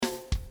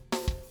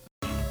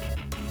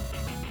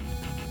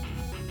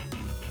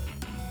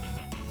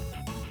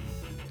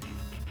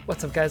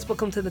What's up, guys?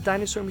 Welcome to the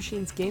Dinosaur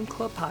Machines Game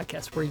Club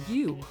podcast, where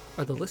you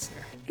are the listener.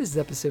 This is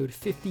episode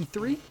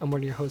 53. I'm one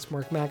of your hosts,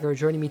 Mark Magro.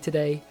 Joining me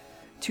today,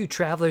 two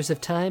travelers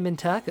of time and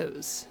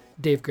tacos,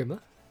 Dave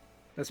Grima.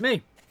 That's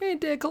me. And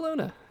Dan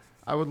Colonna.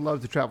 I would love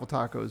to travel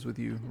tacos with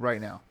you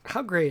right now.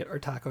 How great are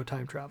taco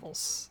time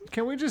travels?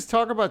 Can we just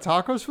talk about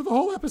tacos for the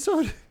whole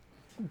episode?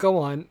 Go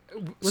on.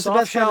 What's the Soft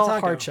best kind of shell,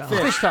 taco? hard shell.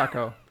 Fish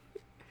taco.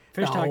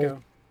 Fish No.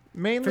 taco.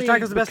 Mainly Fish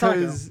taco's the best taco.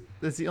 because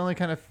that's the only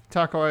kind of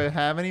taco I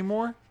have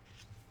anymore.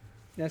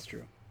 That's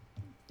true.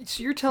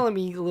 So you're telling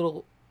me a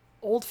little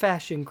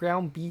old-fashioned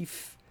ground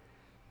beef,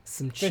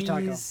 some Fish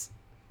cheese.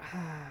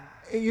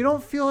 You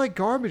don't feel like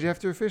garbage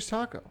after a fish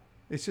taco.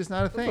 It's just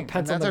not a thing. And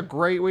depends on that's a the-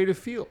 great way to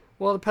feel.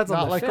 Well, it depends on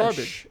Not the like fish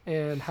garbage.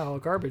 and how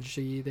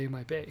garbagey they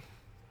might be.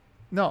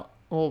 No.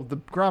 Well, the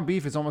ground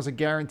beef is almost a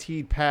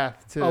guaranteed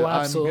path to Oh,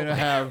 I'm absolutely. going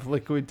to have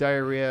liquid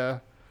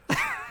diarrhea.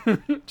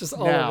 Just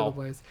all Now. over the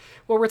place.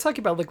 Well, we're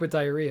talking about liquid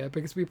diarrhea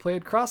because we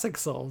played Crossing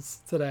Souls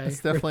today.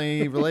 It's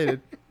definitely related.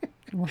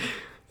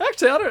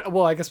 Actually, I don't.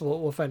 Well, I guess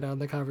we'll find out in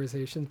the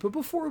conversation. But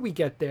before we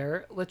get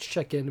there, let's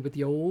check in with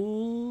the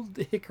old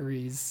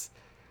Hickories.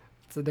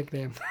 It's a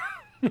nickname.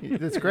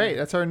 That's great.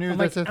 That's our new. I'm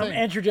That's our I'm thing.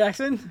 Andrew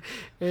Jackson.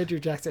 Andrew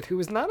Jackson, who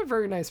was not a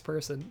very nice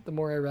person. The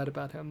more I read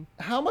about him,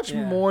 How much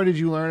Yeah. more did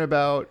you learn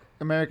about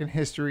American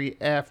history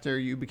after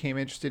you became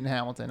interested in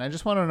Hamilton? I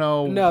just want to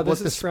know no, what this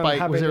the is from spike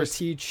having was. There to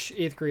teach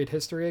 8th grade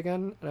history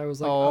again, and I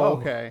was like, Oh, oh,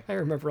 okay. I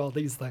remember all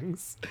these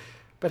things.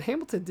 But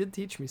Hamilton did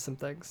teach me some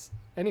things.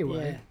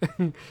 Anyway,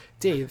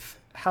 Dave,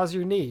 how's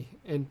your knee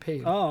in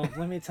pain? Oh,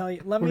 let me tell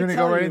you. Let We're me gonna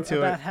tell go right you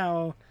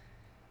into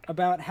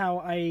about how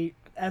I,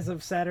 as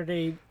of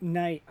Saturday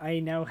night,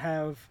 I now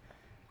have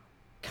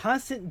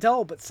constant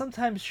dull but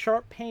sometimes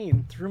sharp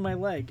pain through my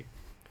leg.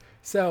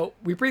 So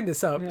we bring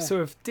this up. Yeah.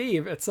 So if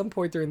Dave at some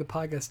point during the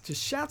podcast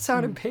just shouts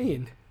out in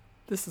pain,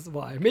 this is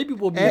why. Maybe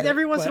we'll be And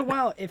every once in a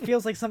while, it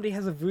feels like somebody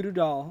has a voodoo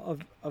doll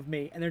of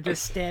me, and they're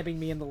just stabbing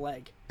me in the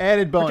leg,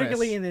 Added bonus.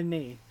 particularly in the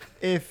knee.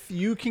 If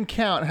you can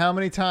count how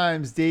many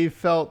times Dave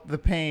felt the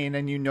pain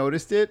and you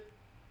noticed it,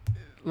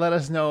 let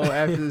us know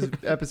after this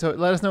episode.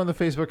 Let us know in the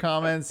Facebook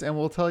comments, and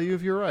we'll tell you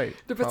if you're right.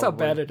 Depends how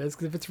bad it is.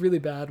 Because if it's really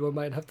bad, we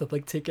might have to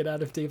like take it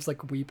out if Dave's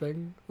like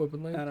weeping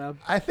openly. I don't know.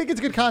 I think it's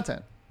good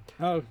content.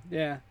 Oh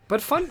yeah.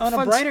 But fun. On a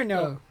fun brighter s-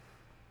 note,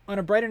 On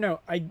a brighter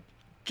note, I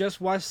just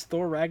watched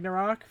Thor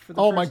Ragnarok for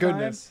the Oh first my time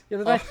goodness. the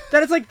other day.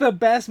 That is like the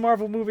best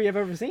Marvel movie I've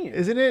ever seen.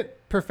 Isn't it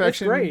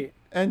perfection? It's great.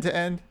 End to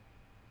end.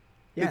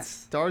 It Yes,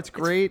 starts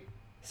great.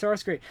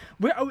 Star's great.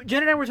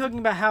 Jen and I were talking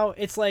about how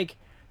it's like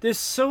there's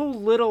so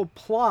little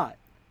plot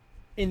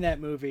in that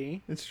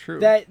movie It's true.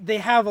 that they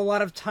have a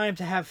lot of time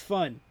to have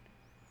fun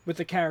with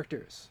the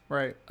characters.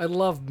 Right. I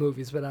love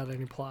movies without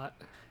any plot.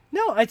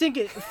 No, I think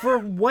for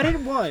what it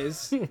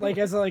was, like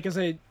as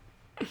a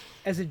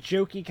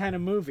jokey kind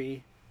of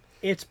movie,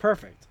 it's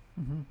perfect.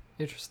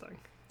 Interesting.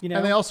 You know?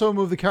 And they also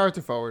move the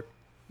character forward.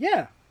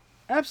 Yeah,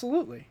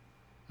 absolutely.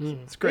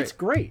 It's great. It's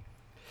great.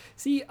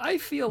 See, I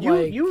feel You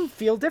like you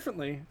feel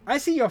differently. I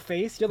see your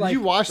face. You're Did like,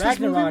 you watch this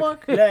movie,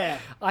 Ragnarok. Mark? Yeah.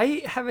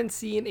 I haven't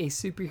seen a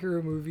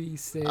superhero movie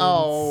since.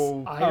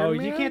 Oh. Iron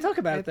You Man, can't talk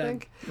about I it then.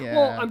 think. Yeah.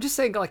 Well, I'm just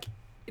saying, like,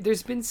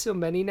 there's been so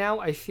many now.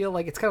 I feel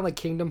like it's kind of like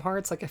Kingdom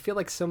Hearts. Like, I feel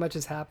like so much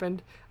has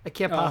happened. I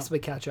can't Oh. possibly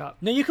catch up.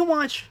 No, you can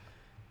watch.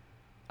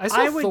 I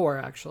saw I would- Thor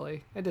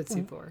actually. I did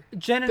see Thor.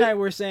 Jen and I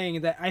were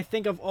saying that I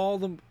think of all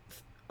the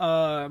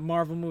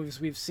Marvel movies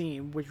we've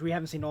seen, which we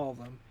haven't seen all of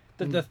them,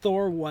 that the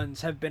Thor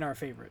ones have been our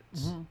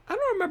favorites. I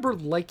don't remember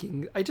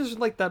liking. I just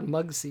like that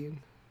mug scene,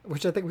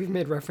 which I think we've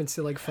made reference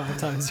to like 5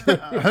 times.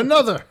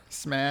 Another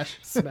smash.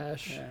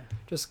 Smash, Yeah.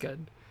 just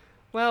good.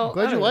 Well, I'm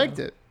glad you liked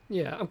it.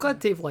 Yeah, I'm glad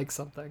Dave likes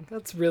something.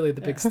 That's really the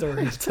big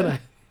story of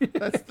tonight.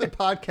 That's the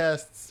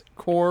podcast's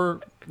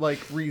core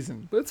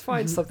reason. Let's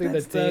find something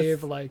That's that the-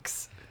 Dave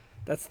likes.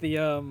 That's the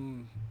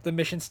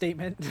mission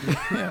statement.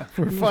 Yeah,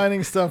 we're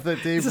finding stuff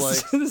that Dave This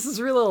likes. is, this is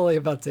really only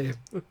about Dave.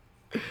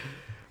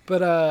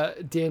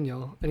 But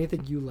Daniel,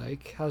 anything you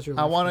like? How's your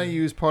life? I want to going?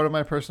 use part of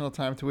my personal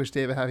time to wish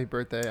Dave a happy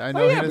birthday. I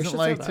know yeah, he we doesn't should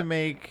like say to that.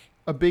 make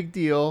a big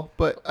deal,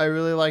 but I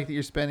really like that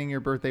you're spending your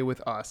birthday with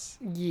us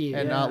Yeah.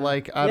 and not I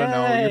don't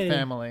know, Yay. your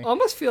family. I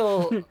almost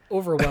feel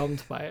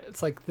overwhelmed by it.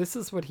 It's like this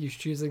is what he's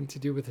choosing to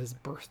do with his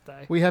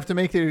birthday. We have to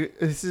make it.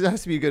 Has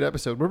to be a good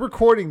episode. We're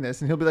recording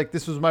this, and he'll be like,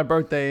 "This was my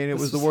birthday, and it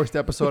This was the was- worst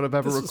episode I've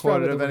ever This was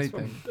probably recorded of the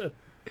worst anything." one.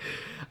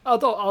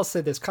 Although I'll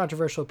say this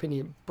controversial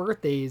opinion: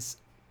 birthdays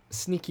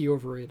sneaky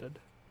overrated.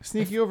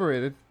 Sneaky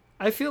overrated.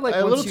 I feel like A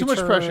once little you too much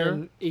turn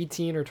pressure.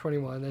 18 or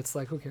 21, it's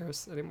like who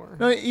cares anymore?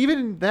 No,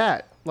 even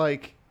that,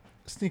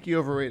 sneaky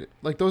overrated.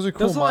 Like those are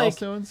cool Those are, like,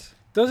 milestones.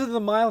 Those are the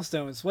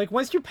milestones. Like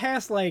once you're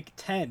past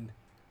 10,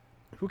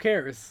 who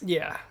cares?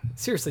 Yeah,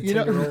 seriously, You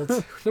know-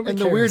 10-year-olds. And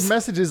the weird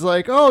message is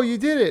like, "Oh, you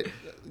did it.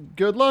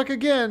 Good luck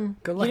again.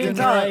 Good luck You in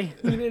didn't die.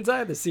 You didn't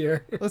die this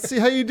year. Let's see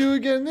how you do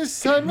again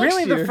this time next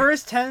Really, year." the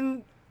first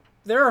 10,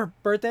 there are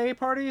birthday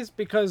parties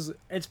because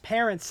it's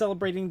parents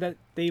celebrating that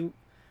they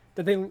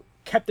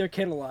kept their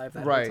kid alive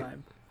that Right. whole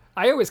time.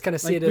 I always kind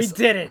of see Like, it we as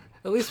did it.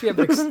 at least we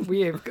have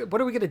we have.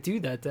 What are we gonna do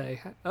that day?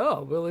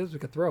 Oh, well, at least we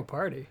could throw a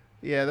party.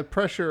 Yeah, the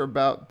pressure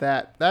about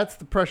that's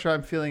the pressure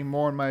I'm feeling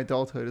more in my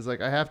adulthood. Is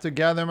like I have to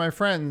gather my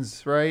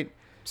friends, right?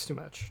 It's too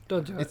much.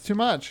 Don't do it. It's too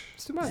much.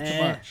 It's too much. It's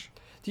too much.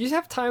 Do you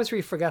have times where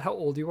you forget how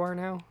old you are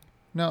now?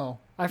 No.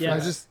 I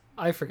forgot. Yes.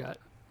 I forgot.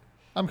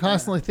 I'm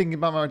constantly thinking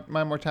about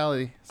my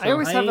mortality. So. I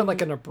always have it I'm-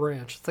 like in a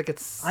branch. It's like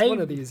it's I- one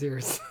of these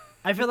years.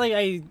 I feel like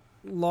I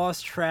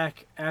lost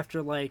track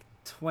after like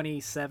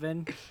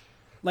 27,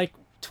 like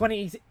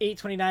 28,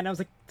 29. I was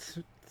like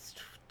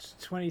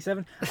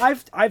 27.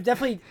 I've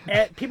definitely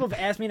people have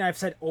asked me and I've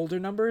said older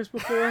numbers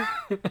before.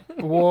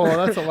 Whoa,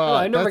 that's a Oh,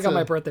 lot. I never That's got a-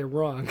 my birthday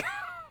wrong.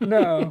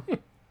 No,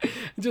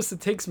 It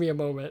takes me a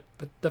moment.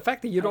 But the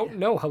fact that you don't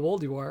know how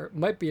old you are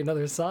might be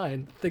another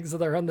sign. Things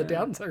that are on the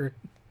downturn.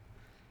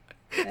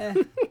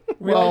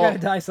 we Well- all gotta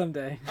die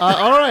someday.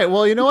 all right.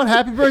 Well, you know what?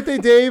 Happy birthday,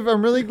 Dave.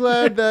 I'm really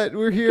glad that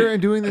we're here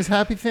and doing this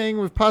happy thing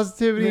with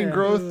positivity and Yeah.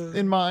 growth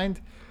in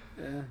mind.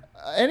 Yeah.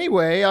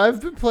 Anyway, I've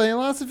been playing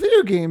lots of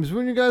video games.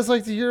 Wouldn't you guys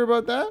like to hear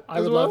about that? I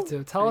as would well? love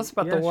to. Tell us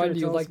about Yeah, the one sure,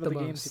 you tell us like about the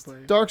games most. you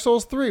play. Dark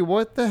Souls 3.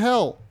 What the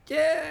hell?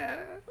 Yeah.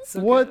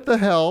 So What good. the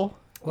hell?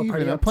 What part are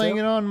Even you I'm up playing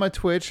to? it on my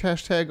Twitch.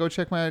 Hashtag go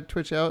check my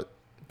Twitch out.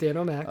 Dan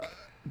O'Mac.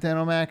 Dan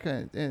O'Mac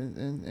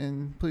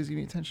and please give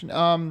me attention.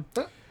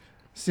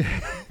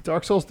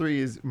 Dark Souls 3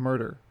 is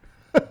murder.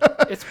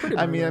 It's pretty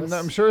I mean, murderous.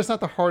 I'm sure it's not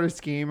the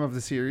hardest game of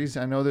the series.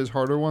 I know there's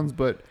harder ones,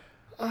 but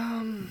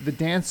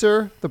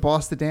the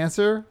boss, the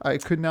dancer, I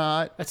could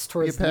not. That's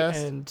towards get the past.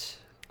 end.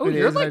 Oh, It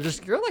you're is, and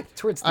like you're like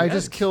towards the I end.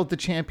 just killed the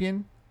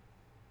champion,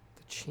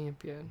 the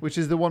champion. which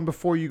is the one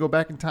before you go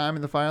back in time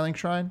in the Firelink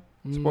Shrine.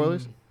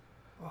 Spoilers.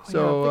 Oh,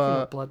 So, yeah,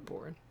 I'm thinking of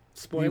Bloodborne.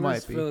 Spoilers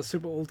might be. for the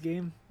super old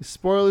game.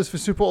 Spoilers for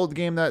super old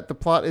game that the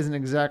plot isn't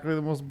exactly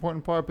the most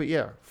important part, but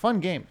yeah, fun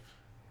game.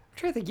 I'm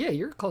trying to think. Yeah,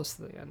 you're close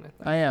to the end. I think.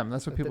 I am.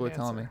 That's what With the people are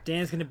telling me. dancer.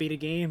 Dan's gonna beat a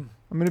game.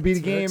 I'm gonna beat a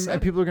It's very game, exciting.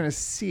 and people are gonna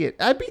see it.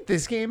 I beat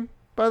this game,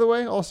 by the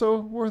way. Also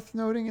worth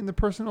noting in the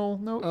personal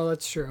note. Oh,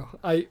 that's true.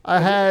 I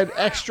had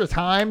extra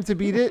time to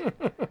beat it,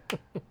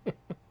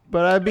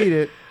 but I beat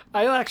it.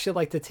 I actually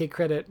like to take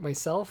credit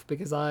myself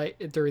because I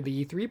during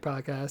the E3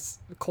 podcast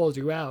called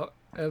you out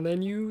and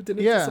then you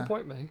didn't Yeah.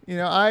 disappoint me. You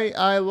know,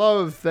 I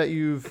love that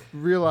you've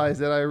realized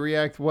that I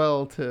react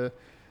well to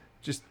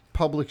just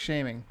public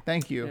shaming.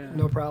 Thank you. Yeah.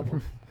 No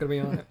problem. Gonna be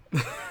on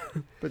it.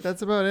 But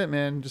that's about it,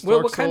 man. Just Well,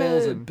 Dark what kind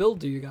Souls of and build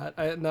do you got?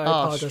 I apologize. I've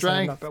not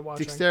strength, been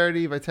watching.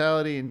 dexterity,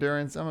 vitality,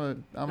 endurance.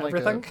 I'm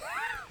Everything.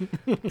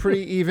 like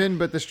pretty even,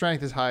 but the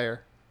strength is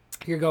higher.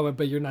 You're going,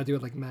 but you're not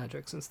doing like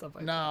magics and stuff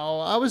like that. No,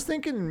 I was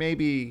thinking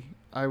maybe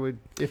I would,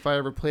 if I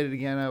ever played it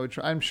again, I would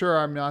try. I'm sure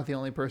I'm not the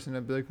only person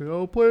to be like,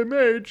 oh, play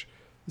mage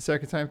the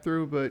second time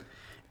through, but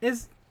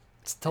Is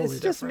It's totally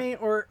it's just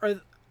different. me, or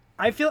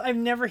I feel I've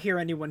never hear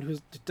anyone who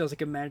does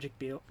like a magic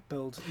build.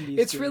 In these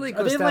It's games. really Are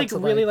goes they down like to,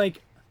 really like-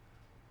 like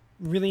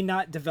really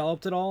not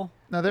developed at all?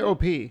 no, they're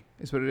OP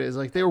is what it is.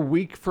 Like they were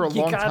weak for a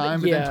You long gotta- time,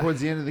 but yeah. then towards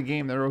the end of the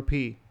game, they're OP,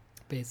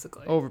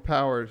 Basically.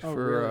 overpowered Oh,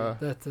 for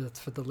really? That's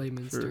for the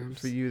layman's terms.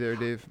 for you there,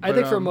 Dave. I But,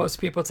 think for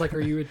most people, it's like, are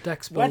you a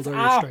dex build What's or a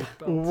up? strength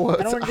build? I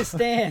What's don't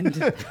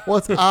understand.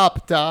 what's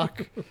up,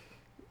 Doc?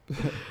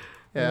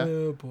 Yeah,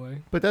 Oh boy.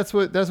 but that's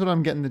what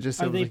I'm getting the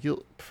gist Are of. they- Like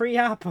you'll,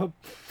 Pre-op.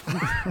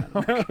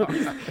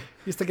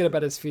 He's thinking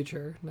about his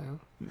future now.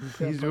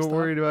 he's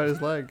worried about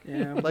his leg,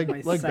 Yeah, Like-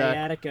 my like back.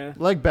 sciatica.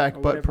 leg back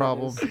or butt whatever it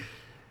problem. is.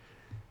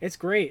 It's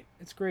great.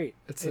 It's great.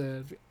 It's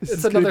This it's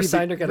is gonna another be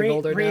sign you're getting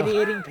older now.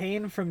 Radiating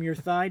pain from your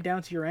thigh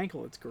down to your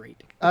ankle. It's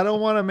great. I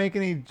don't want to make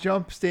any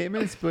jump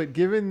statements, but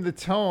given the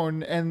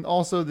tone and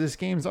also this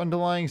game's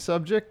underlying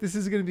subject, this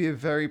is going to be a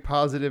very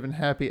positive and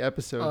happy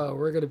episode. Oh,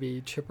 we're gonna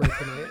be chipper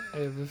tonight. I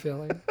have a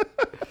feeling.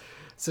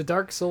 So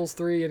Dark Souls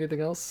 3. Anything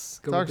else?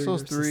 Going Dark through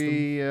Souls your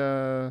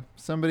system? 3.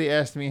 Somebody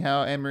asked me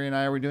how Emery and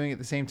I were doing at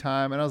the same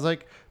time, and I was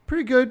like,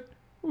 pretty good.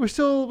 We're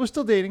still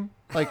dating.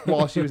 Like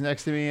while she was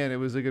next to me, and it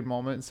was a good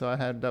moment. So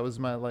that was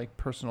my like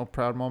personal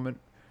proud moment.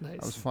 That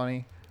was Nice.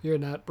 funny. You're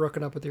not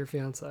broken up with your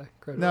fiance. No,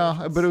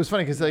 Congratulations. but it was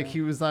funny because like Yeah.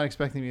 he was not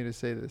expecting me to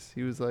say this.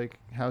 He was like,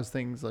 "How's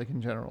things like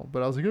in general?"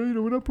 But I was like,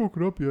 "Oh, we're not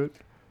broken up yet."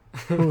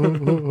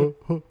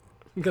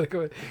 I'm gonna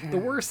go. The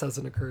worst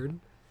hasn't occurred.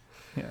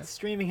 Yeah.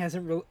 Streaming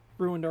hasn't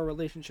ruined our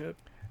relationship.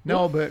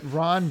 No, but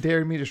Ron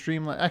dared me to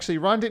stream. Actually,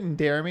 Ron didn't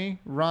dare me.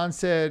 Ron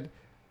said,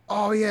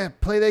 "Oh yeah,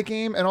 play that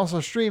game and also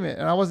stream it."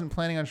 And I wasn't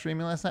planning on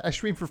streaming last night. I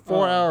streamed for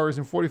 4 Oh, hours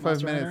and 45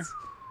 Monster Hunter? minutes.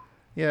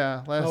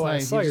 Yeah, last Oh, night. I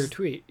saw he, your just-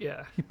 tweet.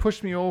 Yeah. he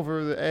pushed me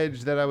over the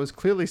edge that I was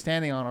clearly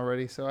standing on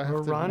already. So I have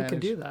Well, to Ron manage. can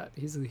do that.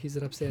 He's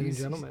an upstanding He's-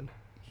 gentleman.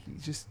 He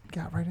just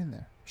got right in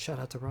there. Shout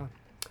out to Ron.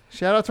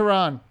 Shout out to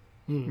Ron.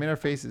 Mm. Made our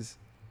faces.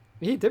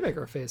 He did make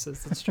our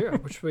faces. That's true.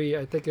 Which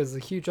I think is a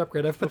huge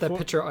upgrade. I've put that Before-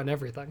 picture on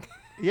everything.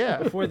 Yeah.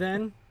 Before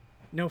then,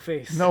 no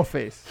face. No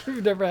face.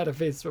 We've never had a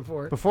face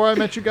before. Before I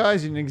met you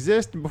guys, you didn't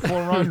exist. And before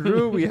Ron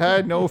drew, we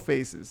had no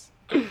faces.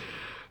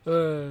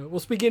 Well,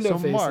 speaking So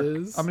of Mark,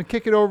 faces, I'm gonna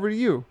kick it over to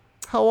you.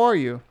 How are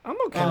you? I'm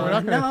okay. we're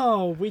not gonna-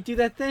 No, we do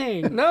that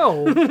thing.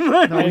 No.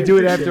 No, we do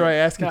it after I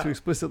ask him No. to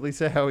explicitly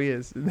say how he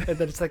is. And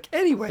then it's like,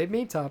 anyway,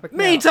 main topic.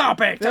 Main now.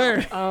 topic.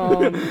 There.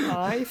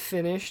 I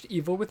finished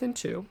Evil Within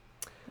 2.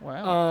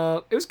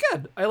 Wow. It was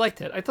good. I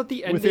liked it. I thought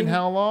the ending. Within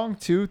how long?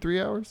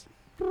 2-3 hours?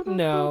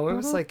 No, it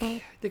was like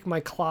I think my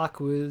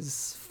clock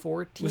was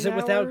 14. Was it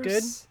without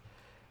good?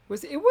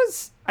 It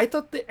was. I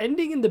thought the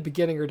ending and the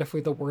beginning are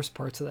definitely the worst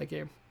parts of that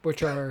game,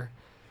 which are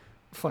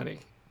funny.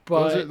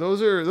 But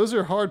Those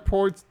are hard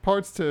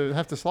parts to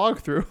have to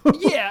slog through.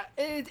 yeah,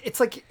 it's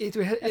like It's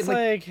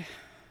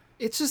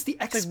it's just the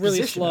like exposition really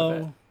of it.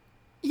 slow.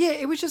 Yeah,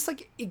 it was just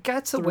like it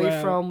gets away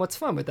Throughout. from what's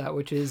fun with that,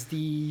 which is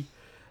the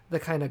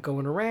kind of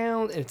going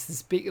around, and it's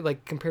this big,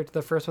 like compared to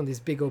the first one, these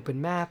big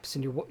open maps,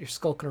 and you're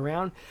skulking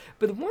around.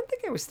 But the one thing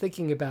I was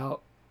thinking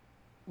about,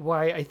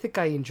 why I think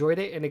I enjoyed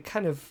it, and it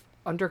kind of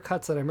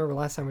undercuts that I remember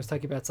last time I was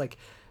talking about, it's like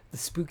the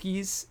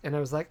spookies, and I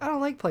was like, I don't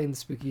like playing the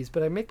spookies,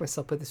 but I make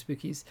myself play the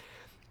spookies.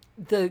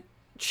 The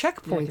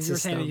checkpoint You were system.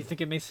 saying that you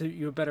think it makes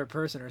you a better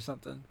person or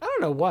something. I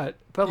don't know what,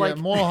 but Yeah, like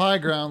moral high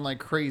ground like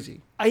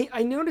crazy.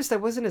 I noticed I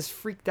wasn't as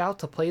freaked out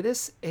to play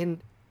this, and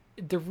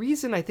the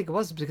reason I think it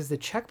was because the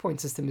checkpoint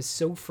system is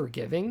so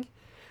forgiving.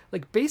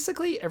 Like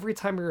basically every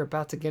time you're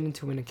about to get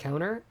into an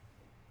encounter,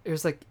 it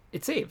was like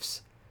it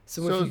saves.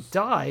 So if you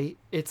die,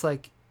 it's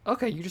like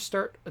okay, you just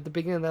start at the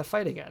beginning of that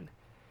fight again.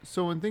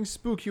 So when things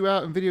spook you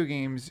out in video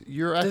games,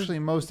 you're actually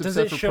most Does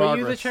upset it for show progress.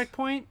 you the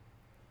checkpoint?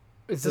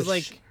 Is Does it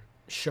like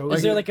shows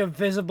is there you- like a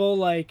visible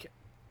like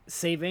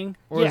saving?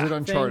 Or is Yeah, it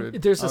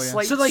Uncharted? there's a Oh, yeah.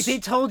 slight So like they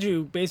told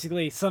you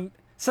basically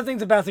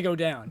something's about to go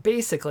down.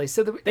 basically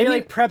so They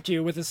like prepped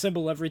you with a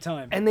symbol every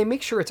time. and they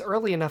make sure it's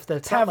early enough that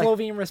it's not like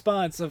Pavlovian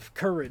response of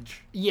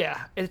courage.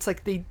 yeah, and it's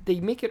like they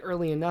make it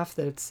early enough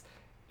that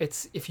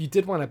it's if you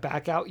did want to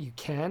back out, you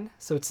can.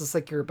 So it's just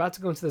like you're about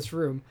to go into this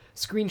room,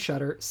 screen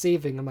shutter,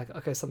 saving. I'm like,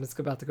 okay, something's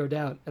about to go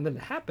down, and then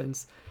it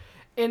happens,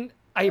 and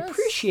I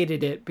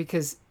appreciated it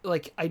because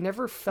like I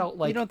never felt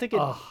like you don't think it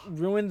ugh.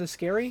 ruined the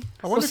scary?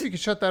 I wonder Well, if you could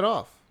shut that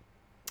off.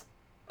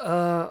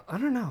 I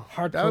don't know.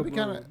 Hard That would be code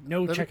kinda- mode,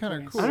 no that'd be kinda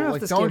checkpoints. cool. I don't know Like,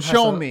 if this don't game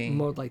show has a me.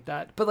 mode like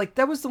that, but like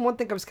that was the one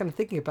thing I was kind of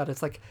thinking about.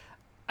 It's like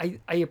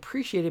I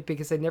appreciate it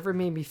because it never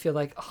made me feel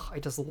like oh, I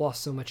just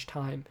lost so much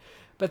time.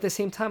 But at the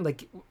same time,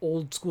 like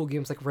old school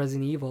games like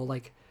Resident Evil,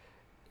 like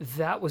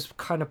that was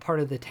kind of part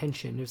of the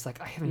tension. It was like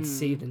I haven't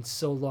saved in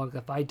so long.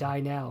 If I die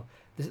now,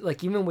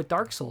 like even with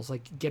Dark Souls,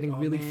 like getting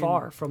really man.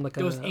 far from like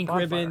Those a ink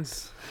bonfire.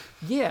 ribbons.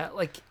 Yeah,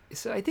 like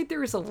so I think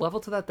there is a level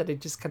to that it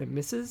just kind of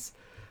misses.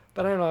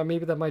 But I don't know,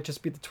 maybe that might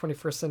just be the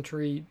 21st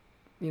century,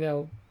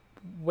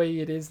 way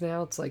it is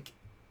now. It's like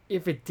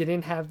if it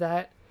didn't have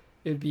that,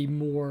 it would be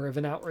more of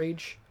an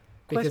outrage.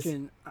 Because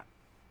Question.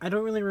 I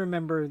don't really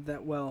remember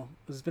that well.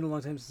 It's been a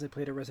long time since I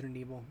played a Resident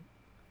Evil.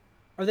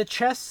 Are the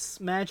chests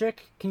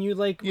magic? Can you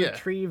like Yeah.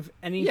 retrieve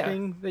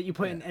anything that you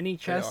put in any They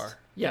chest are.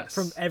 yes,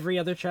 from every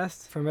other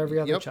chest? from every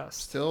other Yep. chest.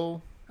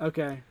 Still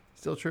Okay.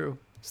 true.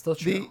 Still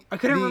true. I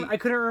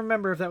couldn't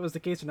remember if that was the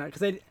case or not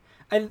because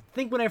I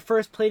think when I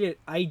first played it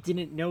I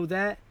didn't know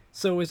that,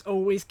 so I was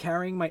always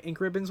carrying my ink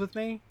ribbons with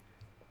me.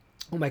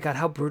 Oh my god,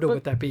 how brutal But-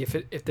 would that be if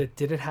that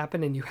didn't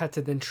happen and you had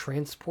to then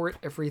transport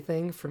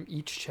everything from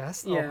each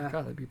chest? Oh my Yeah.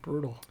 god, that'd be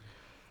brutal.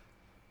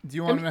 Do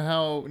you want to know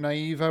how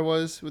naive I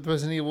was with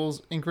Resident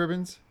Evil's ink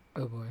ribbons?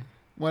 Oh boy.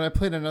 When I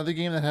played another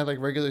game that had like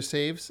regular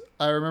saves,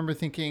 I remember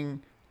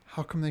thinking,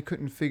 how come they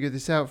couldn't figure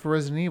this out for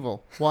Resident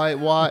Evil? Why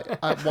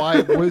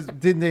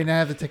didn't they not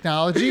have the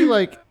technology?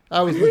 Like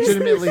I was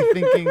legitimately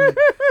thinking they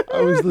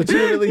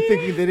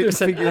didn't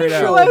There's an figure it I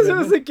actual- out. realized it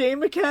was a game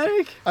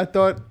mechanic. I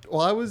thought,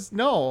 I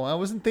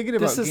wasn't thinking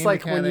about This is game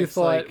like when you mechanics,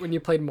 thought like, when you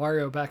played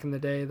Mario back in the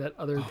day that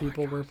other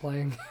people were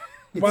playing.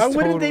 it's Why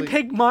wouldn't they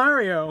totally- pick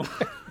Mario?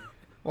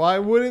 Why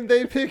wouldn't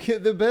they pick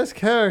the best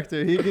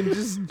character? He can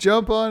just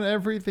jump on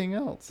everything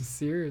else.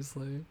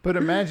 Seriously. But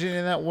imagine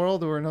in that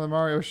world where another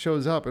Mario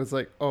shows up, it's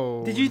like,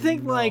 oh. Did you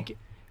think no. like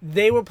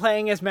they were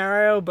playing as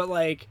Mario, but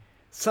like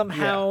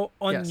somehow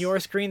on yes. your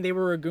screen they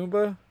were a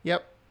Goomba?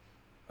 Yep.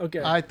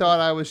 Okay. I thought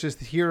I was just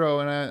the hero,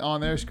 and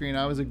on their screen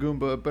I was a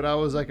Goomba, but I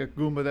was like a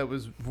Goomba that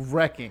was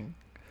wrecking.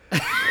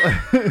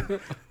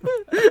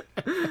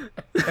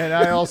 And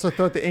I also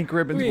thought the ink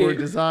ribbons were a Wait.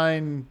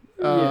 design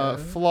Yeah.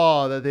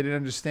 flaw, that they didn't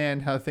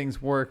understand how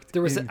things worked.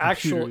 There was in an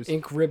actual computers.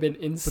 ink ribbon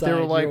inside. But they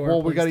were like, your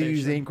well, we got to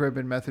use the PlayStation. ink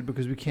ribbon method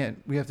because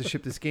we have to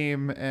ship this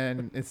game,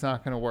 and it's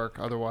not going to work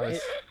otherwise.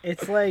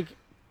 It's like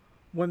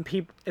when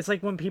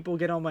people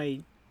get on my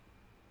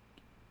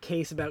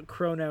case about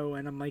Chrono,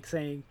 and I'm like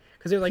saying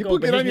because they're like, People oh,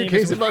 but get his on your name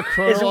case is- about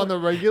Chrono is- on the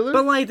regular?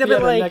 but like they'll Yeah, be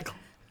the like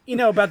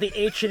neck- about the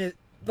H in it,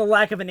 the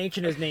lack of an H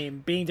in his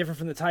name being different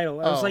from the title.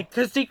 I was Oh. like,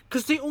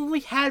 because they only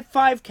had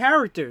 5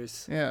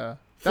 characters. Yeah.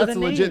 For That's a the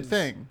legit names.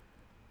 thing.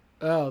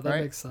 Oh, that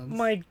Right? makes sense. I'm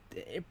like,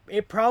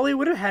 it probably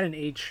would have had an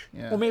H,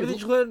 Yeah. or maybe they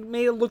just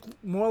made it look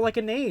more like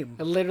a name.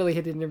 I literally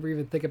didn't never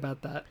even think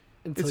about that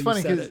until It's you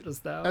funny said 'cause it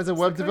just now. As a It's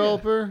web like, oh, yeah.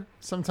 developer,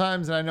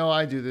 sometimes, and I know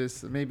I do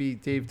this, maybe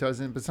Dave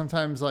doesn't, but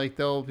sometimes like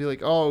they'll be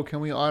like, oh,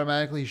 can we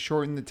automatically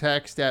shorten the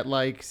text at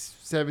like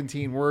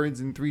 17 words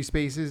and 3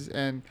 spaces?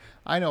 And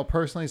I know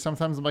personally,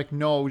 sometimes I'm like,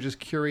 no, just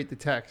curate the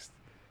text.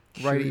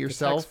 Write Curate it the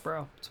yourself. text,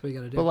 bro. That's what you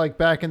gotta do. But like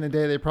back in the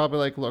day, they probably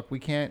like, look, we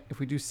can't, if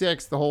we do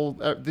 6, the whole,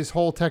 this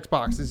whole text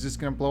box is just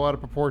going to blow out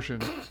of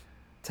proportion.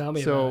 Tell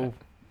me about So it.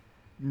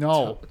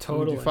 No.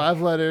 Totally. We do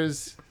 5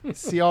 letters.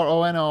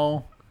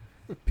 CRONO.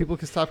 People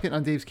can stop getting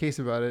on Dave's case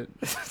about it.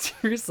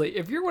 Seriously,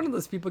 if you're one of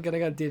those people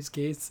getting on Dave's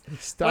case, lay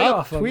Stop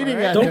off him, tweeting all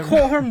right? at Don't him.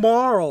 call her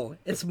Marl.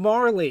 It's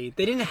Marley.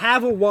 They didn't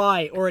have a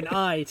Y or an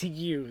I to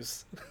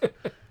use.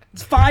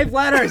 It's 5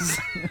 letters.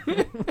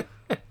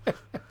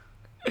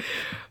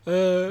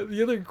 The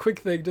other quick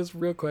thing, just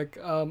real quick,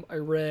 I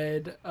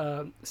read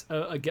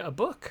a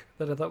book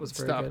that I thought was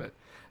very Stop good. it.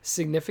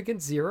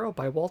 Significant Zero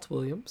by Walt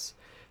Williams.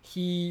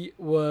 He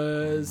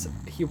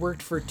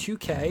worked for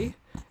 2K,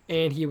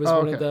 and he was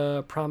one of okay.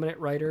 the prominent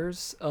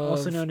writers of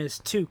Also known as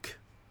Took.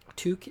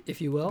 Took, if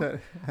you will.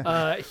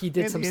 He In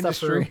did some the stuff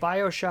for industry.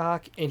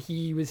 BioShock, and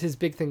his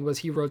big thing was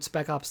he wrote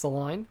Spec Ops: The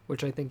Line,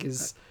 which I think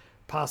is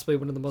possibly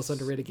one of the most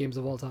underrated games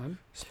of all time.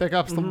 Spec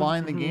Ops The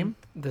Line, the game.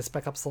 The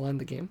Spec Ops: The Line,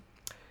 the game.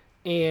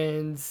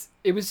 And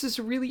it was just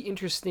a really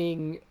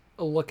interesting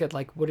look at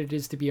like what it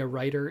is to be a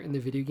writer in the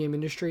video game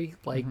industry,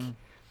 like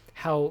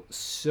how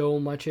so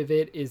much of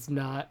it is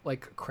not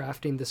like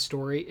crafting the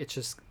story, it's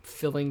just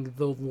filling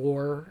the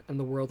lore and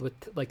the world with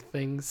like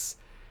things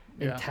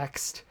and Yeah.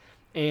 text,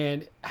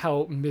 and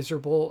how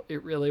miserable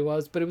it really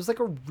was. But it was like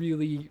a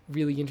really,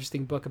 really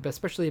interesting book,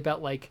 especially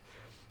about like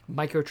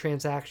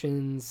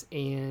microtransactions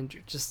and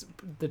just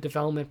the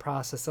development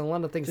process and a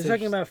lot of things. You're that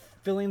talking about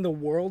filling the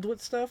world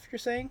with stuff, you're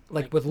saying?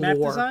 like with map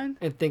lore design?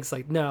 and things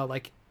like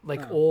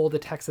like Oh. all the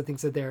text and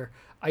things that there,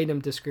 item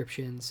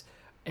descriptions,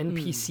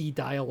 NPC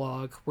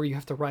dialogue, where you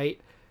have to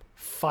write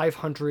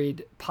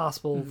 500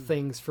 possible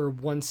things for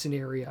one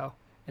scenario,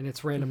 and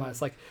it's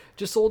randomized. Like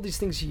just all these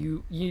things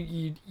you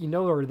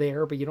know are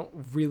there, but you don't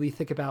really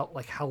think about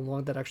like how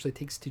long that actually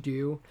takes to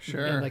do.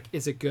 Sure. And like,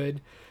 is it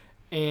good?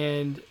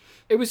 And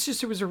it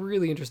was a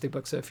really interesting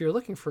book. So if you're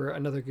looking for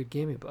another good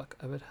gaming book,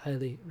 I would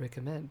highly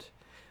recommend.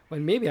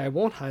 When maybe I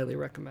won't highly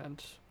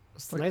recommend.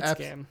 It's Like tonight's apps-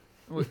 game.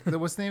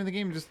 What's the name of the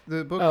game? Just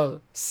the book?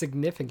 Oh,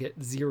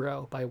 Significant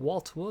Zero by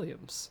Walt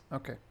Williams.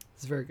 Okay.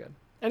 It's very good.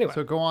 Anyway,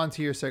 So go on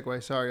to your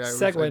segue. Sorry.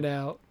 segue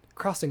now.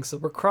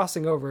 We're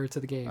crossing over to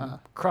the game.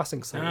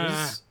 Crossing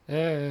Souls.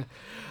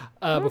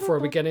 Before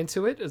we get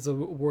into it, as a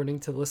warning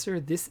to the listener,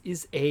 this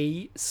is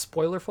a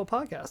spoilerful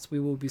podcast. We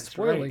will be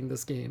spoiling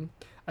this game.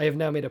 I have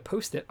now made a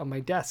post-it on my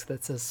desk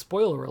that says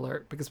spoiler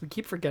alert because we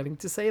keep forgetting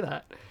to say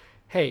that.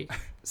 Hey,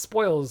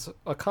 spoils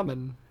are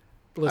coming,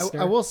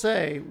 listener. I will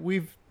say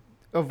we've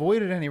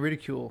avoided any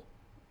ridicule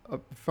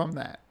from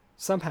that.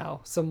 Somehow,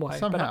 some way.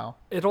 Somehow.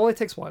 But it only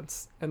takes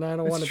once, and I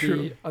don't It's want to be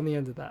true. on the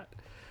end of that.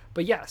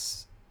 But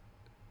yes.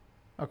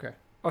 Okay.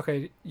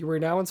 Okay, you were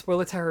now in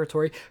spoiler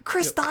territory.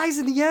 Chris dies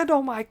in the end.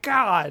 Oh my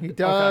god. He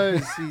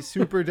does. He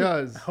super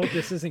does. Hope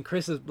this isn't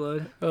Chris's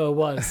blood. Oh, it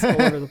was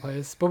all over the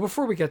place. But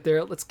before we get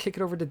there, let's kick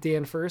it over to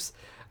Dan first.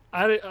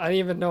 I didn't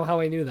even know how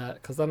I knew that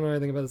because I don't know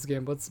anything about this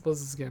game. What's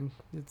this game?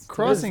 It's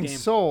Crossing game.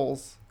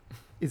 Souls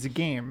is a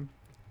game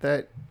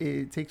that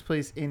it takes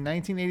place in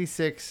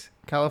 1986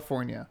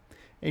 California.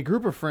 A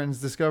group of friends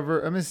discover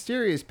a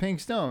mysterious pink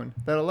stone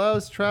that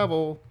allows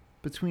travel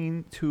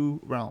between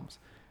 2 realms.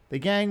 The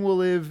gang will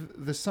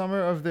live the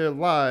summer of their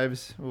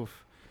lives.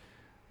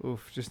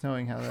 Just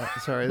knowing how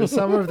that. Sorry, the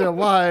summer of their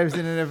lives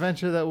in an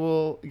adventure that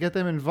will get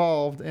them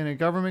involved in a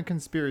government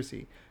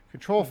conspiracy.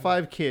 Control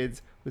 5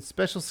 kids with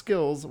special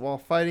skills while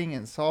fighting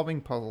and solving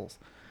puzzles.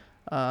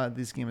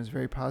 This game is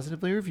very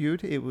positively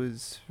reviewed. It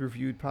was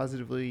reviewed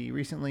positively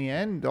recently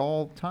and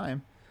all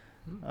time.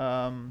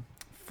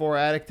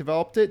 4Addict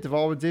developed it.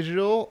 Devolver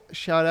Digital.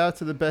 Shout out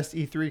to the best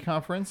E3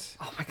 conference.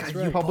 Oh my god,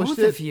 right. you Published both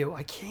it? of you.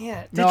 I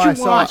can't. No, you I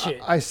saw watch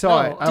it? I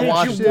saw No. it. I Did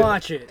watched you it.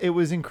 watch it? It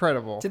was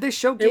incredible. Did they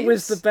show games? It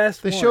was the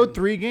best They one. showed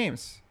 3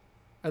 games,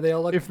 Are they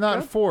all looking if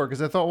not good? 4,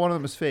 because I thought one of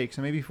them was fake,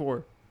 so maybe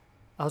 4.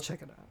 I'll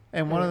check it out.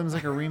 And one of them is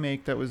like a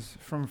remake that was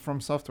from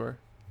Software. by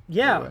the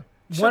Yeah. way. One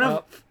Shut of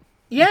up.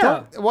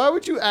 Yeah. Why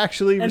would you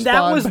actually And respond?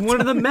 that was one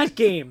of the Met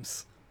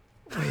games.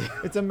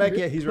 It's a mech.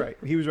 Yeah, he's right.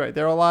 He was right.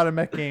 There are a lot of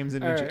mech games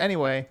in All each. right.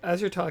 Anyway,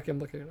 As you're talking, I'm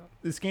looking it up.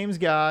 this game's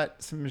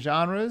got some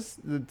genres.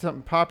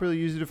 Some popular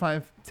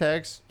user-defined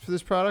tags for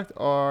this product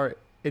are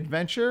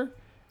adventure,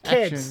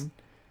 Kids. action,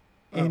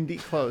 Oh. indie,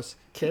 close,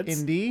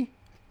 Kids? indie,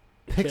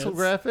 pixel Kids.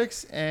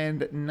 graphics,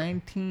 and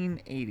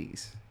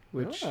 1980s.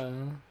 Which Ah.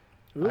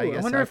 Ooh, I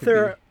guess wonder I if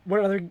could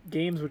what other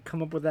games would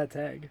come up with that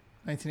tag.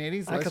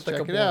 1980s. I Let's could think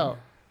check of it one. out.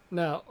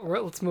 No,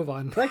 let's move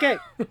on. Okay.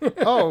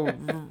 Oh,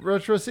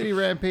 Retro City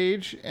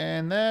Rampage,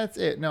 and that's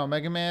it. No,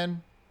 Mega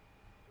Man,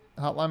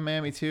 Hotline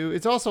Miami 2.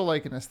 It's also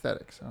like an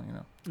aesthetic, so you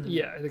know.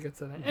 Yeah, I think it's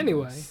in it.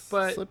 Anyway,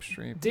 but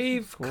Slipstream.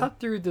 Dave, That's cool. cut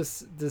through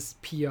this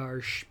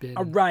PR spin.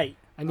 All right.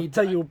 I I'll need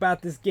tell to- you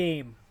about this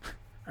game.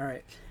 All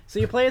right. So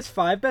you play as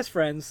 5 best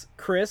friends: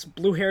 Chris,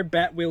 blue-haired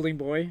bat-wielding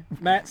boy;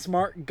 Matt,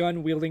 smart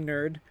gun-wielding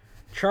nerd;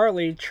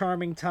 Charlie,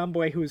 charming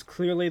tomboy who is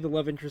clearly the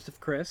love interest of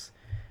Chris;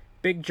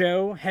 Big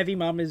Joe, heavy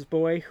mama's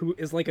boy who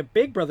is like a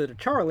big brother to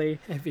Charlie;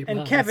 Heavy and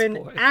mama's Kevin,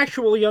 boy.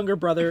 actual younger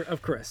brother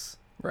of Chris.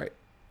 Right.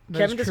 That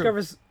Kevin is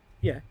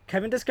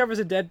true. discovers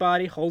a dead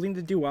body holding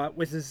the Duat,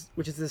 which is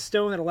the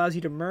stone that allows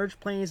you to merge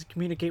planes and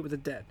communicate with the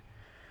dead.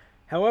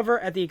 However,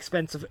 at the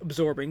expense of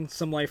absorbing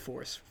some life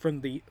force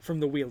from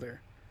the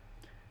wielder.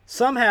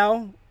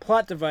 Somehow,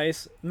 plot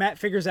device, Matt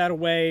figures out a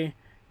way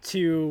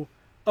to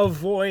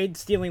avoid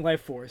stealing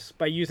life force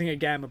by using a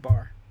gamma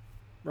bar,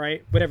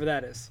 right? Whatever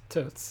that is,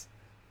 Totes.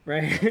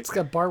 right? It's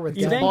got bar with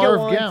You gamma. then Bar go of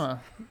on-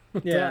 gamma.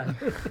 Yeah.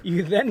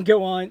 You then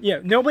go on.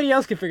 Yeah, nobody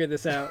else can figure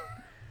this out.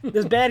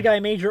 This bad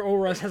guy, Major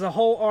Orus, has a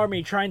whole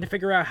army trying to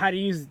figure out how to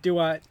use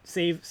Duat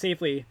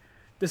safely.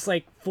 This,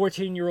 like,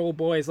 14-year-old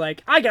boy is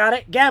like, I got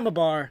it, gamma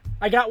bar.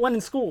 I got one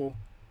in school,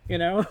 you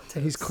know?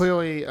 He's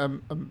clearly a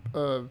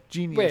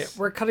genius. Wait,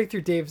 we're cutting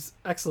through Dave's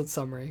excellent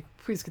summary.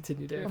 Please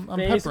continue, Dave. I'm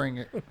Phase- peppering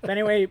it. But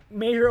anyway,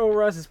 Major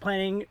Orus is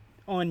planning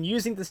on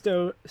using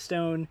the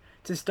stone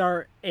to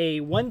start a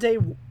one-day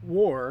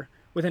war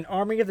with an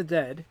army of the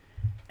dead,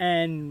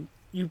 and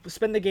you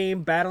spend the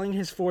game battling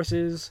his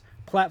forces,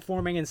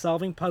 platforming and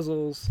solving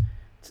puzzles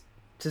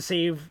to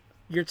save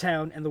your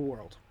town and the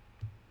world.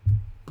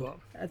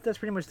 Boom. That's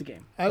pretty much the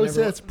game. I would say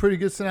Never- that's a pretty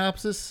good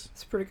synopsis.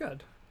 It's pretty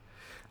good.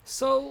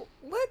 So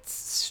let's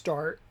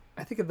start,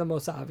 I think, at the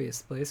most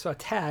obvious place. So a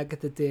tag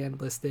that Dan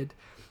listed.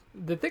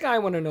 The thing I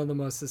want to know the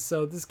most is,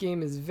 so this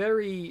game is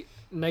very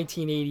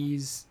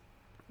 1980s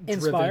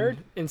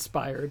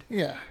inspired.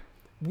 Yeah.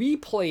 We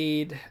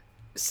played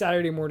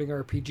Saturday Morning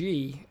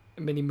RPG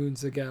many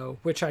moons ago,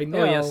 which I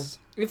know yes.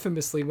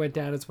 infamously went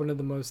down as one of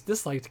the most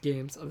disliked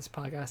games on this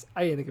podcast.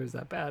 I didn't think it was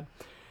that bad.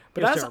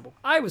 But It was as terrible.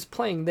 I was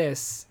playing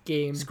this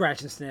game,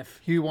 Scratch and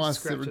sniff. He wants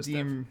to Scratch his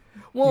redeem.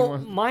 well,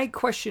 wants- my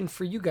question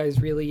for you guys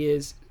really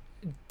is,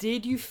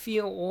 did you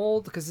feel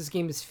old? Because this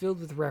game is filled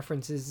with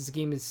references. This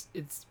game it's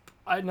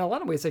in a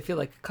lot of ways, I feel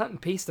like cut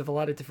and paste of a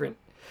lot of different,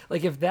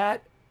 like if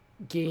that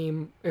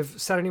game, if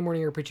Saturday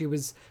Morning RPG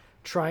was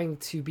trying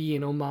to be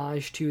an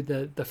homage to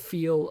the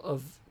feel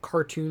of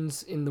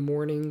cartoons in the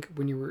morning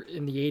when you were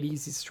in the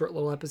 80s, these short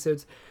little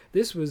episodes,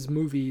 this was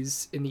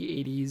movies in the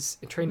 80s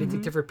and trying to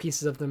take different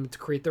pieces of them to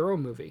create their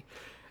own movie.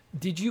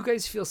 Did you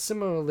guys feel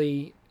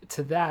similarly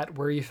to that,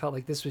 where you felt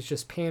like this was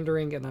just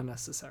pandering and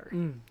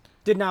unnecessary?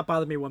 Did not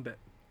bother me one bit.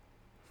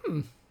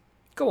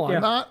 Go on.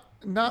 Yeah.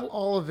 Not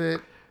all of it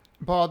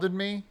bothered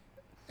me,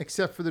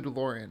 except for the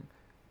DeLorean.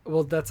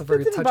 Well, that's a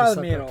very didn't touchy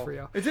bother me at subject all. for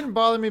you. It didn't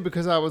bother me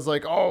because I was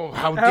like, "Oh,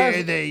 how How's-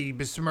 dare they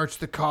besmirch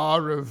the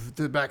car of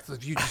the Back to the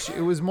Future?"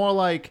 It was more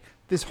like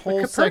this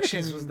whole Copernicus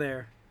section. was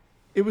there.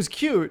 It was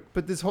cute,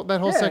 but that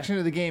whole Yeah. section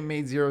of the game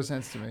made zero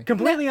sense to me.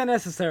 Completely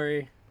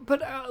unnecessary.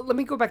 But let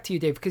me go back to you,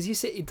 Dave, because you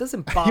said it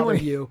doesn't bother wanna-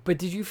 you. But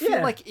did you feel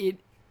Yeah. like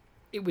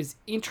it was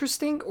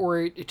interesting, or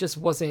it just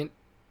wasn't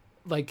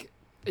like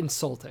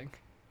insulting?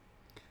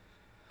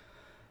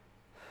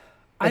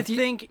 I Like, do you-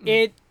 think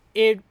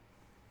it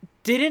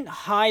didn't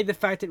hide the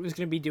fact that it was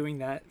going to be doing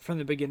that from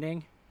the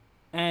beginning,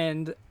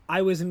 and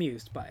I was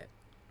amused by it.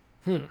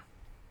 You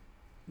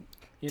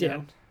know?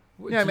 Dan,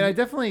 Yeah, I mean, I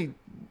definitely.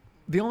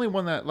 The only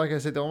one that, like I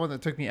said, the only one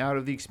that took me out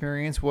of the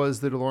experience was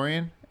the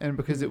DeLorean, and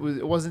because it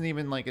wasn't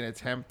even like an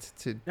attempt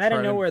to. Out try of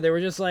to- nowhere, they were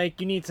just like,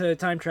 you need to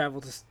time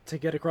travel to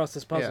get across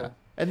this puzzle. Yeah.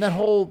 And that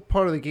whole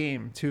part of the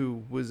game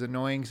too was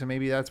annoying, so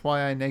maybe that's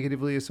why I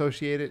negatively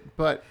associate it.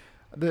 But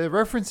the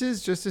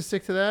references, just to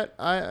stick to that,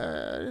 I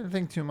didn't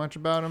think too much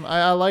about them.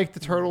 I like the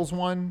Turtles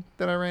one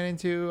that I ran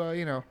into.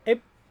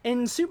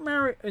 In Super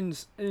Mario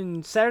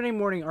in Saturday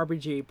Morning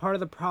RPG, part of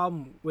the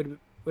problem would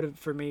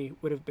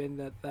have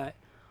been that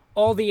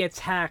all the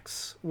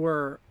attacks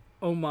were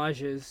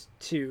homages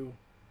to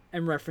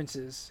and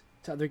references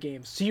to other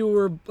games. So you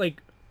were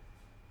like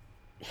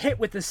hit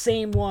with the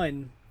same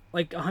one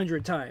like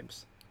 100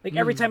 times. Like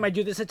every time I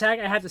do this attack,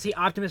 I have to see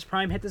Optimus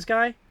Prime hit this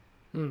guy.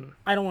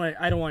 I don't want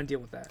to deal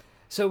with that.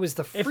 so it was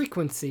the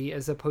frequency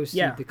as opposed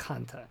Yeah. to the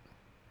content.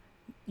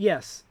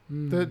 Yes.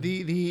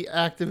 The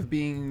act of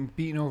being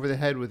beaten over the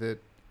head with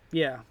it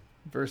Yeah.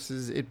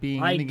 versus it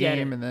being I in the get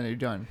game it. and then you're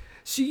done.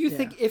 So you Yeah.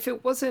 think if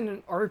it wasn't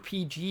an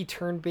RPG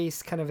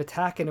turn-based kind of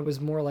attack and it was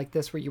more like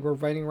this, where you were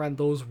running around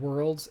those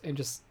worlds and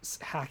just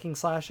hacking,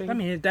 slashing? I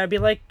mean, that'd be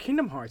like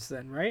Kingdom Hearts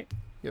then, right?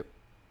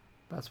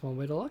 That's one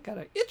way to look at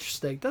it.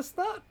 Interesting. That's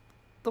not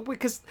the way,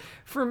 because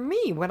for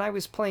me, when I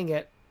was playing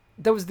it,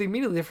 that was the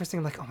immediately first thing.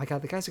 I'm like, oh my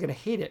god, the guys are gonna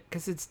hate it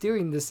because it's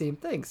doing the same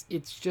things.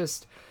 It's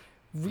just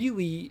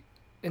really,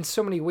 in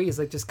so many ways,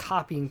 like just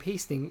copying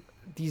pasting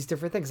these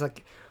different things.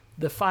 Like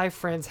the Five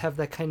Friends have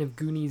that kind of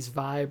Goonies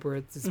vibe where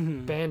it's this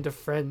band of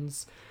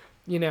friends,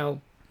 you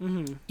know.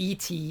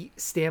 E.T.,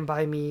 Stand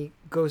By Me,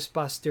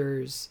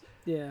 Ghostbusters,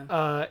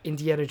 Yeah.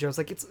 Indiana Jones.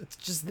 Like it's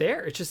just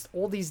there. It's just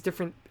all these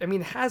different. I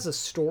mean, it has a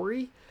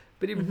story,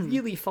 but it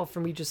really felt for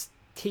me just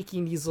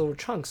taking these little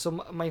chunks.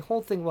 So my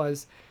whole thing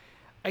was,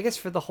 I guess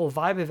for the whole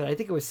vibe of it, I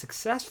think it was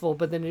successful.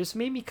 But then it just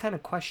made me kind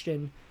of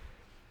question,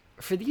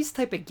 for these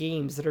type of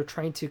games that are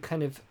trying to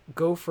kind of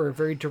go for a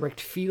very direct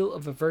feel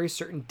of a very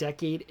certain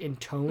decade and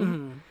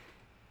tone,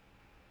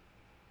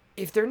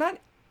 if they're not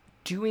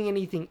doing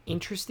anything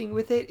interesting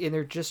with it and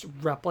they're just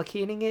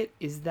replicating it,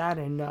 is that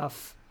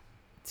enough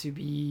to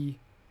be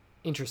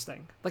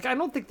interesting? Like, I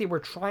don't think they were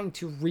trying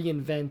to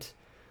reinvent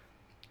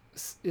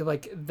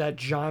like that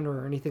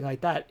genre or anything like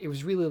that. It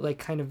was really like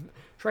kind of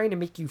trying to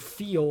make you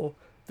feel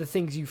the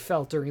things you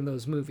felt during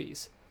those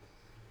movies.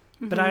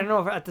 But I don't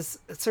know if at a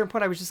certain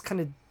point I was just kind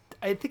of,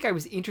 I think I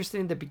was interested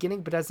in the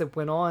beginning, but as it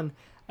went on,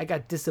 I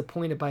got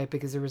disappointed by it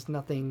because there was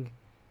nothing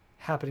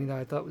happening that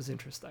I thought was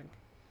interesting.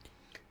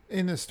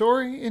 In the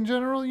story in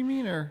general, you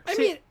mean, or I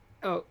mean,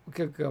 oh,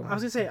 go. I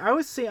was gonna say, I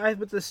would say,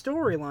 with the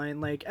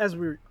storyline, like, as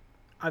we're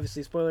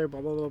obviously spoiler,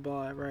 blah blah blah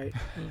blah, right?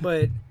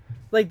 But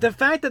like the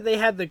fact that they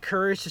had the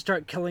courage to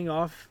start killing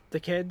off the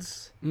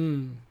kids,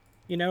 you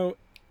know,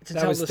 to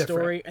That tell was the different.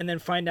 story and then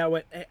find out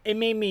what it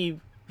made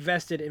me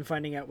vested in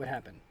finding out what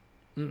happened.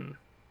 Mm.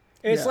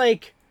 It's Yeah.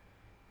 like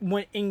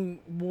one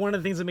of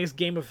the things that makes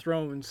Game of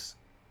Thrones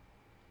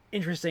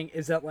interesting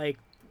is that like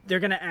they're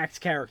gonna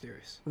act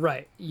characters.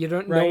 Right. You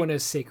don't. No Right? one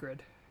is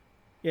sacred.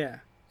 Yeah.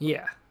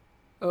 Yeah.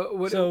 So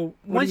what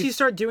once do you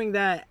start doing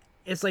that,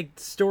 it's like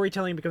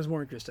storytelling becomes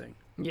more interesting.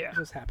 yeah. It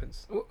just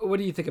happens. What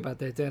do you think about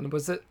that, Dan?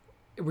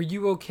 Were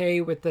you okay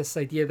with this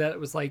idea that it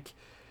was like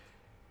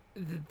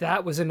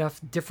that was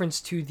enough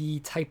difference to the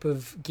type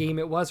of game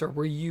it was, or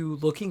were you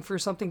looking for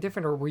something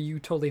different, or were you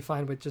totally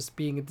fine with just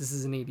being this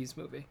is an '80s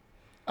movie?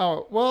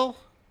 Oh well,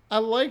 I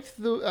liked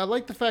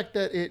the fact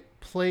that it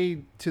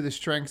played to the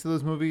strengths of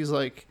those movies,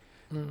 like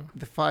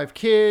the 5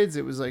 kids.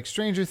 It was like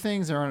Stranger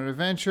Things. They're on an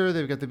adventure.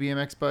 They've got the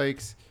BMX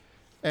bikes,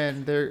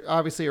 and they're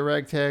obviously a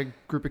ragtag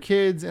group of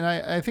kids. And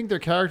I think their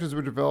characters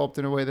were developed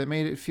in a way that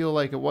made it feel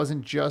like it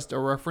wasn't just a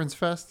reference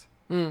fest.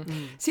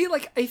 See,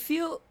 like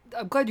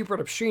I'm glad you brought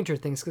up Stranger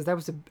Things because that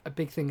was a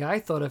big thing I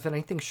thought of, and I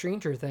think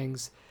Stranger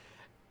Things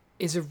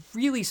is a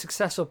really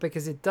successful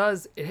because it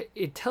tells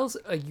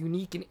a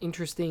unique and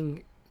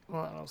interesting,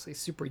 well, I don't say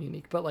super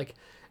unique, but like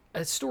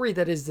a story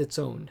that is its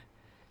own,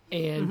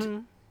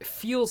 and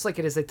feels like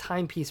it is a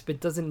timepiece, but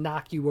doesn't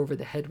knock you over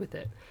the head with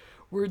it.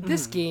 Where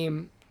this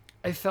game,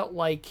 I felt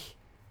like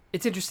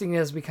it's interesting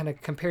as we kind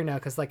of compare now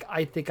because like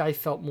I think I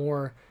felt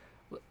more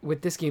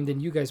with this game than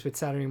you guys with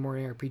Saturday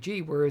Morning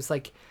RPG, whereas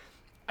like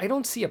I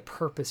don't see a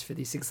purpose for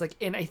these things. Like,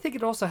 and I think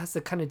it also has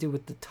to kind of do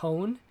with the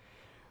tone.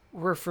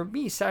 Where for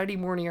me, Saturday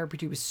Morning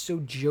RPG was so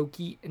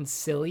jokey and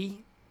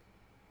silly.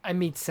 I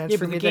made sense Yeah,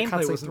 for but me the that gameplay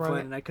constantly wasn't throwing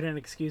fun, and I couldn't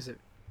excuse it.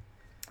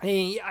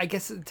 I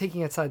guess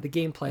taking aside the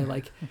gameplay,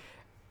 like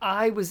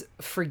I was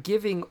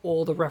forgiving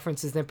all the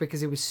references there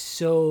because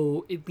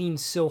it leaned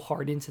so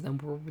hard into them.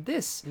 Where with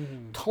this,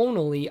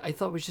 tonally, I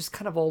thought was just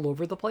kind of all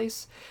over the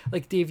place.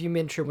 Like Dave, you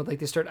mentioned when like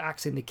they start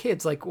axing the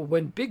kids, like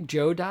when Big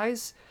Joe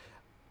dies,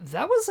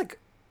 that was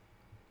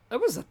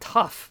a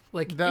tough,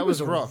 like That it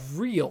was a rough.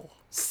 real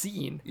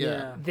scene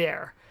Yeah.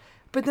 there.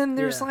 But then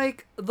there's Yeah.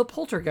 like the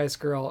poltergeist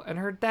girl and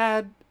her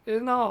dad,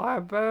 I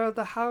buried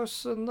the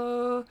house and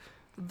the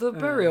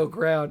burial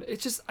ground.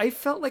 It's just I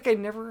felt like I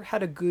never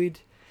had a good,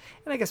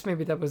 and I guess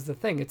maybe that was the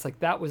thing. It's like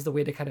that was the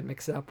way to kind of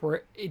mix it up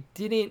where it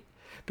didn't,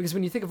 because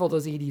when you think of all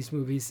those 80s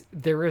movies,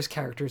 there is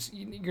characters.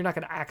 You're not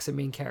going to axe a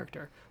main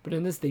character, but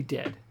in this they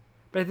did.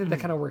 But I think that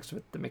kind of works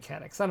with the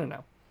mechanics. I don't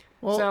know.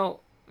 Well, So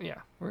yeah,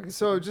 we're gonna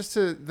so just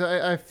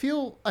I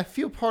feel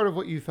part of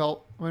what you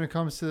felt when it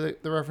comes to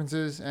the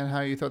references and how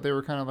you thought they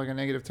were kind of like a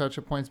negative touch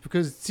at points,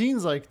 because it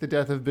seems like the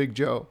death of Big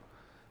Joe,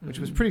 which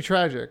was pretty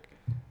tragic.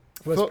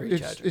 was pretty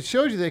tragic. It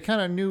showed you they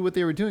kind of knew what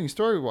they were doing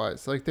story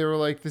wise. Like they were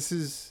like,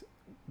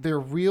 they're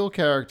real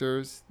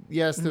characters.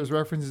 Yes, there's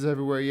references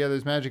everywhere. Yeah,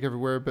 there's magic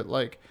everywhere. But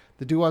like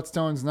the Duat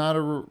Stone's not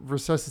a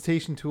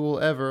resuscitation tool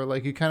ever.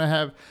 Like you kind of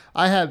have.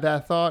 I had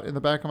that thought in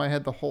the back of my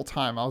head the whole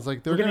time. I was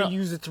like, they're They're gonna gonna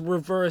use it to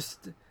reverse.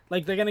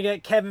 Like they're gonna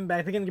get Kevin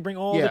back. They're gonna bring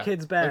all the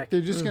kids like, back. they're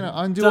just gonna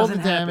undo all the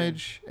Doesn't happen.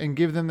 damage and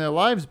give them their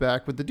lives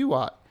back with the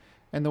Duat.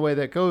 And the way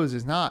that goes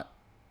is not.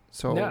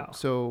 So No.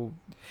 so.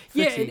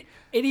 Yeah, fixie.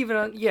 and even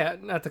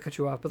on, not to cut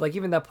you off, but like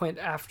even that point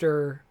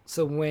after,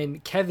 so when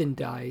Kevin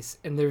dies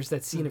and there's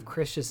that scene of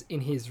Chris just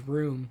in his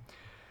room,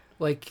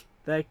 like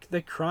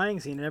The crying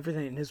scene and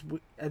everything.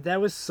 And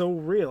that was so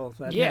real.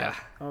 That Yeah.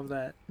 Of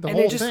that. The and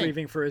whole it just thing.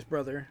 Grieving for his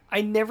brother.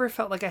 I never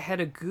felt like I had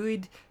a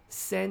good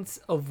sense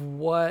of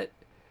what,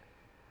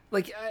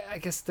 like I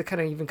guess to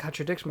kind of even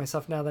contradict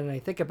myself now that I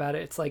think about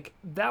it, it's like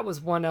that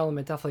was one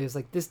element definitely. Is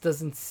like this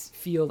doesn't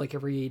feel like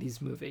every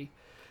 '80s movie,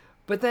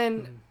 but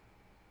then.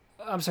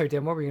 I'm sorry,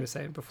 Dan. What were you going to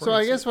say before? So you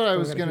I guess what I going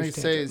was on a going to huge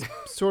say tangent?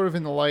 is sort of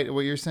in the light of what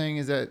you're saying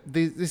is that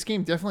this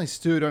game definitely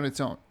stood on its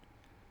own.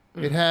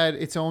 It had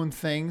its own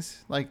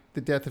things, like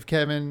the death of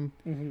Kevin,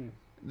 and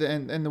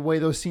the way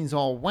those scenes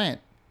all went.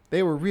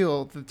 They were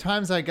real. The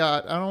times I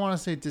don't want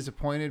to say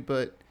disappointed,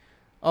 but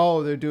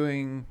they're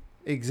doing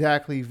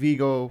exactly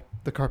Vigo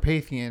the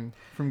Carpathian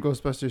from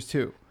Ghostbusters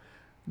 2.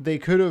 They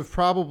could have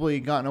probably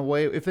gotten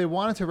away if they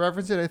wanted to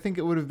reference it. I think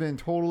it would have been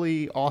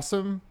totally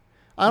awesome.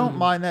 I don't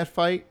mind that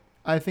fight.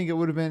 I think it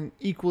would have been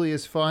equally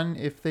as fun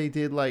if they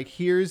did like,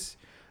 here's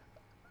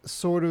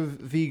sort of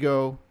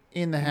Vigo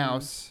in the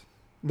house.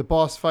 The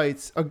boss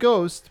fights a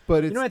ghost,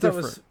 but it's You know what I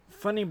different. thought was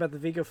funny about the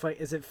Vigo fight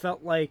is it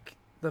felt like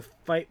the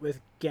fight with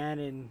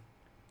Ganon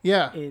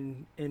Yeah,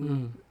 in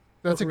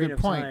that's a Ocarina good of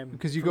point Time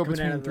because you from go coming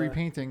out between of three the-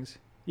 paintings.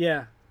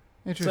 yeah.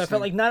 Interesting. So I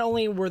felt like not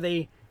only were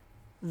they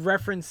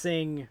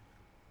referencing,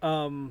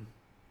 Ghostbusters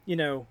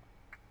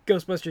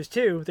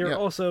 2, they were Yeah.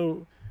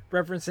 also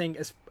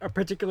referencing a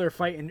particular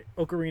fight in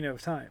Ocarina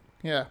of Time.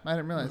 yeah, I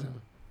didn't realize that.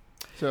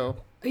 So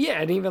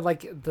Yeah, and even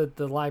like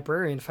the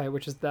librarian fight,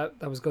 which is that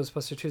was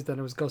Ghostbusters 2, then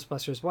it was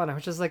Ghostbusters 1. I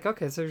was just like,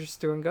 okay, so they're just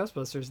doing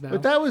Ghostbusters now.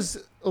 But that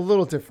was a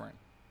little different,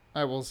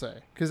 I will say,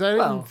 because I didn't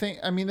Well- think.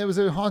 I mean, there was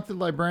a haunted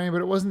librarian,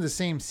 but it wasn't the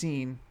same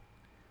scene.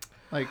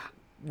 Like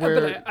Yeah,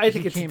 where but I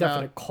think he it's a came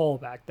definite out.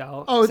 callback,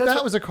 though. Oh, 'Cause that's that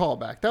what- was a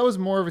callback. That was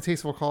more of a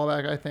tasteful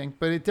callback, I think.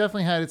 But it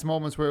definitely had its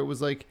moments where it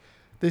was like,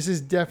 this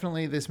is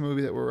definitely this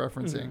movie that we're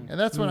referencing, and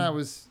that's when I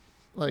was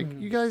like,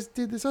 you guys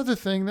did this other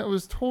thing that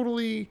was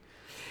totally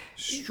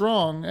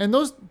strong, and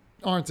those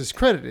aren't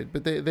discredited,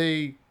 but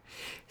they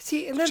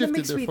See, and then it shifted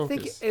makes their me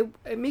focus. think.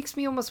 It makes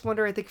me almost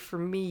wonder. I think for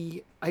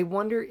me, I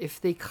wonder if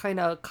they kind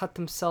of cut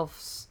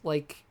themselves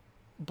like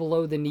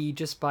below the knee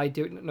just by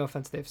doing. No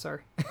offense, Dave.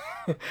 Sorry.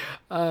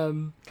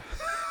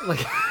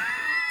 Like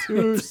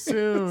too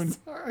soon.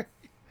 sorry.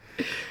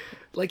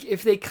 Like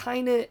if they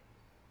kind of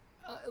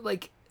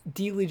like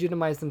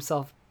delegitimize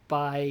themselves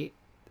by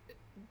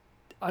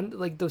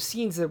like those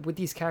scenes that with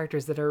these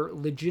characters that are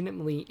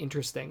legitimately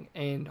interesting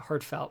and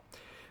heartfelt,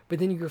 but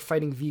then you're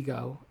fighting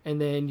Vigo,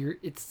 and then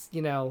it's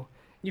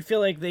You feel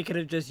like they could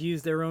have just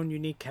used their own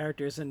unique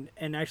characters and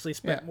actually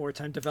spent Yeah. more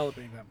time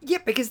developing them. yeah,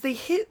 because they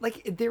hit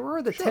like there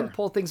are the Sure.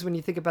 tentpole things when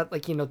you think about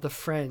like the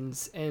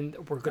friends and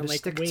we're gonna And like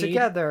stick Wade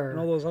together, and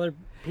all those other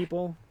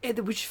people. and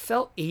which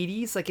felt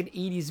 80s, like an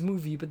 80s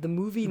movie, but the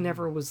movie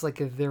never was like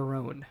their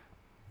own.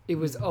 It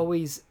was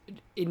always,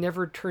 it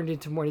never turned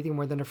into anything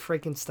more than a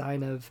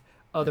Frankenstein of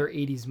other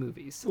 80s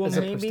movies. Well, as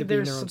opposed maybe to being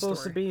there's their own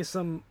supposed story. to be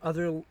some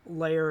other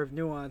layer of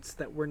nuance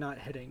that we're not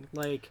hitting,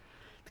 like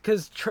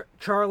because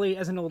Charlie,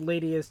 as an old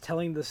lady, is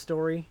telling the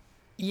story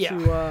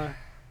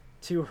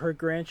to her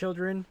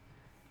grandchildren.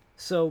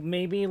 So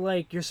maybe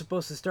like you're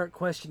supposed to start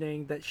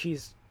questioning that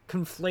she's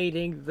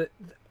conflating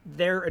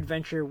their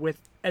adventure with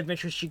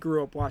adventures she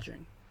grew up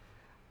watching,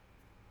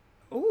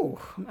 Oh,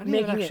 I didn't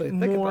even actually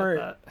think about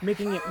that.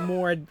 making it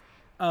more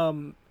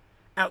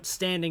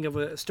outstanding of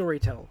a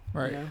storytell.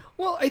 Right. You know?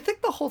 Well, I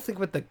think the whole thing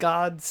with the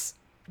gods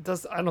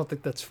I don't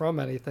think that's from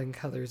anything.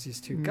 How there's these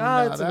two Nah,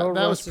 gods. and that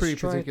Ouroboros was pretty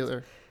destroyed.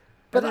 particular.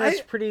 But But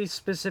it's pretty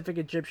specific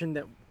Egyptian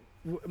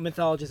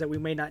mythologies that we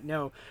may not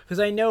know, because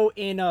I know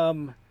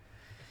in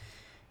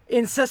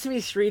Sesame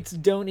Street's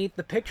 "Don't Eat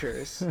the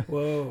Pictures,"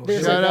 Whoa!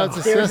 There's Shout like out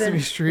to there's Sesame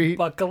Street.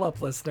 Buckle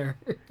up, listener.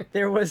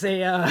 there was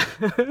a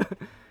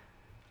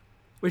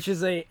which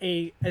is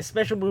a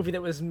special movie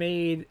that was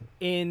made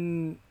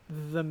in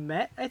the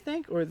Met, I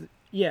think,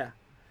 yeah,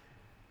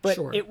 but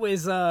Sure. it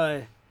was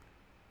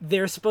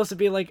there's supposed to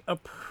be like a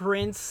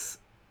prince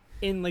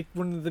in like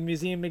one of the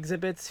museum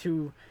exhibits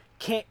who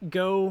can't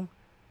go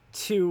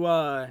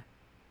to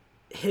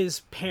his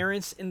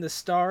parents in the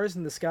stars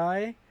in the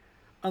sky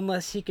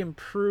unless he can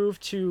prove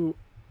to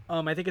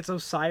I think it's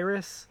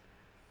Osiris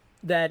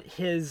that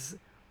his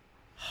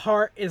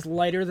heart is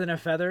lighter than a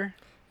feather.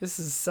 This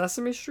is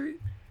Sesame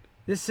Street.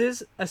 This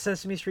is a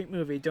Sesame Street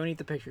movie. Don't Eat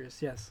the Pictures.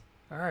 Yes.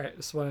 All right,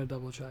 just want to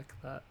double check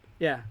that.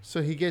 Yeah.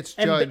 So he gets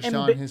And- judged and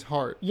on bi- his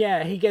heart.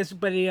 Yeah, he gets,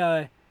 but he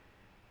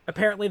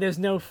apparently there's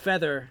no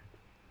feather,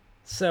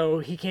 so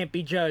he can't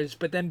be judged.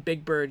 But then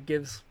Big Bird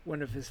gives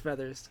one of his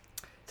feathers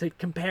to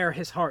compare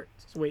his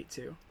heart's weight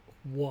to.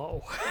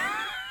 Whoa.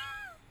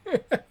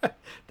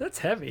 That's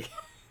heavy.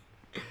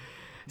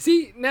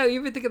 See, now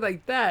even thinking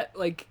like that,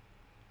 like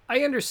I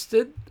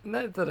understood,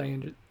 not that I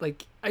under,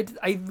 like I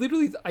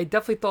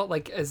definitely thought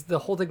like as the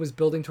whole thing was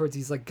building towards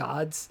these like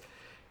gods,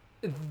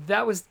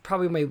 that was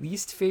probably my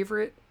least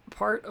favorite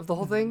part of the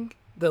whole thing.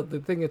 The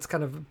thing that's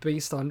kind of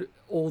based on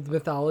old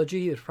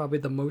mythology is probably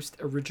the most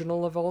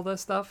original of all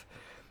this stuff.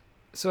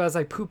 So as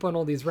I poop on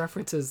all these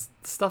references,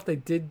 stuff they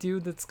did do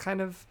that's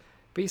kind of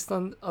based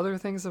on other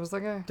things, I was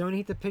like, Don't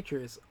Eat the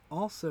Pictures,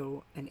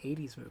 also an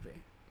 '80s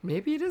movie.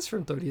 maybe it is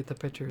from Don't Eat the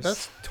Pictures.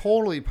 That's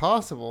totally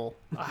possible.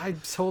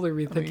 I'm totally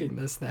rethinking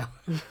this now.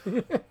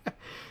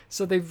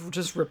 So they've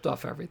just ripped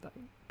off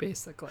everything,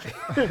 basically.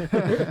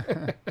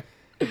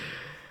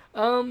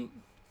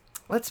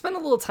 Let's spend a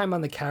little time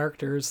on the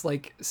characters.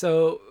 Like,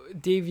 so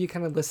Dave, you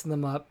kind of listen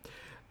them up.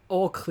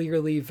 All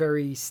clearly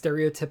very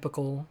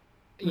stereotypical.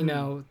 You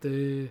know,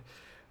 the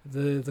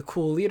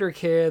cool leader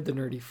kid, the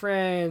nerdy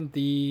friend,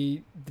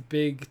 the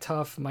big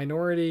tough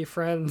minority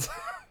friend,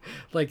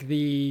 like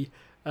the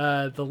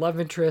love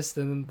interest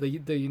and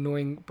the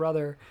annoying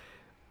brother.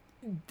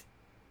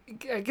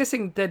 I'm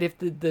guessing that if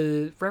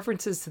the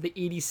references to the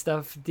 80s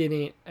stuff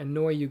didn't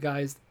annoy you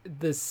guys,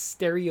 the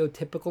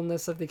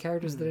stereotypicalness of the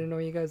characters didn't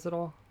annoy you guys at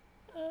all?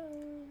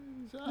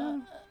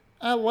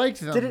 I liked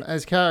them Did it-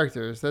 as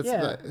characters. That's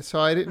Yeah. so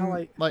I didn't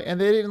I like, and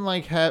they didn't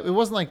like have. It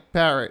wasn't like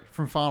Barrett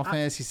from Final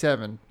Fantasy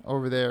VII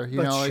over there.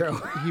 You That's know,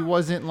 like true. he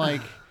wasn't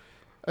like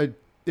a.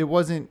 It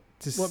wasn't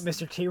just. What,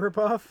 Mr. T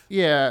ripoff?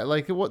 Yeah,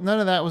 like none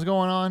of that was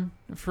going on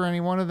for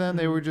any one of them.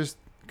 They were just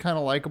kind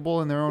of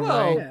likable in their own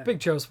Well, way. Yeah. Big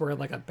Joe's wearing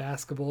like a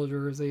basketball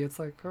jersey. It's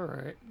like, all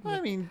right. I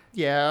mean,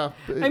 yeah.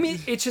 but I mean,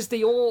 it's just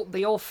they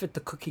all fit the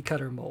cookie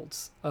cutter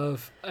molds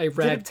of a Did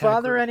ragtag. it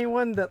bother group.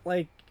 anyone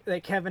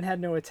that Kevin had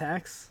no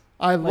attacks?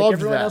 I Like loved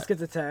everyone that. else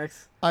gets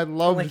attacks. I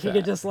loved Like he that.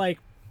 could just like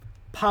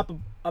pop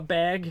a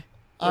bag.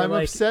 where, I'm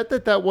like, upset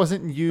that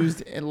wasn't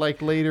used in,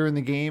 like later in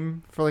the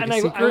game for like And a I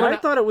secret. I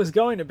thought it was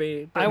going to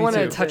be. But I me want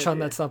to too. touch on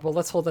Yeah. that stuff, but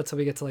let's hold that till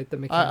we get to like the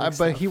mechanics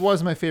But stuff. he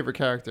was my favorite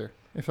character.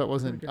 If that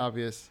wasn't Okay.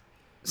 obvious.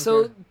 So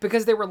Okay.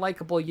 because they were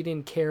likable, you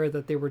didn't care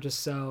that they were just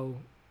so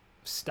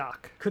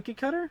stock. Cookie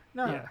cutter?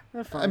 No, Yeah.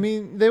 they're fine. I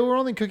mean, they were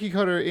only cookie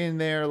cutter in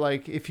there,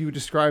 like if you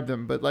describe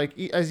them, but like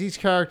as each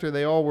character,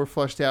 they all were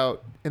fleshed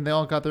out and they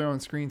all got their own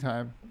screen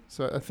time.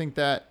 So I think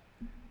that,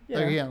 yeah.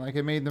 like, again, like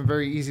it made them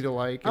very easy to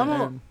like.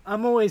 And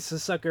I'm always a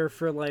sucker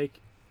for like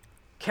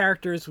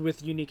characters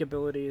with unique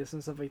abilities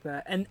and stuff like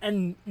that.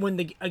 And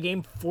when a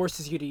game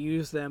forces you to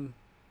use them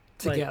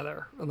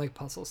Together and like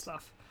puzzle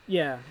stuff.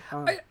 yeah.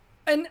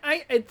 And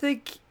I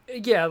think,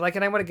 yeah, like,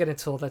 and I want to get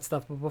into all that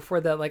stuff, but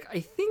before that, like, I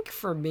think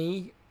for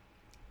me,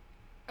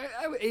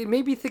 it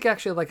made me think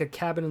actually like a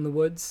Cabin in the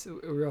Woods.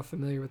 We're all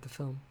familiar with the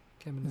film.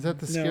 Cabin in is the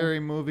that the No. scary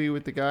movie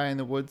with the guy in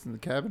the woods in the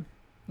cabin?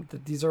 Woods.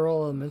 These are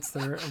all elements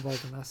that are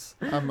involved in this.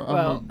 I'm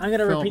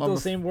gonna repeat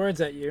those same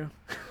words at you.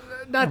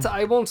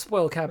 I won't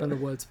spoil Cabin in the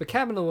Woods, but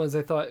Cabin in the Woods,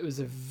 I thought it was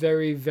a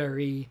very,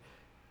 very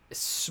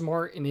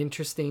smart and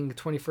interesting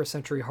 21st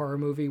century horror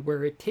movie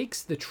where it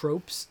takes the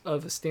tropes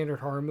of a standard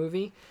horror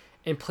movie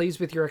and plays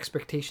with your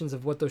expectations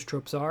of what those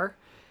tropes are,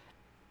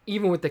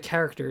 even with the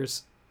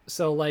characters.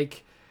 So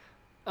like,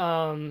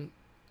 I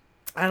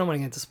don't want to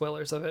get into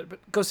spoilers of it, but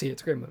go see it.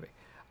 It's a great movie.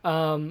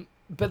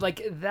 But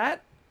like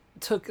that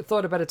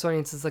thought about its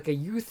audience as like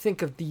you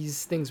think of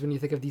these things when you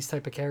think of these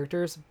type of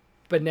characters,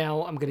 but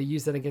now I'm going to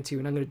use that against you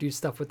and I'm going to do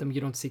stuff with them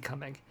you don't see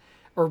coming,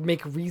 or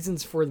make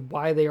reasons for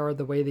why they are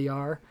the way they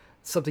are,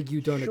 something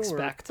you don't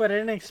expect. But I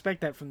didn't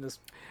expect that from this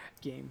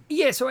game.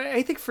 Yeah, so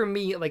I think for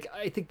me, like,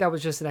 I think that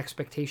was just an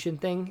expectation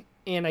thing,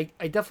 and I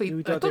definitely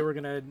You thought they were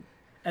gonna,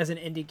 as an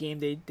indie game,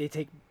 they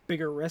take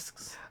bigger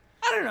risks.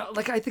 I don't know,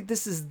 like, I think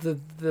this is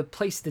the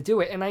place to do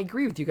it, and I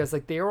agree with you guys,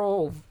 like, they're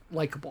all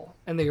likable,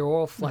 and they're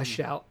all fleshed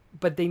out,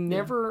 but they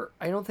never,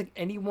 I don't think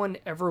anyone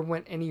ever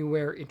went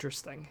anywhere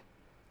interesting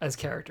as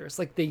characters.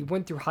 Like, they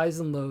went through highs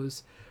and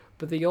lows,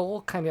 but they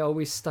all kind of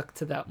always stuck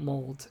to that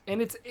mold,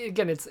 and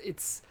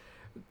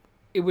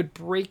it would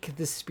break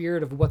the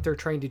spirit of what they're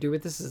trying to do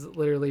with this, is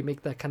literally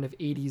make that kind of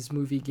 80s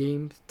movie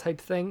game type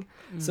thing.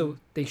 So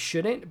they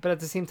shouldn't, but at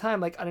the same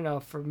time, like, I don't know,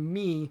 for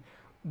me,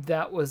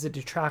 that was a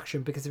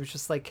detraction because it was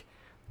just like,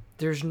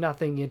 there's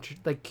nothing,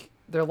 like,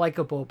 they're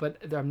likable, but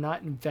I'm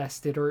not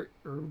invested or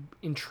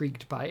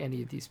intrigued by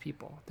any of these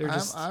people. They're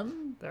just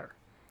there.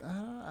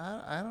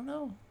 I don't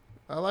know.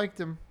 I liked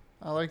them.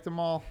 I liked them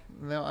all.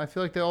 I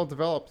feel like they all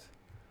developed.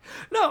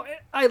 No,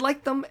 I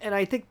like them, and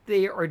I think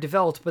they are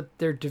developed, but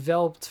they're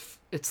developed.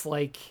 It's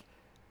like,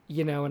 an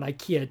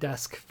IKEA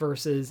desk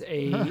versus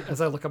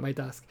as I look at my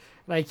desk,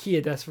 an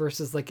IKEA desk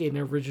versus like an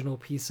original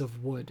piece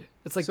of wood.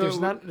 It's like there's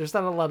not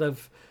a lot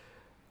of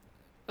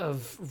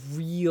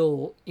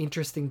real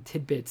interesting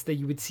tidbits that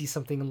you would see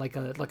something in like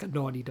a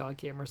Naughty Dog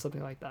game or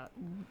something like that,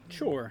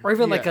 Sure. or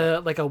even Yeah.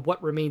 like a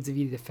What Remains of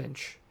Edith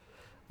Finch.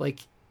 Like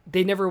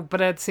they never,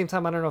 but at the same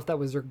time, I don't know if that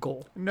was their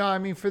goal. No, I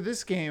mean, for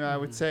this game, I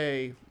would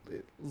say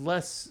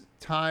less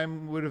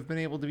time would have been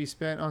able to be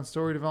spent on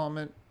story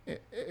development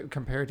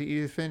compared to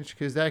Edith Finch,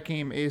 because that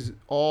game is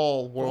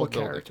all world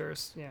building.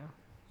 Characters,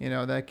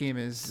 yeah. That game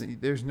is,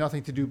 there's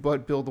nothing to do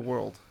but build the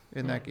world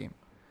in that game.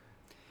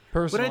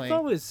 Personally, What I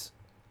thought was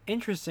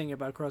interesting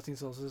about Crossing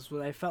Souls is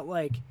what I felt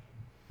like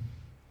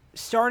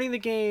starting the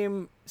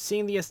game,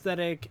 seeing the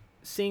aesthetic,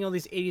 seeing all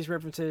these 80s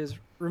references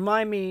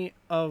remind me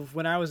of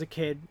when I was a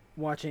kid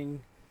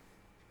watching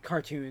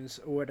cartoons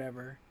or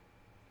whatever.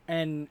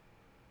 And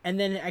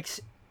then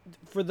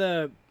for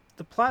the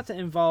plot to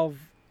involve,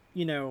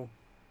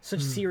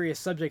 such serious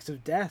subjects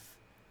of death,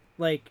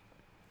 like,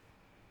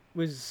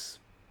 was,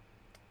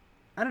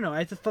 I don't know,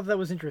 I just thought that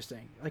was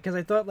interesting. Like, because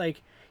I thought,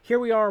 like, here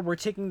we are, we're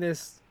taking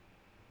this,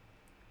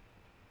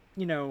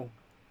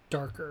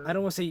 Darker. I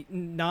don't want to say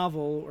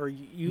novel or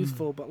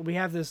youthful, but we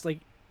have this, like,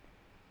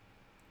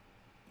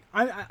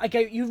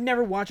 you've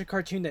never watched a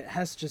cartoon that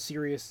has such a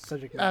serious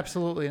subject matter.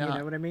 absolutely not. You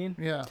know what I mean?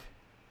 Yeah.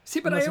 See,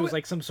 but Unless it was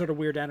like some sort of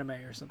weird anime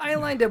or something. I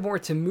aligned it more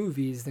to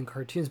movies than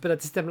cartoons, but at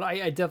the same time,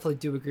 I definitely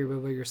do agree with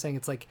what you're saying.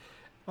 It's like,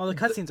 Well, the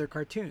cutscenes are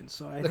cartoons,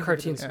 so I think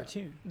cartoons- it's a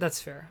cartoon.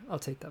 that's fair. I'll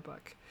take that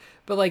back.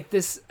 But like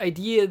this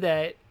idea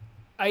that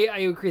I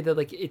agree that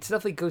like it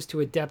definitely goes to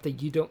a depth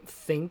that you don't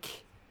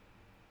think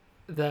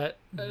that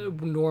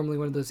normally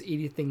one of those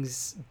 80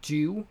 things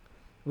do,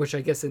 which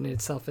I guess in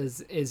itself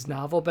is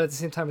novel. But at the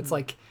same time, it's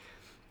like,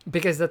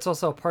 because that's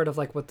also a part of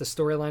like what the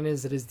storyline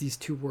is. It is these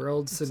two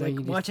worlds. So It's now like you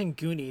need, watching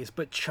Goonies,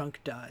 but Chunk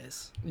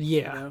dies.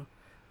 yeah, You know?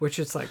 which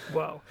is like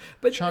whoa.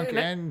 But Chunk and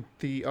I- and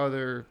the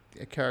other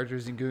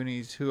characters in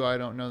Goonies, who I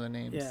don't know the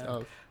names Yeah.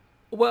 of.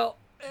 Well,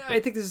 I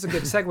think this is a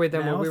good segue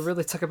then when we Mouth.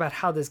 really talk about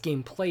how this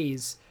game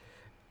plays.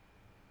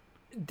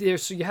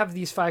 So you have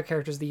these 5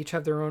 characters. They each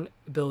have their own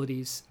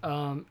abilities,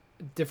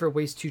 different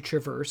ways to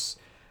traverse.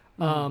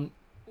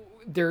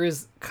 There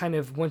is kind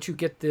of, once you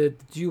get the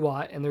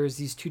Duat, and there's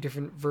these 2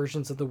 different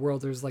versions of the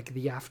world. There's like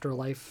the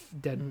afterlife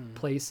dead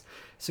place.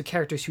 So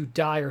characters who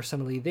die are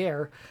suddenly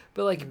there.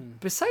 But like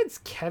besides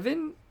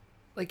Kevin,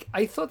 like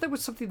I thought that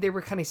was something they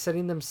were kind of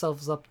setting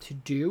themselves up to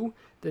do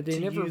that they To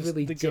never use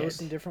really the did.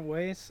 ghost in different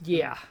ways.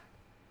 Yeah,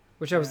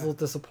 which I was a Yeah. little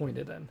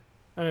disappointed in.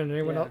 I don't know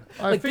anyone Yeah. else.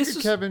 I Like, figured this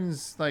was-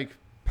 Kevin's like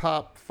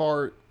pop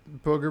fart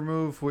booger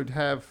move would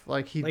have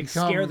like he'd Like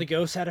become scare the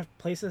ghosts out of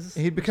places.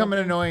 he'd become an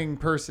something? annoying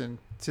person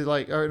to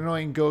like or an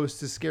annoying ghost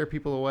to scare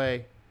people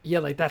away. Yeah,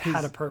 like that had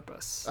a His-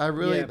 purpose. I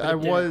really Yeah, but I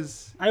it didn't.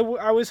 was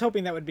I was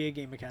hoping that would be a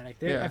game mechanic.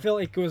 Yeah. I feel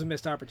like it was a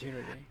missed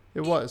opportunity.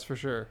 it was for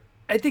sure.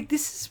 I think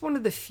this is one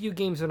of the few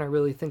games when I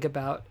really think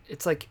about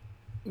it's like,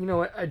 you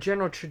know, a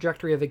general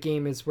trajectory of a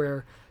game is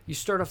where you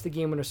start off the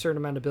game with a certain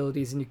amount of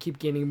abilities and you keep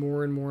gaining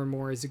more and more and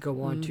more as you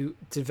go on to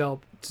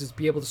develop to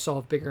be able to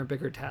solve bigger and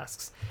bigger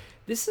tasks.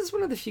 This is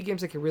one of the few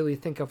games I can really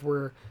think of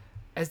where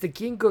as the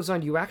game goes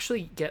on you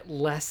actually get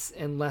less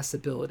and less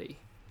ability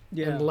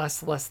Yeah. and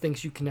less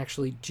things you can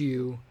actually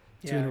do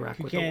to Yeah, interact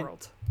you with the can't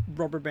world.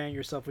 Rubber band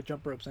yourself with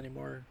jump ropes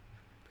anymore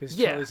because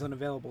Yeah. Charlie's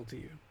unavailable to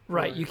you.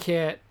 Right, Or you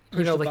can't you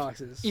push know the like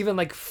boxes. even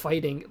like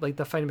fighting, like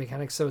the fighting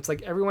mechanics. So it's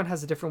like everyone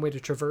has a different way to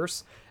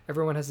traverse,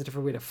 everyone has a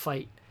different way to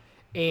fight.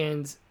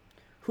 And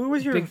Who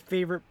was your big-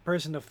 favorite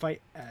person to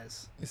fight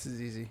as? This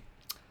is easy.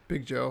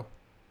 Big Joe.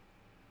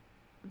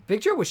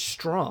 Big Joe was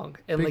strong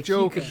and Big like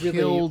Joe he could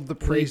killed really the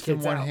lay priest in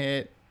kids one out.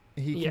 hit.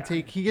 He Yeah.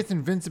 he gets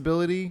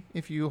invincibility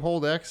if you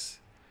hold X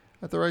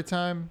at the right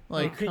time.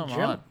 Like could come jump.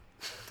 on.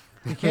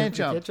 He can't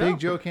jump. can't jump. Big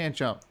Joe can't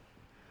jump.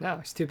 No,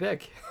 he's too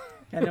big.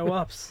 And no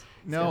ups.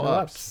 No No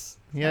ups.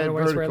 He I had don't know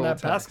why he's wearing vertical that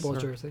attacks, basketball or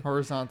jersey.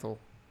 Horizontal.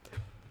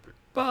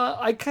 But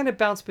I kind of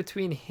bounced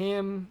between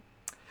him.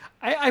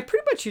 I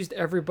pretty much used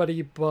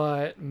everybody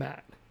but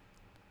Matt.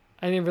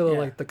 I didn't really Yeah.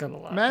 like the gun a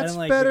lot. Matt's didn't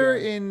like the better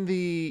guy. in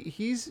the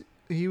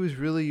he was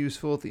really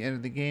useful at the end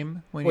of the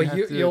game when Well,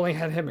 you have to you only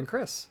had him and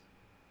Chris.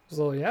 Was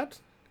all you had?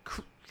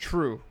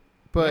 true.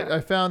 But Yeah. I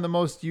found the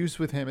most use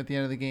with him at the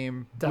end of the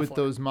game with Definitely.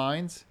 those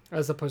mines.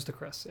 As opposed to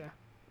Chris, yeah.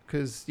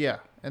 Because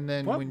and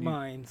then What when you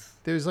mines?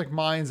 there's like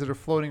mines that are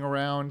floating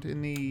around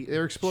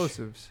they're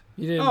explosives,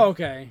 You didn't. Oh,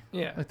 okay.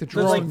 yeah. like the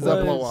Those like drones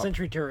that blow the up.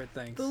 sentry turret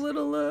things. The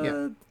little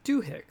Yeah.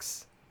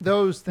 doohicks.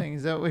 Those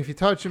things that if you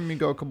touch them, you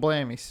go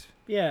kablamies.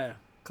 Yeah.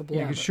 Couple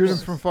You of can them. shoot them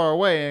from far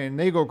away, and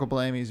they go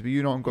kablamies, but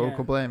you don't go Yeah.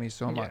 kablamies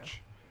so Yeah.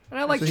 much. And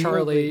I like So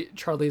he-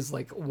 Charlie's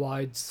like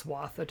wide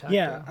swath attack.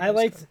 Yeah. though. I It was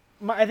liked.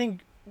 good. I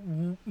think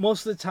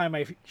most of the time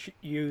I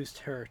used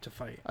her to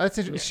fight. That's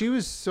Yeah. She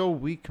was so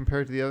weak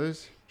compared to the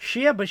others.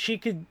 But she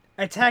could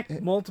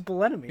attack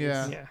multiple enemies.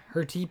 Yeah. Yeah,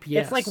 her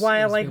DPS. It's like why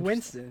I is like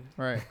interesting. Winston.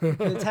 Right. He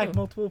can attack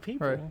multiple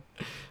people. Right.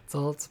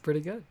 It's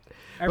pretty good.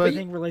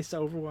 Everything relates to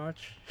Overwatch.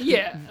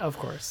 Yeah, of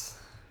course.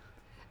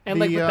 And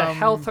like The, with the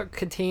health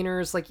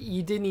containers, like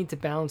you did need to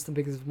balance them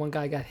because if one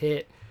guy got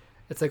hit,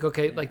 it's like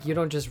okay, like you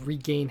don't just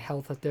regain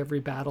health at every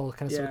battle,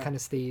 kind of so it Yeah. kind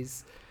of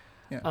stays.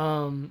 Yeah.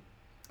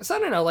 So I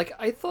don't know. Like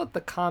I thought the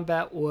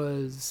combat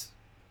was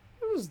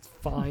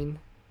fine.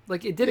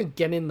 Like it didn't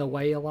get in the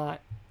way a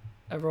lot.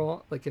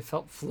 Everyone like it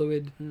felt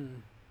fluid. Hmm.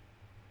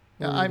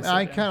 Yeah, What were you gonna say,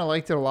 I Dan? kind of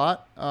liked it a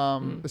lot,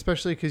 Mm.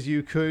 especially because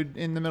you could,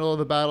 in the middle of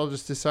the battle,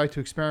 just decide to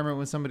experiment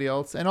with somebody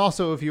else. And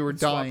also, if you were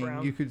Swap dying,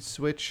 around. you could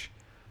switch.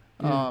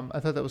 Yeah. I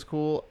thought that was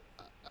cool.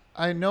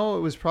 I know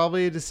it was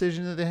probably a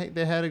decision that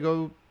they had to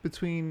go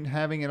between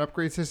having an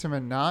upgrade system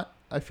and not.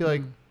 I feel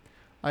like Mm.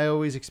 I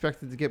always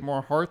expected to get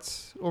more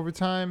hearts over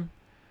time.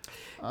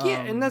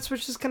 Yeah, and that's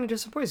what's just kind of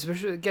disappointing,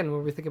 especially again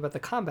when we think about the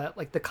combat.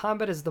 Like the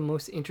combat is the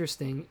most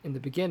interesting in the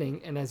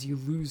beginning, and as you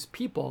lose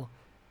people,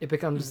 it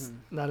becomes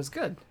not as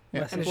good.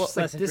 Yeah. Less And it's Well, just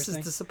like less this is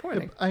interesting.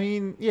 disappointing. I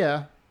mean,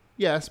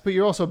 yes, but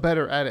you're also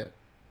better at it.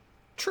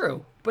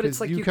 True, but it's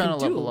 'Cause like you you can kinda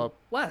do level up.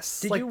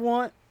 less. Did like, you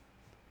want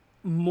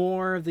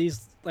more of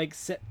these like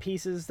set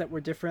pieces that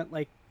were different,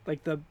 like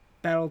the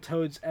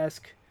Battletoads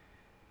esque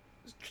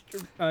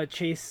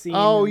chase scene?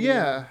 Oh and the-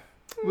 yeah,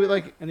 we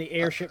like and the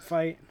airship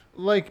fight.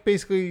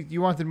 basically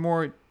you wanted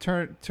more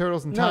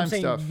turtles and No, I'm time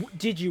saying, stuff.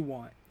 did you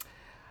want?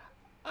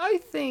 I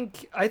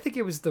think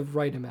it was the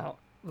right amount.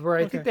 Where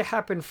I think Okay. they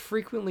happened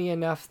frequently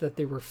enough that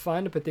they were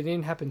fun, but they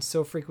didn't happen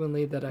so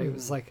frequently that I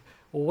was like,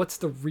 well, what's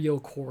the real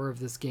core of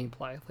this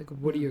gameplay? Like,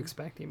 what are you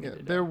expecting me Yeah, to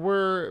do? there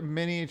were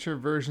miniature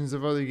versions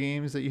of other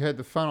games that you had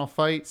the final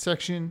fight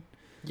section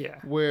Yeah.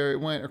 where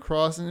it went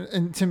across,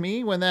 and to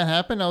me, when that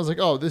happened, I was like,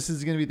 oh, this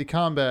is going to be the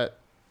combat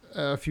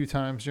a few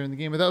times during the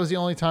game. But that was the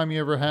only time you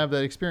ever have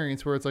that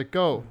experience where it's like,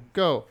 go,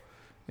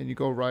 and you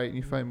go right and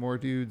you find more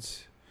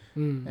dudes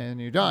Mm.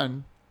 and you're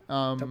done.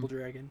 Double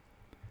Dragon,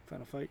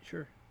 Final Fight,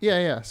 sure.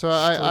 Yeah. So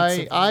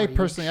Streets of I Rage.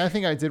 personally, I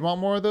think I did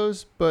want more of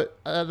those, but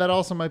that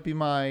also might be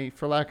my,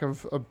 for lack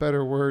of a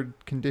better word,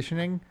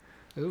 conditioning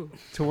Ooh.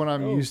 to what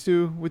I'm Oh. used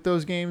to with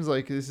those games.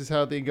 Like, this is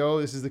how they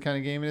go. This is the kind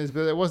of game it is.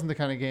 But it wasn't the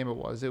kind of game it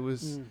was. It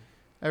was Mm.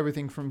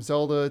 everything from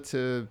Zelda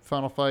to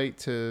Final Fight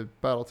to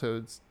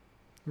Battletoads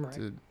Right.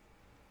 to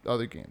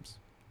other games.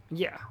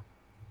 Yeah.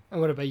 And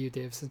what about you,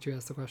 Dave, since you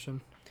asked the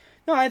question?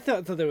 No, I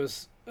thought there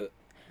was.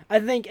 I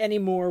think any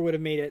more would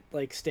have made it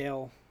like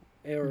stale,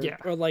 Yeah.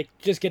 or like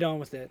just get on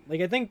with it. Like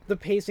I think the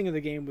pacing of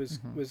the game was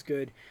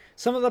good.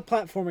 Some of the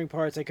platforming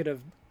parts I could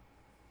have,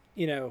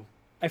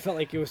 I felt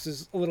like it was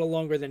just a little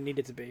longer than it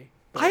needed to be.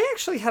 I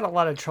actually had a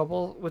lot of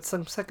trouble with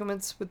some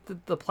segments with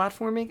the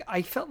platforming.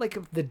 I felt like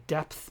the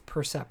depth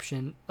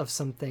perception of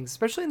some things,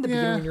 especially in the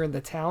beginning Yeah. when you're in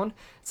the town.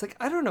 It's like,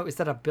 I don't know, is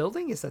that a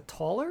building? Is that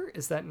taller?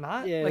 Is that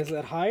not? Yeah, Like, is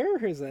that higher?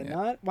 Or is that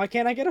not? Why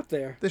can't I get up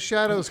there? The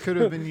shadows could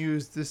have been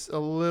used this a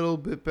little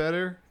bit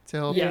better to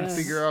help you Yes.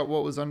 figure out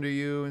what was under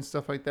you and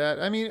stuff like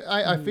that. I mean,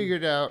 I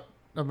figured out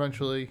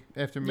eventually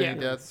after many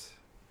Yeah. deaths,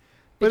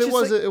 but It's it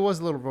just was like- it was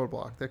a little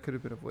roadblock that could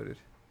have been avoided.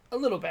 a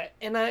little bit.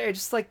 And I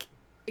just like,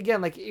 again,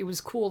 like it was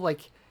cool.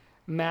 Like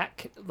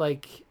Matt,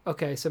 like,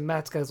 okay, so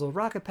Matt's got his little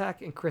rocket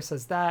pack and Chris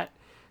has that.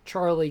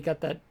 Charlie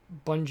got that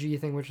bungee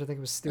thing, which I think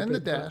was stupid. And the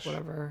but dash.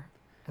 Whatever.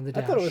 And the I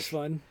dash. thought it was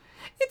fun.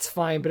 It's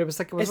fine, but it was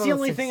like, it was It's one the of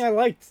those only things- thing I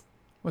liked.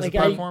 Was Like, it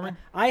platforming?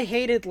 I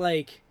hated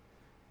like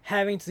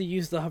having to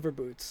use the hover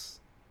boots.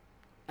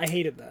 I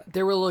hated that.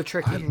 They were a little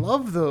tricky. I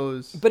love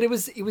those. But it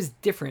was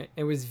different.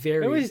 It was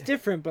very. It was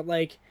different, but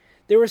like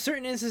there were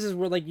certain instances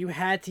where like you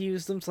had to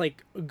use them to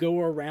like go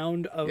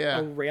around Yeah.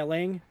 a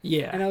railing,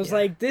 Yeah. and I was yeah.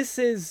 like, this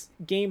is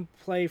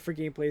gameplay for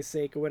gameplay's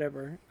sake or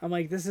whatever. I'm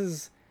like, this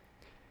is.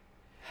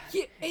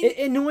 yeah, and- It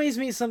annoys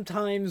me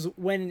sometimes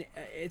when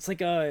it's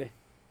like a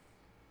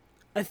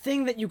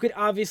thing that you could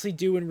obviously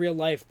do in real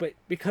life, but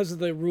because of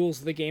the rules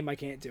of the game, I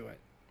can't do it.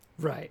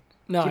 right.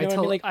 No, Do you know I what I mean?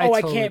 totally. Like, oh,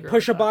 I totally can't agree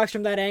push a with that. box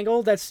from that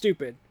angle. That's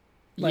stupid.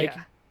 Like,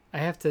 yeah. I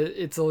have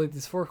to. It's only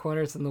these four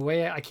corners, and the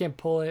way I can't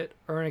pull it.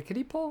 Or could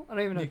he pull? I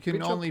don't even know. You can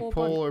Could Joe only a pull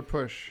button? or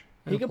push.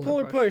 he can pull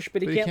or push,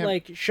 but he But you can't can't-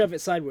 like shove it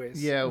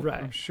sideways. Yeah,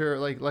 Right. I'm sure.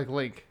 Like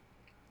Link.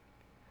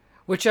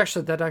 Which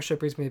actually, that actually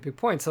brings me to a big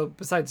point. So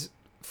besides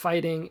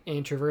fighting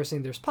and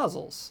traversing, there's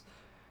puzzles.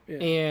 Yeah.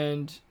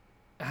 And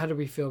how do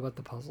we feel about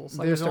the puzzles? I'm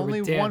gonna There's start with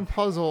only Dan. one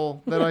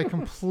puzzle that I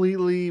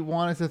completely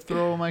wanted to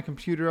throw my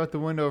computer out the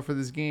window for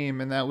this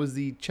game, and that was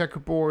the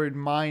checkerboard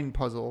mine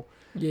puzzle.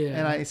 Yeah.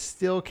 And I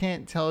still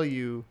can't tell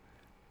you.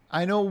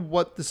 I know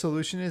what the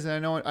solution is,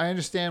 and I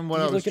understand what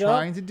Did you I was look it up?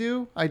 trying to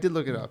do. I did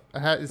look it up.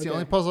 It's the Okay.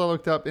 only puzzle I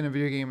looked up in a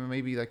video game in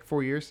maybe like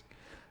 4 years,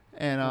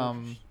 and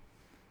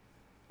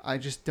I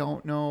just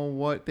don't know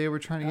what they were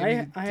trying to get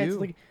me to I had do. to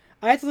look.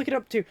 I had to look it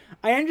up too.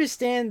 I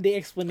understand the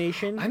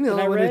explanation. I'm the that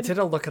only I one who read.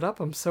 didn't look it up.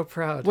 I'm so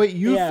proud. Wait,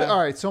 Yeah. all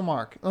right? So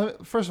Mark,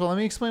 first of all, let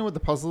me explain what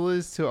the puzzle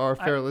is to our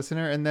fair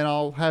listener, and then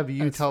I'll have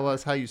you That's tell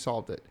us how you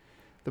solved it.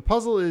 The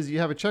puzzle is you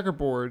have a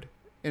checkerboard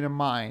in a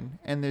mine,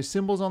 and there's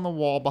symbols on the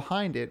wall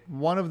behind it.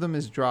 One of them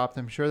is dropped.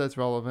 I'm sure that's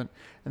relevant.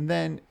 And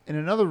then in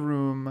another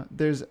room,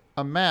 there's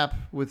a map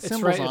with it's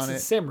symbols right. on It's it. the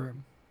sim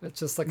room.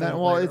 It's just like That- a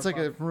well, layer it's like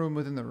a above. room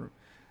within the room.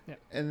 Yeah.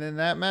 And then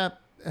that map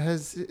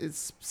has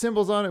its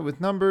symbols on it with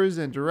numbers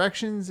and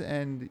directions,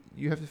 and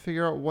you have to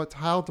figure out what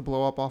tile to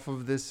blow up off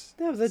of this.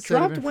 No, the set of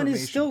dropped one is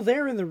information. still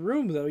there in the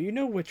room, though. You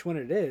know which one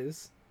it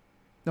is.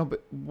 No,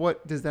 but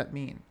what does that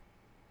mean?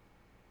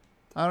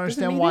 I don't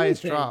Doesn't understand mean why it's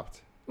anything.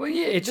 dropped. Well,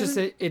 yeah. It's just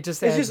doesn't- it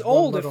just. It's adds just one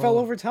old. It little- fell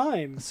over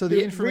time. So the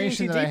You're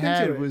information reading that I too deep into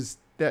had it. was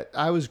that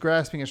I was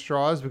grasping at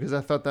straws because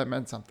I thought that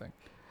meant something.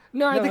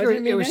 No, I No, think it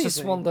didn't it mean was just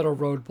anything. one little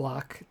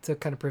roadblock to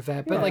kind of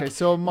prevent. But Yeah. Okay, like,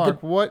 so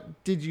Mark,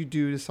 what did you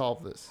do to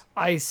solve this?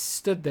 I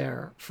stood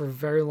there for a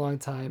very long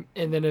time,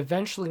 and then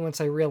eventually,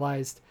 once I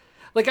realized,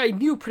 like, I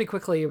knew pretty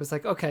quickly, it was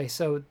like, okay,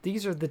 so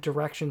these are the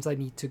directions I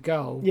need to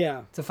go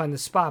Yeah. to find the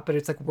spot. But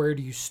it's like, where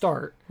do you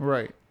start?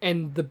 Right.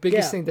 And the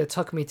biggest Yeah. thing that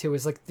took me to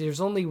is like, there's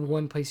only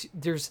one place.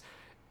 There's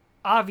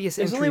obvious.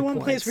 There's entry only one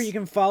place where points. you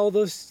can follow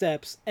those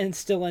steps and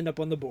still end up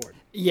on the board.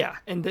 Yeah,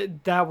 and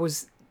that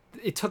was.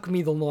 It took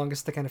me the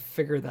longest to kind of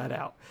figure that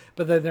out.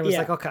 But then there was Yeah.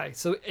 like, okay,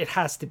 so it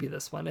has to be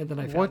this one, and then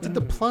I found What did it.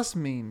 the plus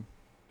mean?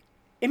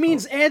 It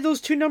means add those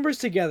two numbers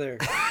together.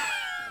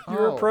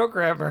 You're a Oh.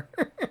 programmer.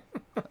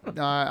 No, It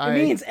I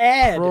means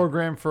add.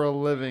 program for a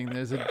living.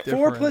 There's a difference.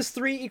 4 plus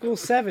 3 equals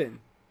 7.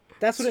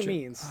 That's what it true.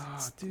 means.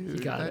 Oh, dude, You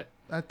got I, it.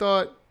 I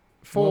thought One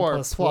 4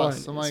 plus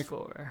plus. one I'm is like,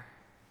 4.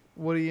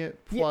 what do you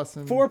plus?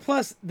 And 4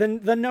 plus the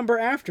number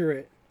after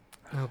it.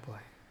 Oh boy.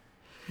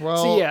 well,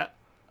 So yeah.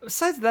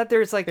 Besides that,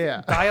 there's like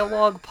Yeah.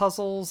 dialogue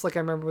puzzles. Like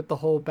I remember with the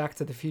whole Back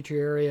to the Future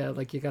area,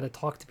 like you got to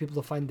talk to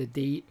people to find the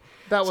date.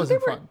 that So wasn't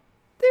they were- fun.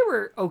 They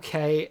were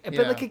okay, but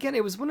Yeah. like again,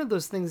 it was one of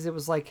those things. It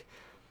was like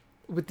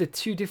with the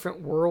two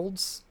different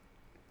worlds,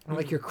 and,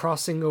 like you're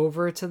crossing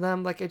over to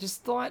them. Like I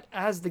just thought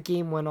as the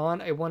game went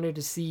on, I wanted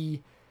to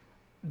see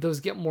those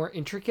get more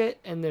intricate,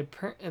 and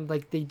and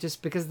like they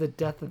just because of the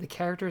death of the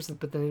characters,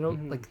 but then they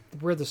don't like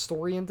where the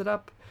story ended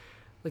up.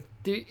 Like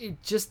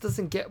it just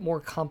doesn't get more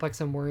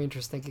complex and more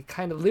interesting. It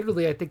kind of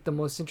literally, I think the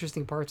most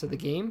interesting parts of the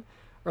game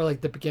are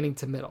like the beginning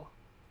to middle,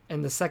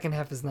 and the second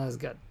half is not as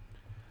good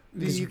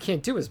because you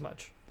can't do as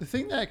much. The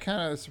thing that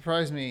kind of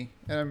surprised me,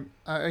 and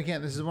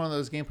again, this is one of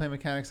those gameplay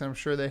mechanics that I'm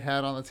sure they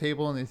had on the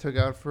table and they took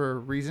out for a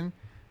reason,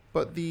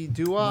 but the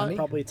duo Money?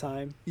 Probably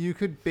time. you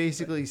could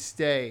basically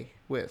stay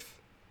with.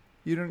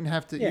 You don't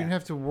have to. You Yeah. don't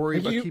have to worry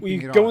about You,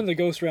 keeping you it go on. in the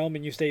ghost realm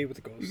and you stay with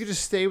the ghost. You could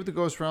just stay with the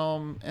Ghost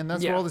Realm, and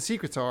that's Yeah. where all the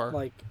secrets are.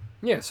 like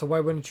Yeah, so why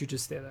wouldn't you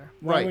just stay there?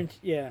 why Right. wouldn't-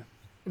 Yeah.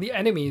 The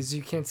enemies,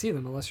 you can't see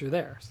them unless you're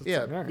there. So it's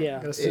Yeah. like, all right, Yeah.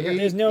 gotta stay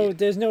here.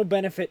 There's no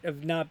benefit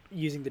of not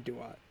using the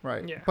duat.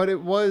 Right. Yeah. But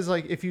it was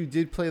like if you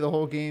did play the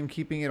whole game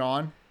keeping it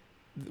on,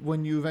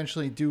 when you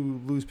eventually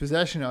do lose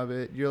possession of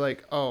it, you're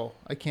like, oh,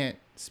 I can't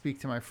speak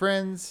to my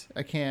friends.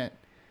 I can't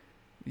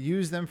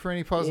use them for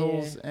any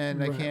puzzles,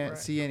 and I Right, can't right.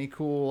 see any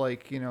cool,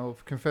 like,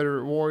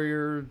 Confederate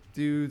warrior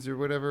dudes or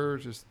whatever.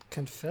 Just,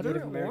 Confederate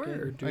Native American.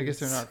 warrior dudes. I guess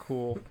they're not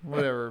cool,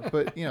 whatever.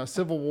 But,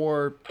 Civil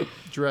War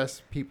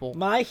dress people.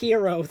 My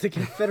hero, the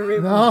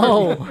Confederate.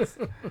 No,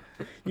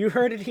 You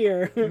heard it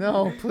here.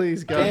 no,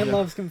 please, God. Dan no.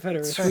 loves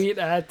Confederates. Tweet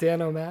at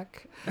Dan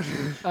O'Mac.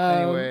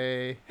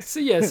 Anyway, So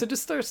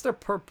just start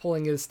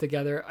pulling this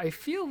together. I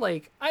feel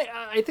like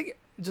I think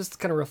just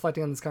kind of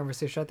reflecting on this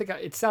conversation, I think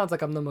it sounds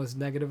like I'm the most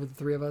negative of the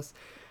three of us.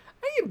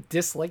 I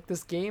dislike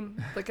this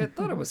game. Like, I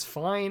thought it was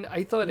fine.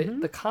 I thought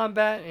the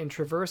combat and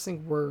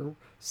traversing were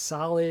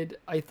solid.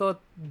 I thought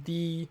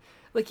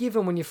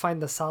even when you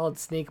find the Solid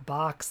Snake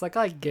box, like,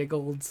 I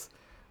giggled.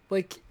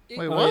 Like,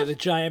 Wait, Oh, what? yeah, the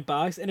giant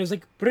box, and it was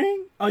like,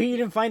 bring. Oh, you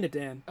didn't find it,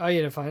 Dan. oh,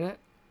 you didn't find it?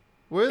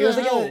 where It the was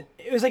hell? like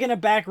it was like in a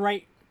back.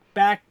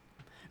 It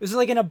was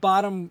like in a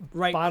bottom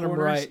right Bottom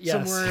corner right,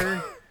 yes.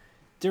 somewhere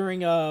during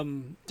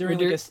When like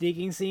you're- a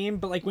sneaking scene.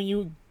 But like when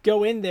you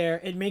go in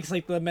there, it makes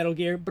like the Metal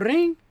Gear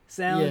bring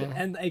sound, Yeah.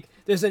 and like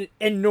there's an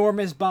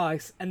enormous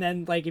box, and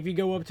then like if you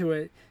go up to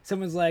it,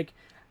 someone's like,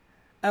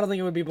 I don't think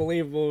it would be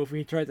believable if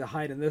we tried to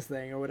hide in this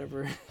thing or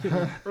whatever.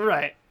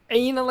 Right.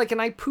 And and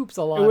I pooped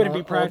a lot It wouldn't on be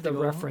all of the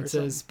practical or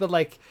references, but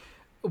like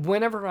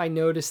whenever I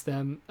noticed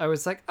them, I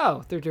was like,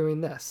 oh, they're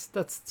doing this.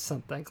 That's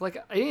something. Like,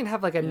 I didn't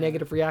have like a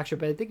negative reaction,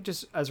 but I think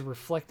just as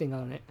reflecting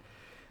on it,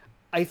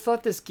 I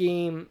thought this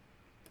game,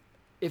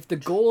 if the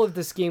goal of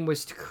this game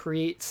was to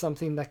create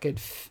something that could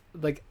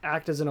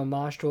act as an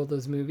homage to all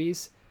those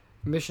movies,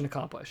 mission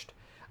accomplished.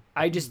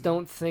 I just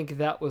don't think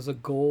that was a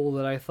goal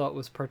that I thought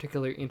was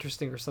particularly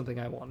interesting or something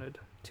I wanted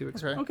to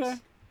experience. Okay.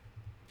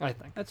 Okay, I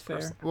think that's fair.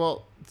 personally.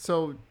 Well,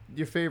 so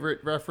your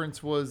favorite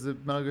reference was the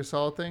Metal Gear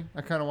Solid thing?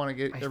 I kind of want to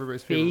get My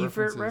everybody's favorite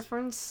references.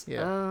 reference?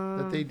 Yeah,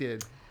 that they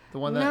did. The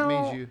one that no,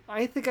 made you.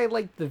 I think I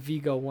like the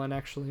Vigo one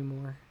actually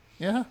more.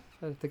 Yeah,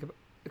 I think about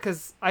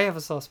because I have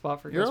a soft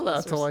spot for. you're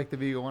allowed to Ghostbusters. like the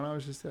Vigo one. I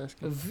was just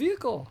asking.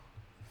 Vigo.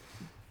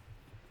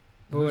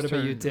 But what Whose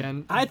about you, turn?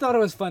 Dan? I thought it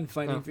was fun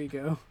fighting Oh.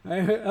 Vigo.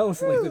 I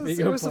also like the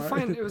Vigo it was part. a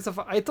fine. It was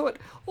a. I thought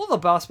all the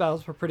boss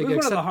battles were pretty It was good.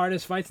 one of the except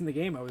hardest fights in the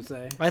game, I would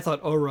say. I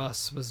thought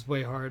Orus was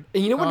way hard.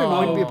 And you know what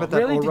annoyed me Oh. about that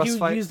Really? Orus Did you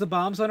fight? use the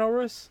bombs on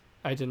Horus?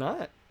 I did not.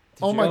 Did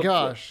Oh you? my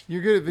gosh,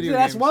 you're good at video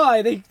That's games.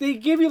 why they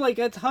give you like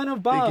a ton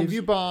of bombs. give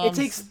you bombs.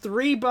 It takes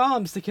 3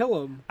 bombs to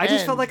kill him. I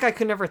just felt And- like I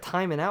could never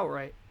time it out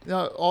right.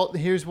 No,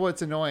 here's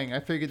what's annoying. I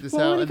figured this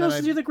Well, out, when he and then goes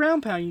to do the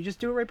ground pound, you just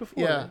do it right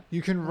before. yeah,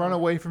 you can run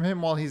away from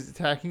him while he's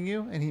attacking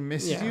you, and he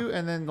misses Yeah. you,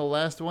 and then the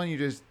last one you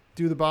just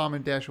do the bomb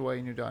and dash away,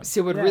 and you're done.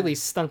 See, what Yeah. really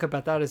stunk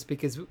about that is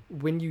because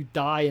when you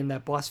die in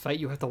that boss fight,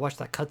 you have to watch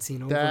that cutscene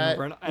over That- and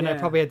over, and I yeah.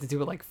 probably had to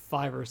do it like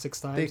 5 or 6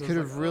 times. They I was could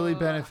have like, really "Ugh."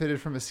 benefited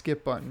from a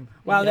skip button.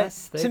 Wow,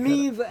 Yes, that, they to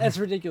me, that's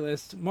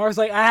ridiculous. Mars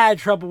like, I had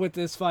trouble with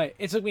this fight.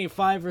 It took me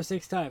 5 or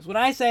 6 times. When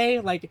I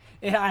say, like,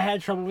 I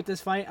had trouble with this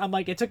fight, I'm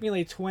like, it took me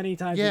like 20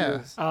 times Yeah. to do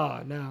this.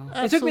 Oh no!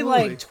 It took me Absolutely.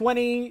 like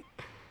 20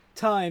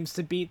 times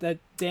to beat that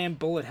damn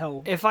bullet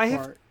hell If I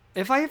have part.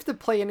 if I have to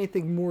play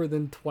anything more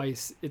than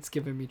twice, it's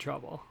giving me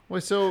trouble.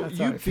 Wait, so That's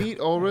how you I feel. beat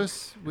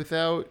Orus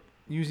without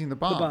using the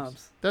bombs?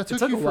 bombs. That took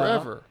took you a while.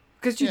 forever.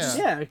 Because you Yeah. just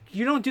Yeah,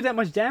 you don't do that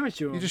much damage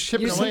to him. You just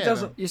ship you it just, away at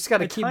doesn't- him. you just got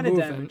to a keep ton of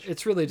moving. damage.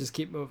 It's really just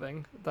keep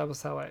moving. That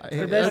was how I. But But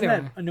isn't Anyway,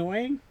 that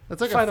annoying?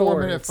 That's like a final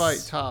 4-minute words.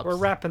 fight tops. We're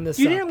wrapping this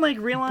You up. didn't like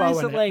realize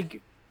Bow that in it.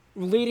 like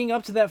leading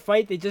up to that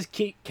fight, they just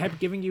kept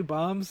giving you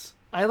bombs.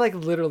 I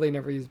literally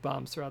never used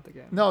bombs throughout the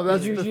game. No,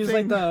 that's Did you the use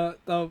thing.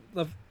 like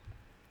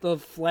the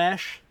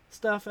flash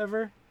stuff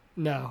ever?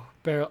 No,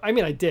 barely. I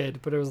mean, I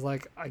did, but it was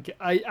like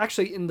I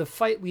actually in the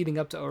fight leading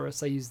up to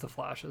Orus, I used the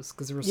flashes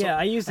because there was Yeah,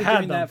 I used it had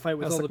during them. that fight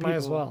with I was all like, the might people.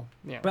 as well.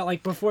 Yeah. But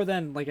like before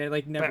then, like I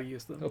like never Back.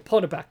 used them. Oh,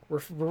 pulling it back.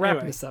 We're wrapping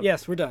Anyway, this up.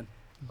 yes, we're done.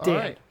 All Dan,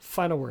 right.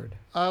 final word.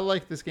 I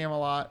like this game a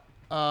lot.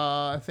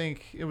 I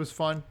think it was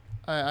fun.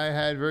 I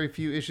had very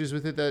few issues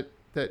with it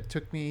that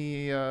took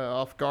me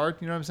off guard.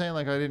 You know what I'm saying?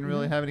 Like, I didn't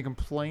really have any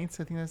complaints.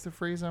 I think that's the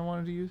phrase I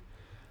wanted to use.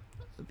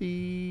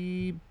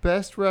 The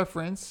best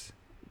reference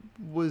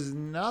was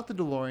not the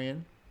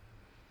DeLorean,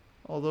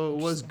 although it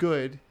was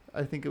good.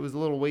 I think it was a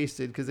little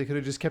wasted because they could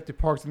have just kept it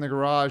parked in the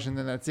garage and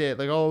then that's it.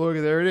 Like, oh, look,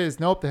 there it is.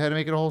 Nope, they had to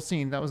make it a whole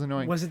scene. That was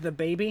annoying. Was it the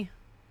baby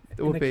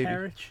in What the baby?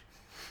 carriage?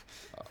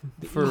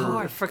 For Oh,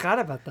 I forgot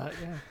about that.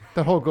 Yeah.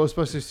 the whole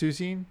Ghostbusters 2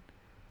 scene?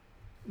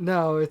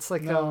 No, it's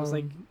like No, it was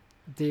like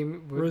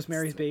Rosemary's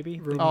Rosemary's Baby.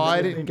 Ro- Oh, I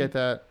Baby. didn't get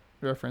that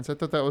reference. I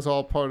thought that was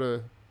all part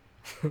of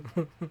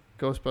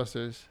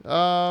Ghostbusters.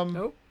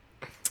 Nope.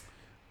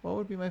 What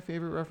would be my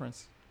favorite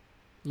reference?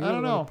 You I don't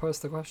didn't wanna know.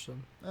 Post the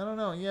question. I don't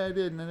know. Yeah, I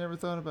did, and I never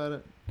thought about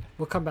it.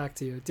 We'll come back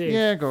to you, Dave.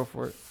 Yeah, go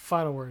for it.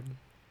 Final word.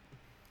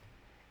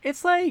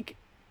 It's like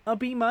a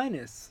B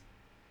minus.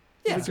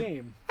 Yeah. The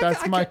game.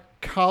 That's I my ca-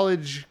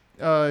 college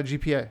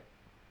GPA.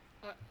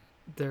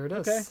 There it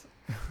is. Okay.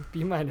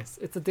 B minus.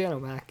 It's a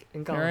Danomac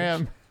in college. Here I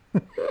am.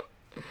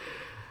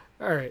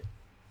 All right.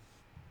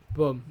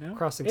 Boom. No?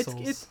 Crossing It's-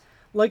 souls. it's-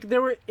 Like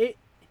there were it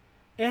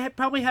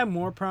probably had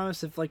more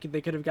promise if like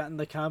they could have gotten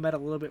the combat a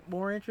little bit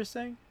more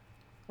interesting.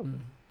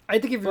 I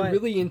think if you're But-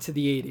 really into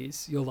the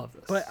 80s, you'll love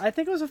this. But I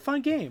think it was a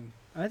fun game.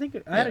 I think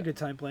I had a good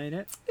time playing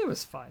it. it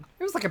was fun.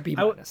 It was like a B I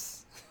w-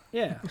 minus.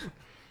 Yeah.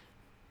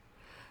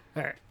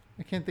 All right.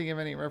 I can't think of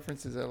any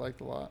references I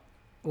liked a lot.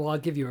 Well, I'll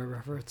give you a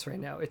reference right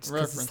now. It's 'cause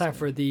it's Reference time me.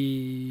 for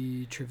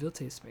the Trivial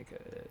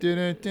Tastemaker.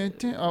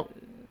 Dun-dun-dun-dun. Oh.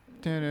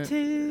 Dun-dun.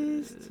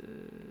 Taste,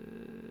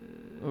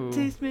 Ooh.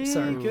 taste me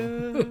Sorry.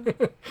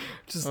 good.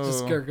 Just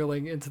Oh.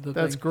 gurgling into the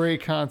That's thing.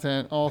 great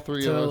content. All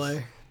three of us.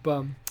 Totally.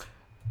 Bum.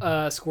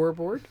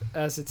 Scoreboard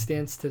as it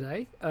stands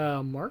today.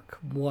 Mark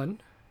 1,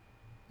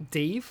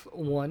 Dave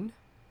 1,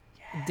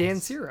 Dan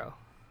 0.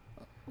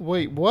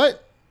 Wait,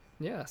 what?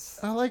 Yes,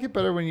 I like it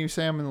better when you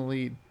say I'm in the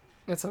lead.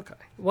 it's okay.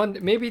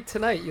 Maybe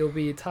tonight you'll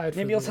be tied.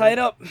 Maybe for you'll the tie lead. it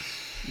up.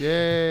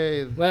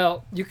 Yay.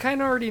 Well, you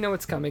kind of already know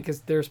what's coming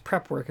because there's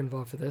prep work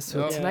involved for this. So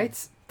Yep.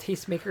 tonight's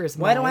Tastemaker is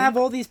Why do I mine. have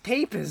all these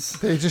papers?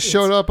 They just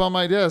showed up on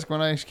my desk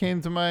when I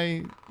came to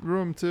my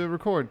room to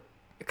record.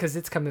 Because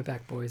it's coming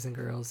back, boys and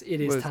girls. It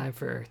is What is time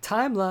for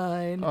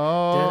Timeline.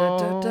 Oh.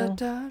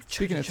 Da-da-da-da-da.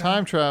 Speaking of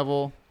time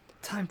travel,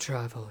 Time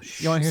travel.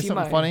 you want to hear See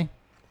something mine. funny?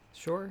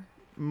 Sure.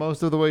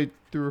 Most of the way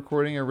through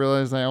recording, I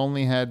realized I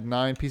only had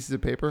 9 pieces of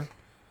paper.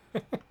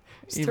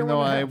 Just Even tear though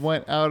one in I half.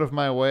 went out of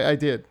my way. I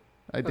did.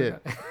 Okay.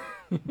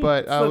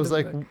 But I Slid was them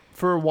like, back.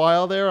 for a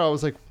while there, I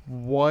was like,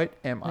 what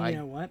am And I you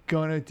know what?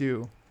 gonna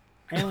do?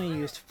 I only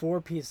used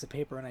 4 pieces of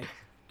paper and I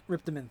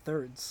ripped them in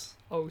thirds.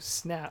 Oh,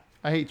 snap.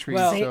 I hate trees.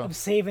 Well, so. I'm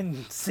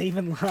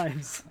saving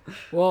lives.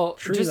 Well,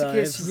 True just in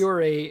case lives.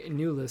 you're a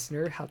new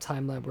listener, how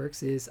Timeline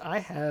works is I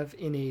have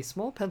in a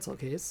small pencil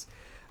case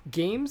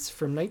games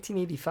from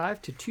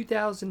 1985 to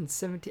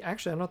 2017.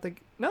 Actually, I don't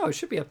think. No, it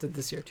should be up to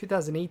this year,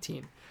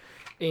 2018.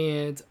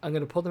 And I'm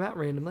going to pull them out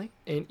randomly.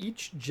 And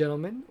each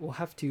gentleman will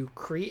have to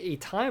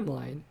create a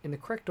timeline in the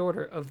correct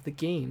order of the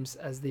games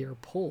as they are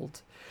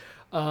pulled.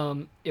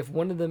 If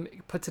one of them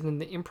puts it in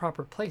the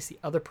improper place, the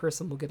other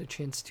person will get a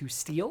chance to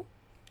steal.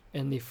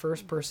 And the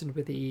first person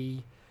with a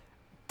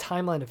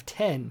timeline of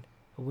 10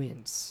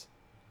 wins.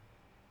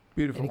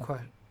 Beautiful.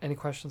 Any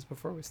questions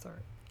before we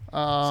start?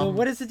 So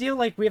what is the deal?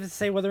 Like we have to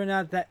say whether or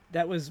not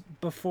that was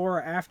before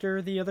or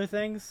after the other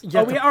things. You Oh,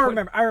 have to I put-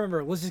 remember. I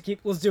remember. Let's do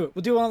it.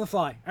 We'll do it on the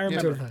fly. I Yeah,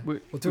 remember. it. we,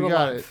 We'll do we it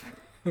got live.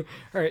 it.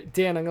 All right,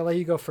 Dan, I'm gonna let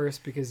you go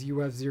first because you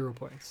have 0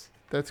 points.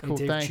 That's And cool.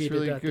 Dave Thanks. cheated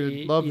Really at good.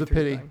 the Love the E3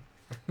 pity.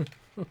 thing.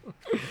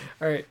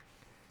 All right, Are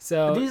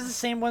so these the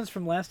same ones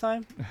from last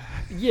time?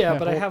 yeah,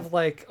 but I well- have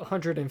like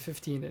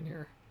 115 in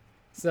here.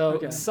 So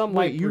Okay. some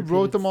Wait, might you repeat.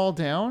 wrote them all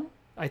down?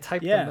 I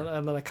typed Yeah. them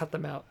and then I cut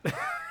them out.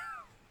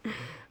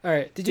 All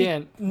right, Did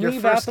Dan, you your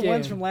leave out first the game.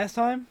 ones from last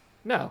time?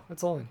 No,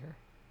 it's all in here.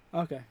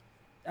 Okay.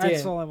 That's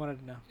Dan. all I wanted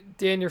to know.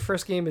 Dan, your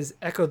first game is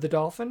Echo the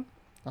Dolphin.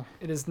 Oh.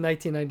 It is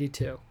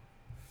 1992.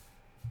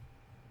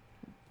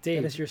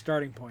 Dave, That is your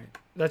starting point.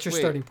 that's your Wait,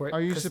 starting point.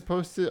 Are you 'cause-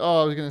 supposed to?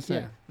 Oh, I was gonna say.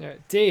 Yeah. All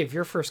right. Dave,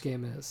 your first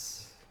game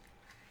is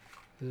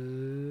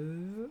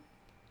Tomb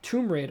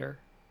Raider,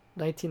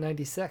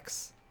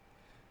 1996.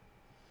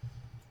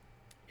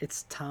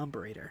 It's Tomb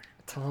Raider.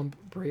 Tom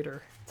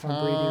Raider.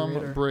 Tom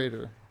Raider.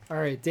 Brader. All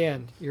right,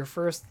 Dan, your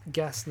first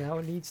guess now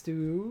needs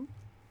to.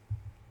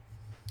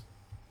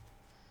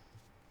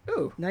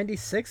 Ooh,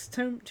 96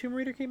 Tomb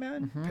Raider came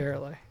out? Mhm.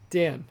 apparently.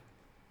 Dan,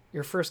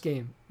 your first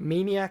game,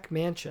 Maniac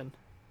Mansion.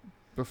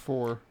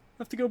 Before.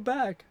 I have to go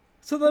back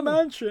to the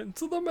mansion.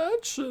 To the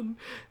mansion.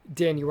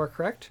 Dan, you are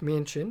correct.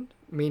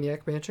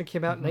 Maniac Mansion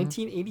came out in Mhm.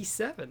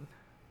 1987.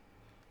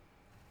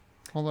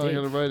 Hold on, I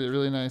gotta Dave. write it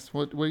really nice.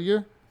 What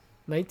year?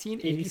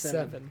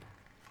 1987.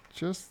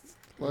 Just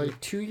You're like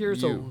 2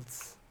 years you. old.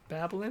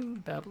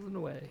 Babbling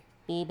away.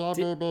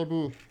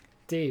 Boo.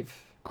 Dave.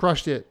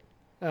 Crushed it.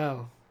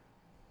 Oh.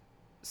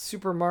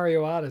 Super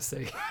Mario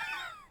Odyssey.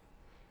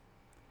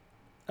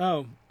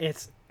 Oh,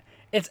 it's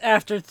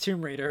after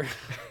Tomb Raider.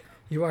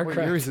 You are What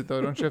correct. year is it though?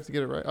 Don't you have to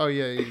get it right? Oh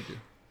yeah, you do.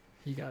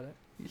 He got it.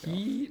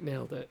 He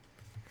nailed it.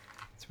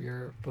 So we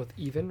are both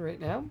even right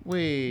now.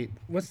 Wait,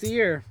 What's the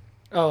year?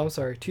 Oh, I'm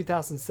sorry.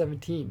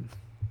 2017.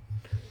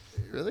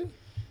 really?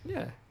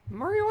 Yeah.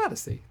 Mario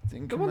Odyssey.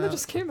 Didn't The come one that out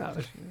just came out.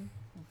 this year?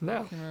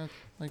 No. Came out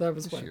like That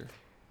was this what? year.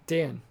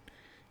 Dan.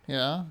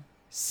 Yeah.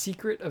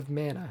 Secret of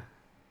Mana.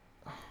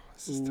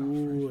 This is tough right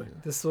Ooh. here.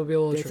 This will be a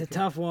little It's tricky. a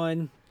tough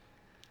one.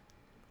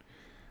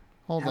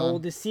 Hold How on.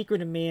 old is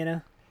Secret of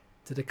Mana?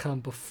 Did it come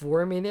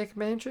before Maniac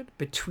Mansion,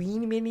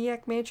 between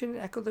Maniac Mansion and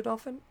Echo the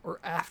Dolphin, or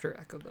after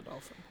Echo the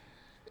Dolphin?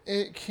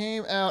 It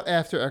came out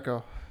after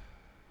Echo.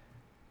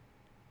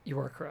 You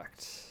are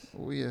correct.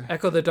 Oh yeah.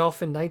 Echo the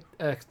Dolphin,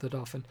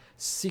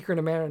 Secret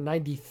of Mana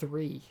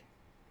 93.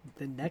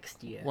 The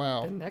next year.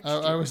 Wow. The next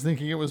I year. was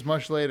thinking it was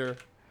much later,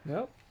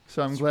 Nope.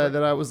 so I'm glad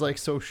that I was like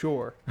so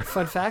sure.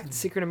 Fun fact,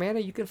 Secret of Mana,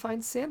 you can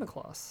find Santa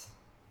Claus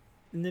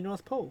In the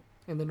North Pole.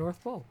 in the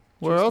North Pole.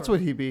 Where True else story.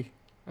 would he be?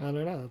 I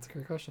don't know. That's a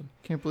great question.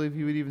 Can't believe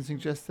you would even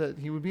suggest that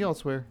he would be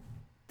elsewhere.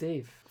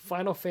 Dave,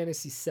 Final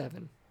Fantasy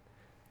VII.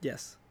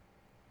 Yes.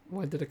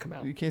 When did it come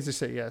out? You can't just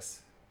say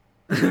yes.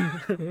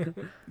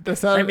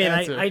 That's not I an mean,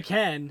 answer. I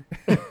can.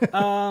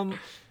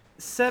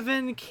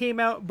 7 came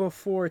out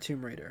before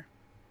Tomb Raider.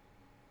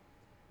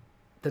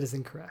 That is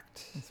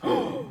incorrect. Yeah,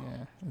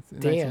 it's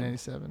Dan,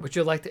 1997. would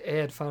you like to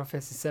add Final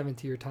Fantasy VII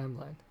to your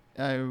timeline?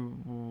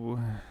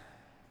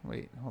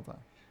 Wait, hold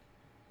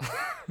on.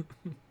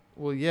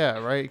 Well, yeah,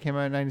 right. It came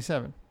out in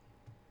 97.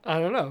 I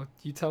don't know.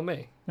 You tell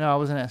me. No, I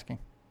wasn't asking.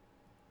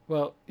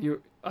 Well,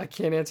 I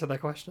can't answer that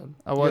question.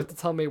 Oh, You what? have to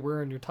tell me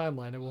where on your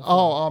timeline it will.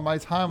 Oh, on my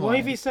timeline. Well,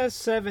 if he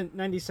says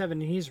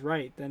 97 and he's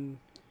right, then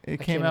It I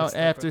came can't out answer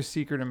that after question.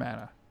 Secret of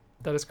Mana.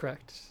 That is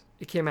correct.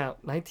 It came out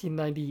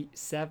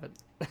 1997.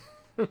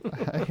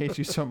 I hate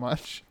you so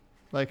much.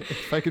 Like,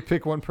 if I could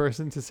pick one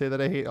person to say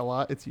that I hate a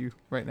lot, it's you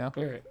right now.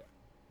 All right.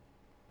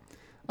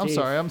 I'm Dave.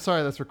 sorry. I'm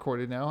sorry that's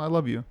recorded now. I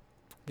love you.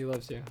 He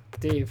loves you.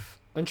 Dave,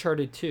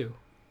 Uncharted 2.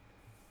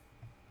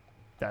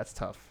 That's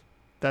tough.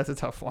 That's a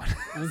tough one.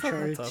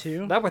 Uncharted Tough.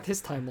 2. Not with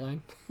his timeline.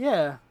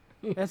 Yeah,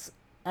 that's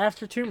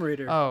after Tomb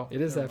Raider. Oh,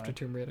 It is never after mind.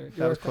 Tomb Raider. That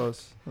You're was okay.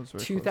 close. That was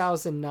very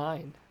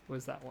 2009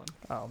 was that one.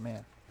 close. Oh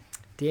man.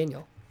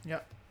 Daniel.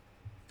 Yep.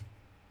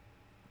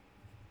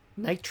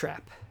 Night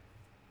Trap.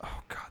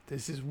 Oh god,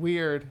 this is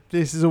weird.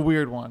 This is a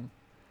weird one.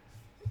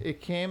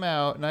 It came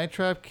out. Night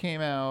Trap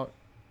came out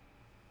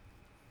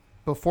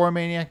before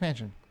Maniac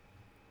Mansion.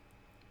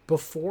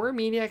 Before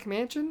Maniac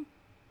Mansion?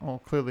 Well,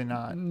 clearly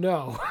not.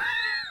 No.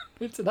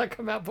 It did not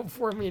come out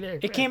before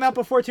Maniac It came out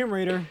before Tomb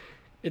Raider.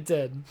 It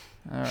did.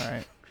 All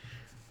right.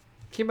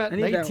 Came out I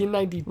in need that one.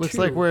 1992. Looks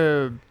like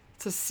we're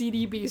It's a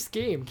CD-based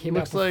game. Came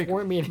looks out like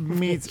before Maniac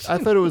meets. Mansion. I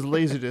thought it was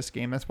Laserdisc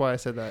game. That's why I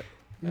said that.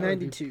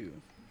 92.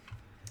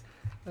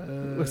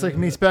 Looks like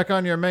meat's back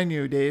on your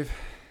menu, Dave.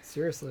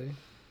 Seriously.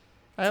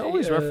 I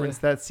always uh, reference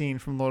that scene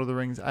from Lord of the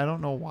Rings. I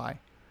don't know why.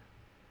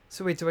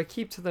 So wait, do I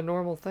keep to the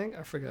normal thing?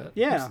 I forgot.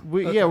 Yeah,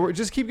 Okay. Yeah, we're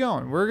just keep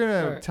going. We're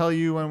gonna All right. tell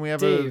you when we have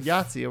Dave. a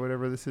Yahtzee or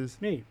whatever this is.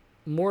 me.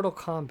 Mortal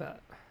Kombat.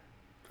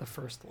 The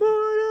first one.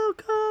 Mortal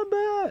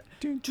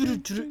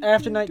Kombat.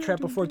 After Night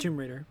Trap, before Tomb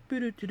Raider.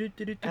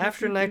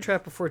 After Night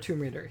Trap, before Tomb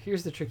Raider.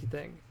 Here's the tricky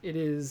thing. It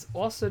is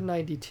also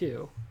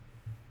 92.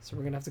 So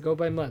we're going to have to go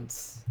by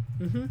months.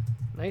 Mm-hmm.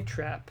 Night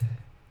Trap.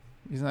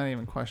 He's not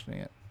even questioning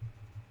it.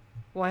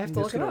 Well, I have I'm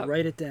to just look it gonna up.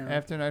 write it down.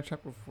 After Night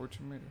Trap before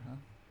Tomb Raider,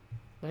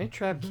 huh? Night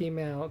Trap came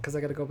out, because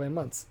I got to go by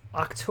months.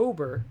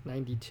 October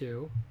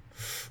 92.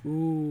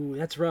 Ooh,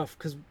 that's rough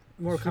because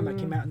Mortal Kombat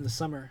came out in the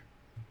summer.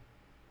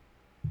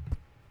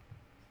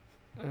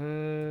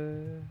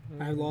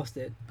 I lost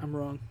it. I'm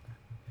wrong.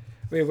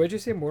 Wait, what did you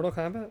say? Mortal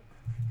Kombat?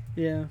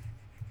 Yeah.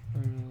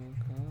 Mortal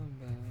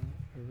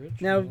Kombat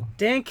original. Now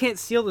Dan can't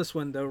steal this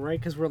one though, right?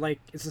 Because we're like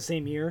it's the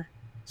same year,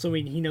 so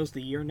he knows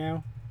the year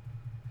now.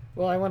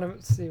 Well, I want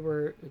to see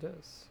where it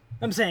is.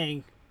 I'm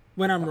saying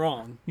when I'm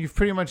wrong. You've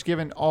pretty much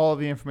given all of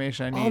the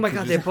information I need. Oh my to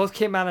god, they just- both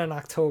came out in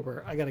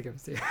October. I gotta give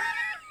it to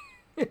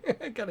you.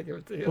 I gotta give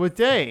it to you. What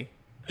day?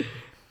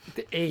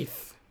 The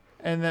 8th.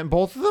 And then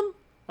both of them?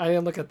 I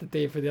didn't look at the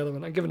date for the other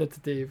one. I'm giving it to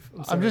Dave. I'm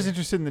just sorry.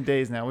 interested in the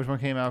days now. Which one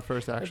came out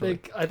first, actually?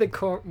 I think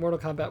Mortal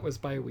Kombat was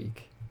by a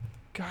week.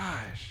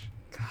 Gosh.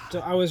 So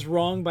I was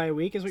wrong by a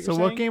week, is what So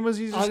you're what saying? game was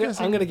he just I'm gonna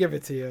say? gonna give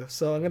it to you.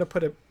 So I'm gonna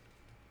put it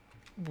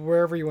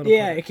wherever you want to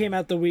Yeah, put it came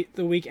out the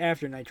week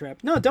after Night Trap.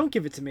 No, don't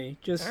give it to me.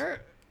 Just All right.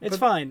 it's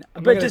But fine.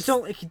 I'm But gonna just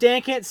don't.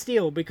 Dan can't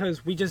steal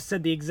because we just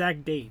said the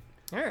exact date.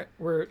 All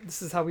right.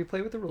 This is how we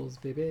play with the rules,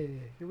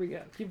 baby. Here we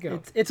go. Keep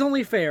going. It's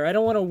only fair. I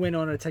don't want to win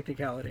on a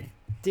technicality.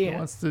 He Dan.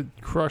 wants to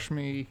crush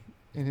me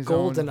in his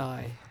own.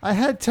 GoldenEye. I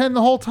had 10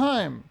 the whole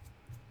time.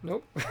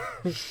 Nope.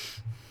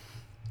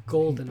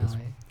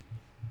 GoldenEye.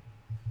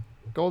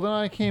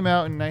 GoldenEye came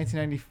out in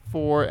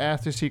 1994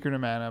 after Secret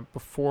of Mana,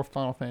 before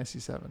Final Fantasy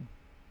VII.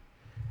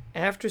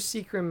 After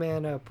Secret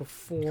Mana,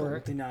 before.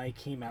 GoldenEye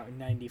came out in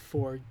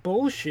 '94.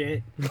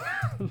 Bullshit.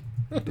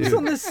 It's Dude.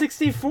 on the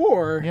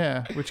 64.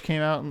 Yeah, which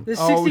came out in, The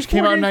which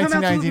came 64 out in didn't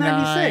come out till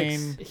 1999.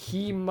 96.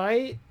 He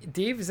might.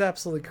 Dave is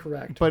absolutely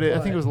correct. But I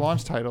think it was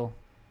launch title.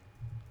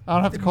 I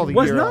don't have to call the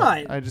was year out.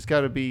 not. I just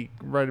got to be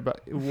right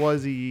about it.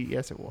 Was he?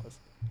 Yes, it was.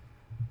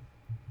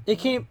 It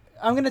came.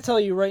 I'm gonna tell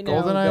you right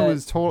now. GoldenEye that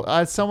was total.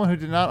 As someone who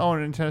did not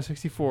own a Nintendo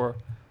 64,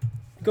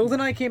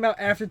 GoldenEye came out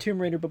after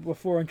Tomb Raider, but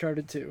before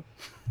Uncharted 2.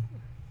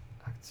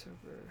 October.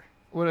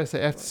 what did I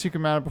say? After Secret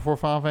of Mana, before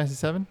Final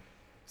Fantasy VII.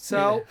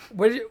 So,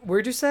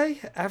 where'd you say?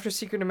 After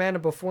Secret of Mana,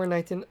 before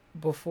Secret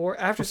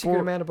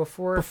of Mana,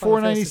 before Before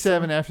Final Fantasy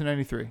 97, VII? after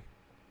 93.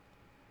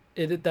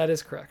 That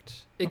is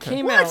correct. It Okay.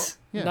 came What? out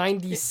Yeah.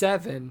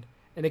 97,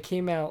 and it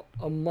came out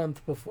a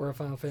month before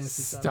Final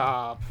Fantasy VII.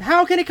 Stop.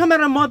 How can it come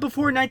out a month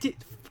before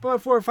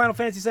Final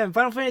Fantasy 7?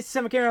 Final Fantasy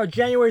 7 came out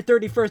January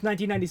 31st,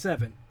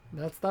 1997.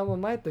 That's not what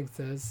my thing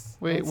says.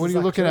 Wait, Mine what are says you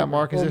looking at, October.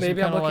 Mark? Is Well, there some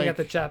maybe I'm kinda looking like- at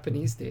the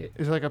Japanese date.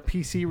 Is it like a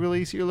PC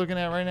release you're looking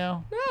at right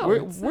now? No, Where,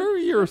 it's where are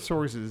your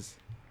sources?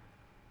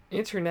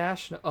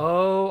 International.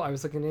 Oh, I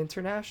was looking at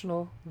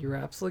international. You're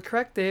absolutely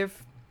correct,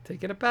 Dave.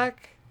 Taking it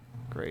back.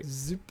 Great,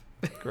 Zoop.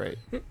 great.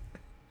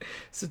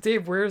 So,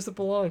 Dave, where does it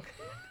belong?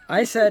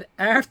 I said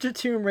after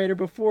Tomb Raider,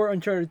 before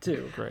Uncharted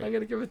 2. I'm Great.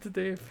 gonna give it to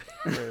Dave.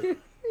 Great.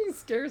 He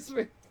scares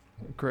me.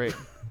 Great.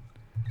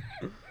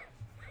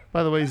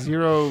 By the way,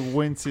 Zero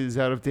winces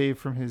out of Dave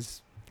from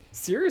his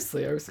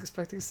Seriously, I was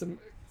expecting some.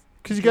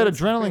 Because you got That's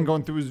adrenaline great.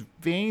 going through his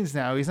veins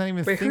now. He's not even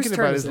Wait, whose thinking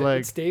turn about is his it? leg.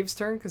 It's Dave's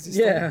turn because he's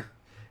Yeah.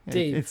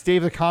 Dave. It's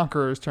Dave the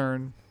Conqueror's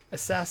turn.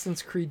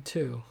 Assassin's Creed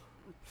 2.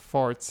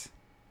 Farts.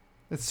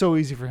 It's so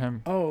easy for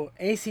him. Oh,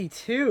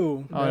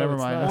 AC2. Oh, No, never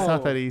it's mind. not. That's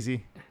not Oh. that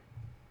easy.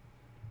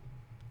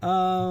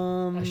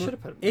 I should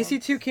have put it.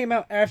 AC2 came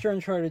out after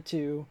Uncharted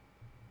 2.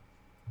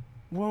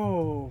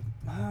 Whoa.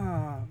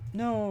 Ah,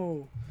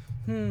 no.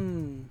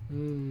 Hmm.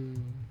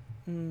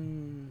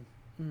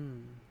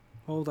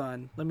 Hold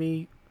on. Let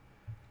me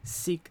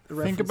seek the Think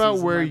references about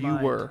in where my you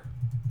mind. were.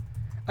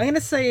 I'm going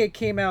to say it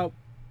came out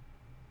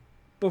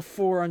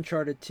before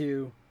Uncharted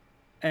 2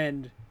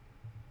 and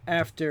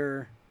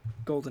after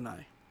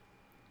GoldenEye.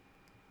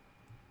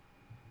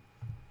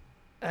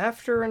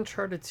 After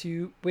Uncharted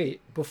 2. Wait,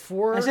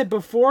 before. I said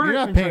before You're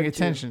not Uncharted paying 2.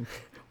 attention.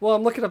 Well,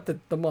 I'm looking up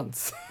the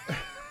months.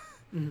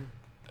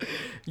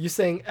 You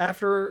saying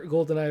after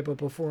GoldenEye but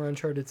before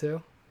Uncharted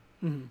 2?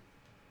 Mhm.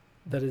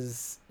 That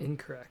is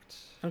incorrect.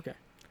 Okay.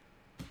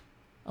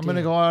 I'm going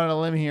to Damn. go out on a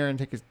limb here and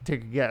take a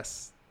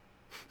guess.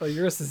 Oh,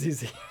 yours is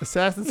easy.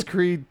 Assassin's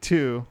Creed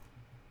 2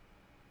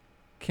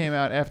 came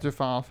out after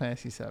Final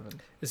Fantasy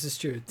 7. This is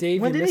true.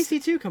 Dave, When you did missed-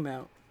 AC2 come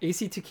out?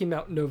 AC2 came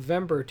out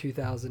November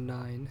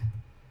 2009.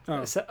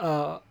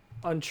 Oh.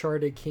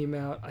 Uncharted came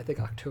out, I think,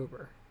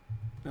 October.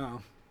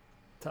 Oh.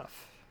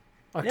 Tough.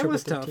 It October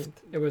was 13th.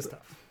 tough. It was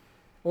tough.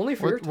 Only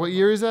for your What time.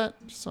 year is that?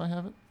 Just so I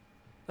have it.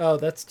 Oh,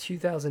 that's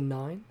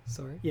 2009.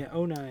 Sorry. Yeah,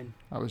 09.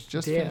 I was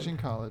just Damn. finishing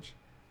college.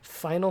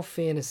 Final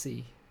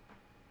Fantasy.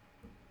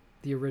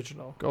 The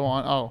original. Go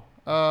on.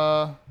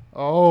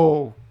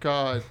 Oh,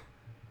 God.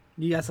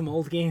 You got some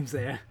old games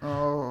there.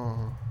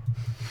 Oh.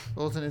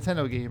 Well, it's a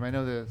Nintendo game. I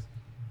know this.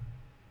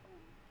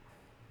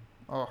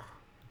 Oh.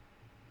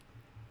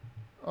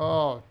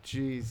 Oh,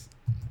 jeez.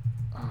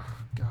 Oh,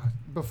 God.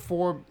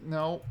 Before.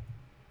 No.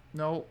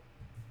 No.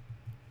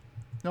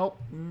 Nope.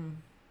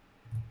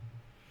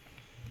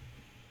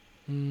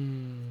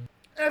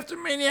 After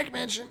Maniac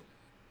Mansion.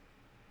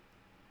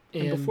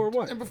 And before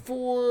what? And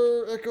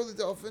before Echo the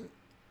Dolphin.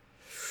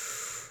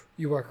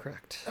 You are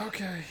correct.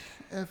 Okay.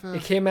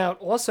 It came out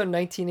also in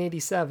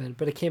 1987,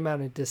 but it came out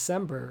in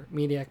December.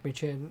 Maniac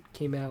Mansion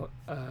came out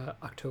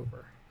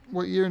October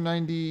What year?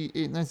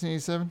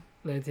 1987?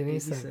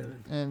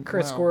 1987. And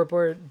Current wow,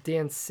 scoreboard: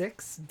 Dan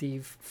 6,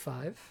 Dave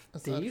 5.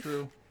 That's not Dave,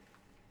 true.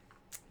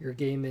 your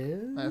game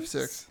is. I have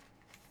 6.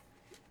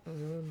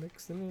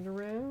 Mixing it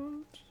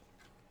around.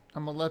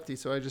 I'm a lefty,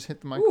 so I just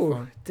hit the Ooh,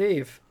 microphone.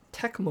 Dave,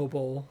 Tecmo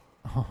Bowl.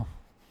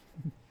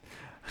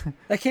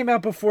 That came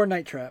out before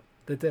Night Trap.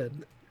 That did.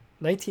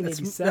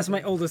 1987. That's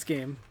my oldest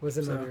game. Was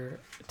so. another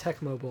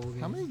Tecmo Bowl game.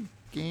 How many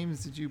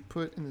games did you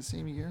put in the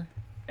same year?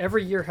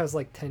 Every year has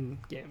like 10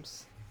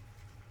 games.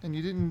 And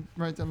you didn't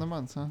write down the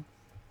months, huh?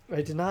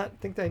 I did not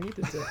think that I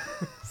needed to.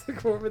 It's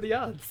like, what were the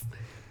odds?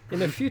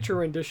 In a future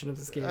rendition of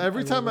this game.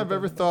 Every I will time write I've down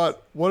ever the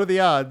thought, what are the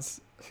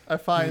odds? I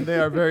find they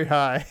are very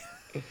high.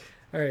 odds.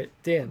 All right,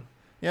 Dan.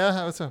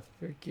 Yeah, what's up?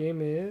 Your game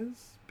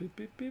is. Beep,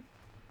 beep, beep.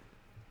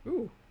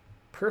 Ooh.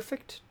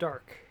 Perfect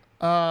Dark.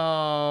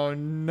 Oh,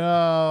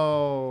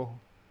 no.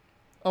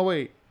 Oh,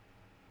 wait.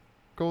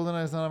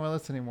 GoldenEye's not on my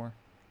list anymore.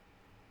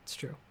 It's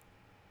true.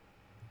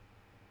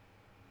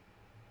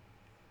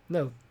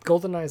 No,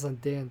 GoldenEye's on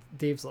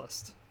Dave's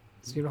list.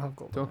 So you don't have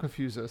GoldenEye. Don't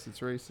confuse us. It's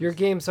racist. Your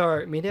games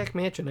are Maniac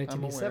Mansion, I'm aware.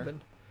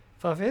 1987.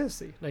 Final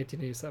Fantasy,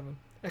 1987.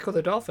 Echo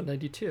the Dolphin,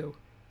 92.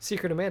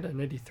 Secret Amanda,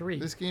 93.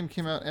 This game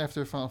came out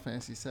after Final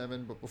Fantasy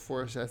 7, but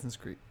before Assassin's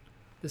Creed.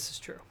 This is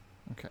true.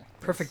 Okay.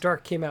 Perfect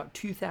Dark came out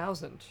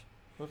 2000.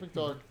 Perfect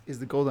Dark is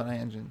the GoldenEye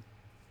engine.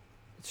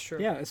 It's true.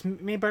 Yeah, it's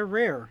made by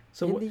Rare.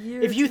 So In the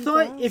year if you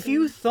thought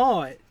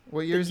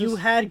What year that is you this?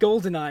 had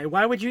GoldenEye,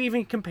 why would you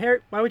even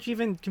compare? Why would you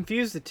even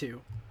confuse the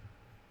two?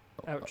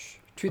 Ouch.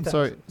 I'm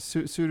 2000.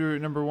 sorry. Suitor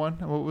number 1.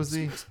 What was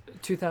the?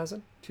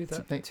 2000.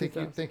 2000. Thank you.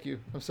 2000. Thank you.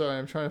 I'm sorry.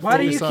 I'm trying to. Why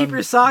do you focus keep on-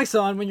 your socks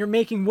on when you're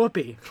making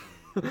whoopee?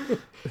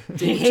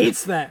 He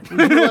hates that.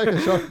 Would you like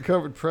a chocolate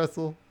covered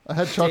pretzel? I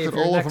had chocolate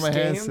your all over next my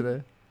hands game?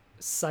 today.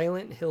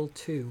 Silent Hill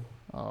 2.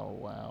 Oh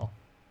wow.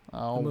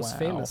 Oh The most wow.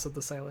 famous of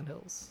the Silent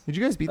Hills. Did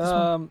you guys beat this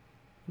one?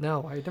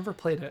 No, I never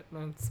played it.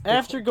 It's a big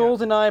After gap.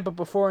 GoldenEye, but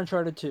before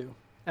Uncharted 2.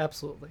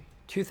 Absolutely.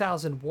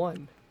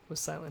 2001 was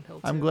Silent Hill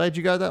 2. I'm glad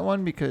you got that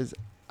one because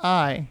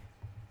I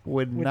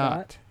would Would not,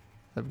 not?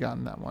 have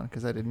gotten that one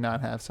because I did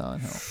not have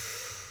Silent Hill.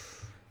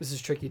 This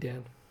is tricky,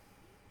 Dan.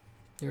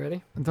 You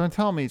ready? And don't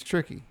tell me it's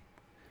tricky.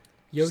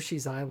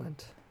 Yoshi's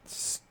Island.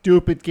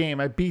 Stupid game.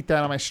 I beat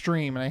that on my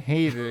stream and I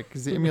hated it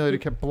because the emulator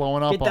kept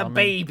blowing up Get that on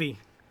me. baby.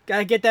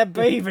 Gotta get that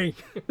baby.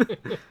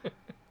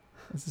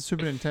 That's a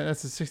Super Nintendo.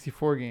 That's a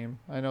 64 game.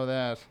 I know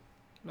that.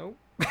 Nope.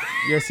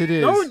 Yes, it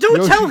is. No,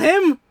 don't tell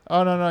him.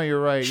 Oh no,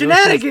 you're right.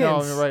 Shenanigans!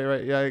 No, you're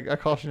right. Yeah, I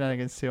call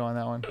shenanigans too on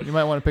that one. You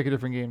might want to pick a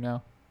different game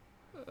now.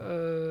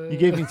 You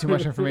gave me too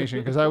much information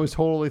because I was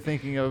totally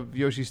thinking of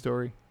Yoshi's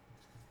Story.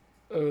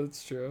 Oh,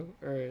 that's true.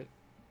 All right.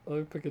 Let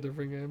me pick a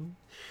different game.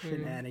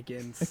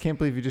 Shenanigans. I can't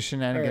believe you just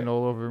shenanigan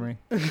Alright. all over me.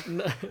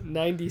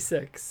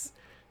 96.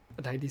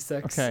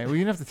 96. Okay, well,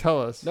 you don't have to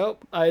tell us.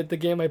 Nope. The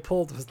game I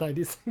pulled was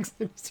 96.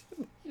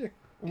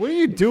 What are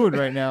you doing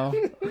right now?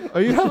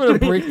 Are you having a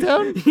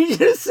breakdown? You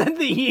just said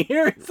the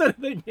year instead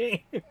of the game.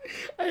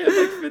 I had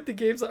like 50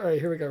 games. All right,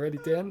 here we go. Ready,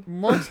 Dan?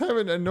 Mark's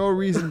having a no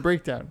reason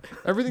breakdown.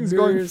 Everything's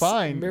going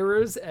fine.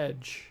 Mirror's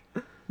Edge.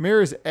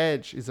 Mirror's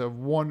Edge is a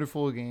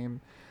wonderful game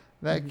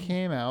that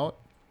came out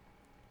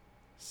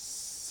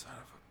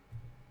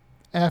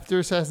after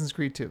Assassin's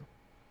Creed 2.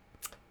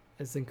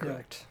 Is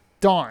incorrect.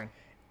 Darn.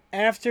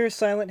 After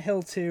Silent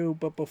Hill 2,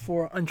 but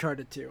before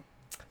Uncharted 2.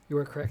 You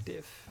are correct,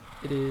 Dave.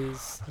 It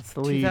is That's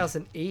the lead.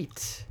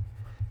 2008.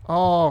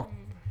 Oh,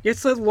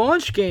 It's the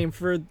launch game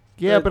for.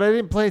 yeah, but I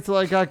didn't play it till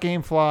I got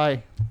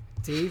GameFly.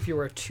 Dave, you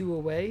are 2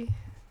 away.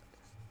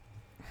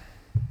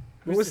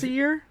 What was the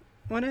year?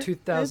 When it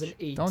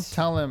 2008. Don't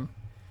tell him.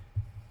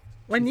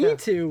 I need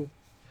to.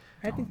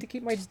 I think to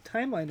keep my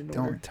timeline in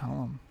order. Don't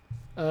tell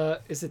him.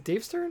 Is it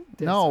Dave's turn?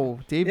 Dave's No,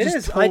 Dave It just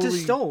is. totally... I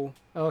just stole. turn?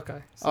 Oh,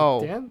 okay. So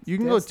Oh, Dan, you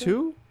can Dan's go turn?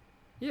 2?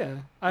 Yeah.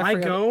 I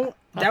forgot- go.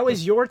 That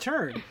was your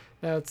turn.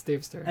 Now it's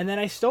Dave's turn. And then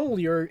I stole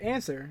your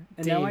answer.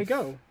 And now I Dave.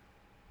 go.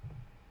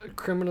 A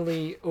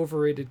criminally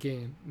overrated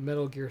game.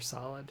 Metal Gear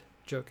Solid.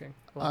 Joking.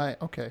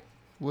 Okay.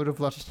 Would have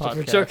left the I'm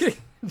podcast. joking.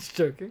 Just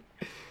joking.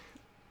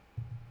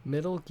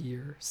 Metal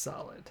Gear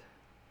Solid.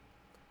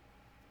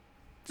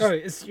 Oh,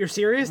 you're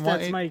serious? Why,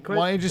 That's my why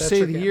question. don't you just That's say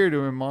your the game. year to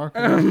him, Mark?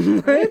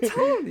 I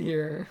told you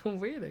here. I'm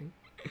waiting.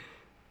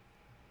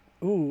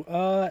 Ooh,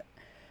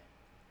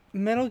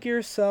 Metal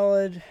Gear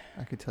Solid.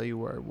 I could tell you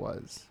where I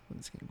was when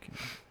this game came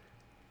out.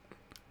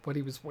 What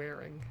he was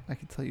wearing. I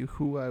could tell you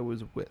who I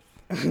was with.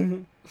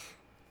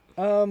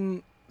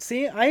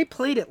 See, I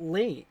played it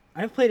late.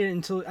 I played it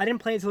until I didn't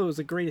play it until it was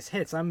the greatest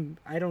hits. I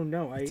don't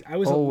know. I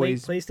was a late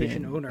Always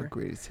PlayStation been owner. the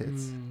greatest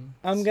hits.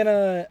 I'm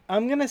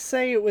gonna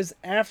say it was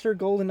after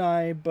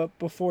GoldenEye, but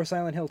before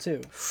Silent Hill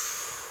 2.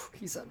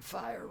 He's on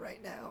fire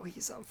right now.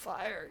 He's on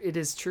fire. It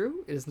is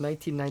true. It is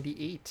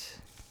 1998.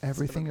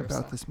 Everything Metal Gear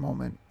about Solid. this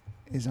moment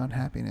is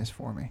unhappiness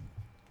for me.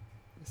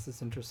 This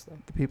is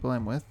interesting. The people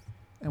I'm with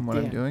and what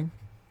I'm Dan. doing.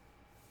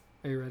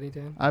 Are you ready,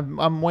 Dan?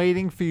 I'm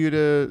waiting for you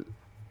to.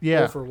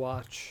 Yeah,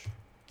 Overwatch.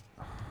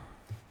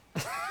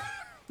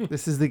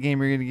 this is the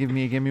game you're gonna give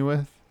me a gimme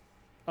with.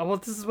 Well,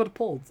 this is what it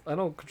pulled. I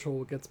don't control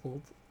what gets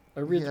pulled. I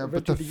read. Yeah, read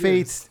but through the years.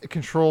 fates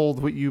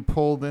controlled what you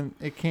pulled, and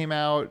it came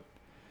out.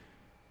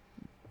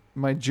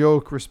 My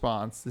joke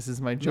response. This is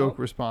my joke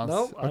response.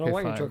 No, I don't Okay,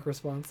 want fine. your joke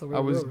response. I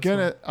was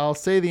gonna. I'll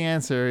say the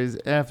answer is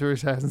after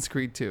Assassin's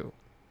Creed 2.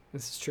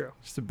 This is true.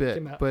 Just a bit,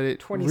 Came out but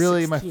it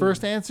really my 2016.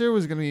 first answer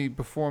was gonna be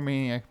before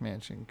Maniac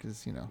Mansion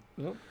because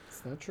Nope,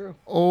 it's not true.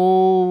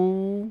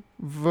 Overwatch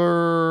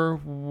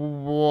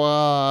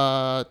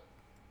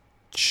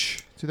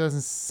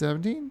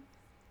 2017.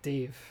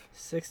 Dave.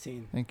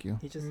 16. Thank you.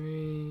 He just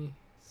 3,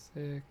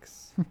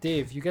 6.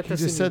 Dave, you get You this.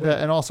 just and you said that,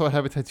 win. and also I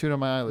have it tattooed on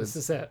my This eyelids.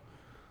 is it.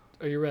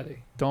 Are you ready?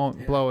 Don't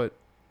Yeah. blow it.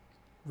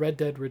 Red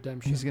Dead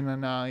Redemption. He's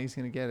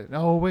gonna get it.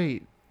 No,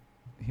 wait,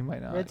 he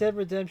might not. Red Dead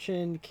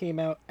Redemption came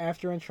out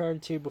after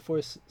Uncharted 2,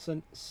 before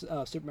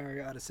Super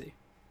Mario Odyssey.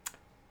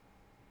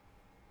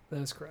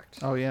 That is correct.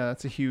 Oh yeah,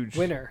 that's a huge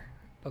Winner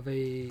of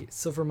a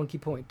Silver Monkey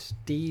Point,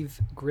 Dave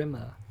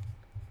Grimma.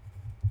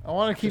 I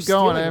want to keep For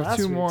going. I stealing have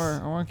 2 last more.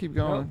 week's. I want to keep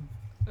going.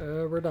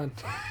 We're done.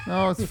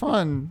 No, it's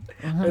fun.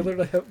 I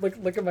literally have,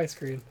 look at my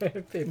screen. I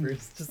have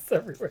papers just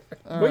everywhere.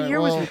 All What right, year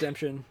was well,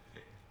 Redemption?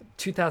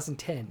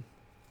 2010.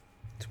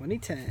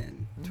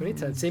 2010.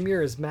 2010. Same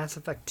year as Mass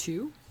Effect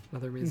 2.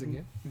 Another amazing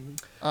game.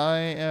 I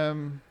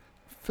am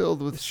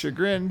filled with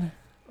chagrin.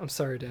 I'm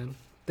sorry, Dan.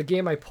 The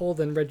game I pulled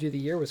and read you the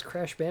year was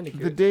Crash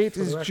Bandicoot. The date for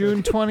the is record.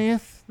 June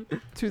 20th,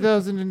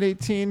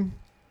 2018.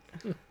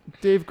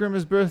 Dave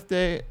Grimma's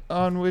birthday,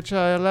 on which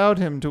I allowed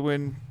him to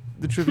win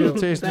the Trivial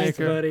Thanks,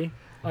 Tastemaker. buddy.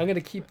 I'm going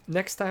to keep...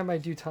 Next time I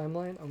do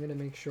timeline, I'm going to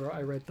make sure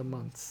I write the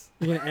months.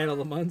 You're gonna add all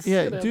the months.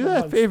 Yeah, Gonna do have the that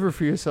months. favor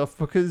for yourself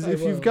because I if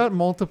will. you've got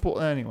multiple,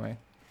 anyway.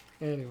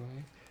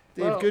 Anyway.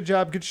 Dave, Well- good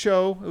job, good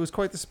show. It was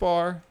quite the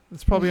spar.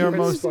 It's probably our Red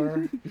most. Spar,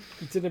 you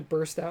didn't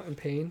burst out in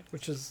pain,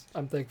 which is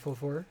I'm thankful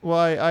for. Well,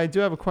 I do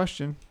have a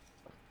question.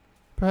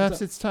 Perhaps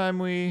What's up? it's time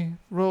we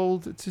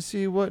rolled to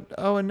see what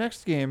our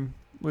next game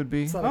would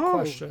be. It's not a Oh,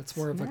 question. It's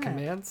more of a snap.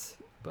 command.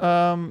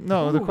 But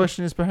No, the Ooh.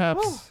 question is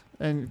perhaps, Oh.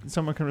 and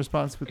someone can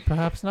respond with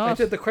perhaps I not.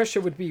 did, the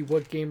question would be,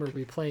 what game are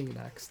we playing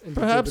next? And DJ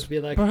Perhaps- would be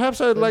like,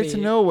 Perhaps I'd let like to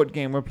me- know what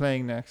game we're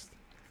playing next.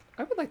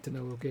 I would like to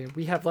know what game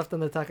we have left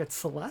on the docket.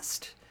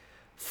 Celeste,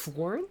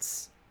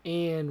 Florence,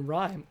 and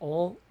Rhyme,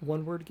 all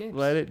one-word games.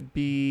 Let it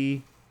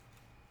be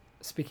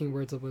Speaking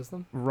words of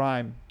wisdom.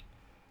 rhyme.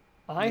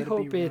 I Let it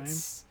hope be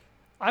it's.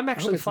 I'm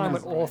actually it's fine not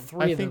with all Rhyme.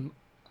 three I of think- them.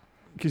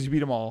 Because you beat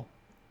them all.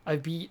 I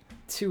beat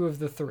 2 of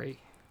the 3.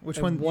 Which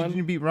And one? one- Did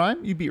you beat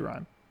rhyme? You beat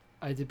rhyme.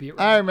 I did beat.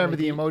 I Rhyme. remember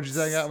the beat emojis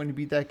I got when you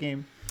beat that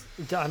game.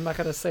 I'm not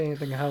gonna say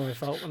anything how I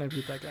felt when I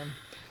beat that game,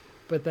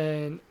 but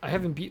then I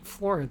haven't beat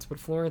Florence, but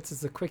Florence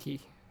is a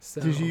quickie. So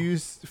Did you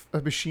use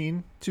a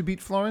machine to beat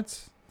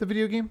Florence, the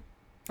video game?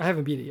 I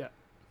haven't beat it yet.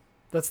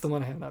 That's the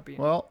one I have not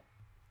beaten. Well,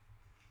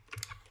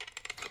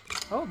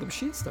 Oh, the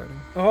machine's starting.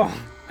 Oh,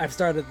 I've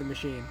started the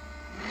machine.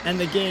 And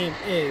the game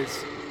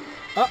is...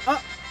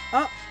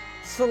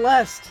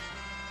 Celeste.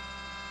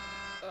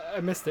 I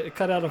missed it. It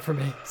cut out for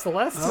me.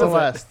 Celeste? Oh,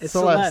 Celeste. It's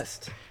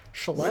Celeste. Celeste?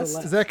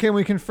 Celeste. Is that, can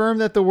we confirm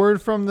that the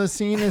word from the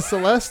scene is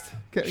Celeste?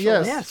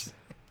 Yes. Yes.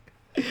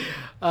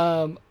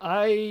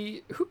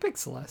 Who picked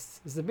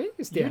Celeste? Is it me?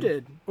 It's Dan. You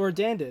did. Or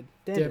Dan did.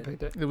 Dan Dan did.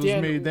 picked it. It was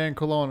Dan, me, Dan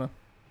Colonna.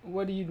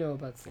 What do you know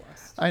about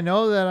Celeste? I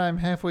know that I'm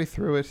halfway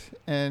through it,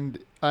 and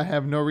I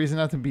have no reason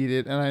not to beat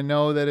it. And I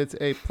know that it's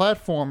a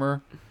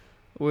platformer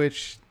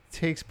which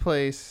takes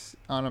place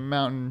on a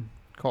mountain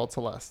called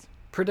Celeste.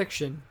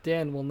 Prediction: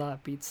 Dan will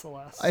not beat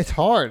Celeste. It's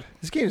hard.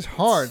 This game is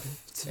hard.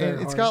 It's very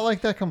And it's hard. got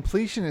like that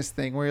completionist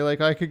thing where you're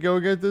like, I could go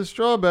get this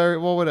strawberry.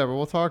 Well, whatever.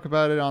 We'll talk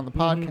about it on the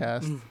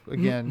podcast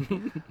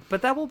again.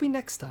 But that will be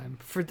next time.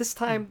 For this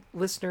time,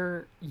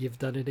 listener, you've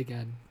done it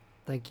again.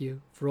 Thank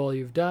you for all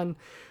you've done.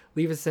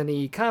 Leave us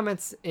any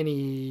comments,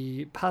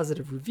 any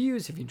positive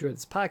reviews. If you enjoyed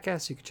this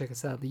podcast, you can check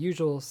us out the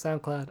usual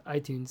SoundCloud,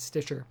 iTunes,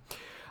 Stitcher.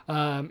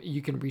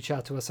 You can reach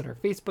out to us on our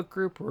Facebook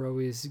group. We're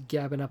always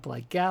gabbing up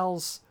like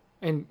gals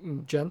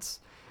and gents.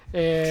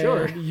 And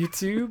Sure.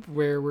 YouTube,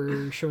 where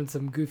we're showing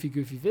some goofy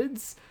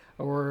vids.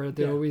 Or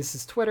there Yeah. always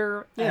is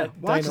Twitter. Yeah, at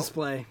watch Dino-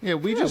 display. Yeah,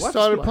 we Yeah, just watch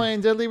started Display.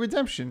 playing Deadly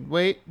Redemption.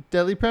 Wait,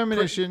 Deadly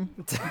Premonition.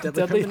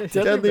 Deadly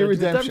Deadly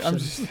Redemption. I'm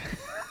just,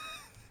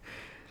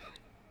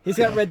 He's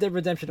got Red Dead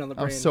Redemption on the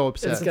brain. I'm so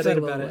It's upset. Upset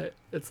getting a about little, it.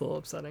 it's a little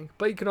upsetting.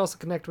 But you can also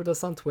connect with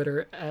us on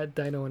Twitter at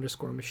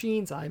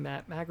Dino_Machines. I'm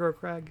at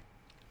MagroCraig.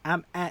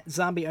 I'm at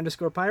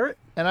zombie_pirate.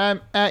 And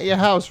I'm at your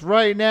house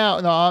right now.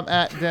 No, I'm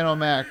at Dano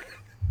Mac.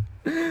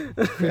 And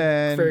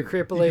Very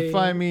creepily. you can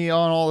find me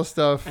on all the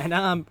stuff. And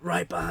I'm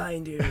right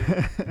behind you.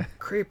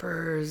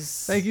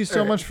 Creepers. Thank you so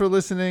All right. much for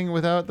listening.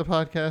 Without the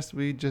podcast,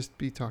 we'd just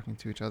be talking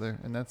to each other,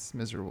 and that's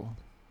miserable.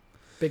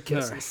 Big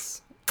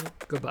kisses.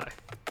 Goodbye.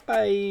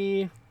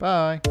 Bye.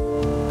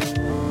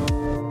 Bye.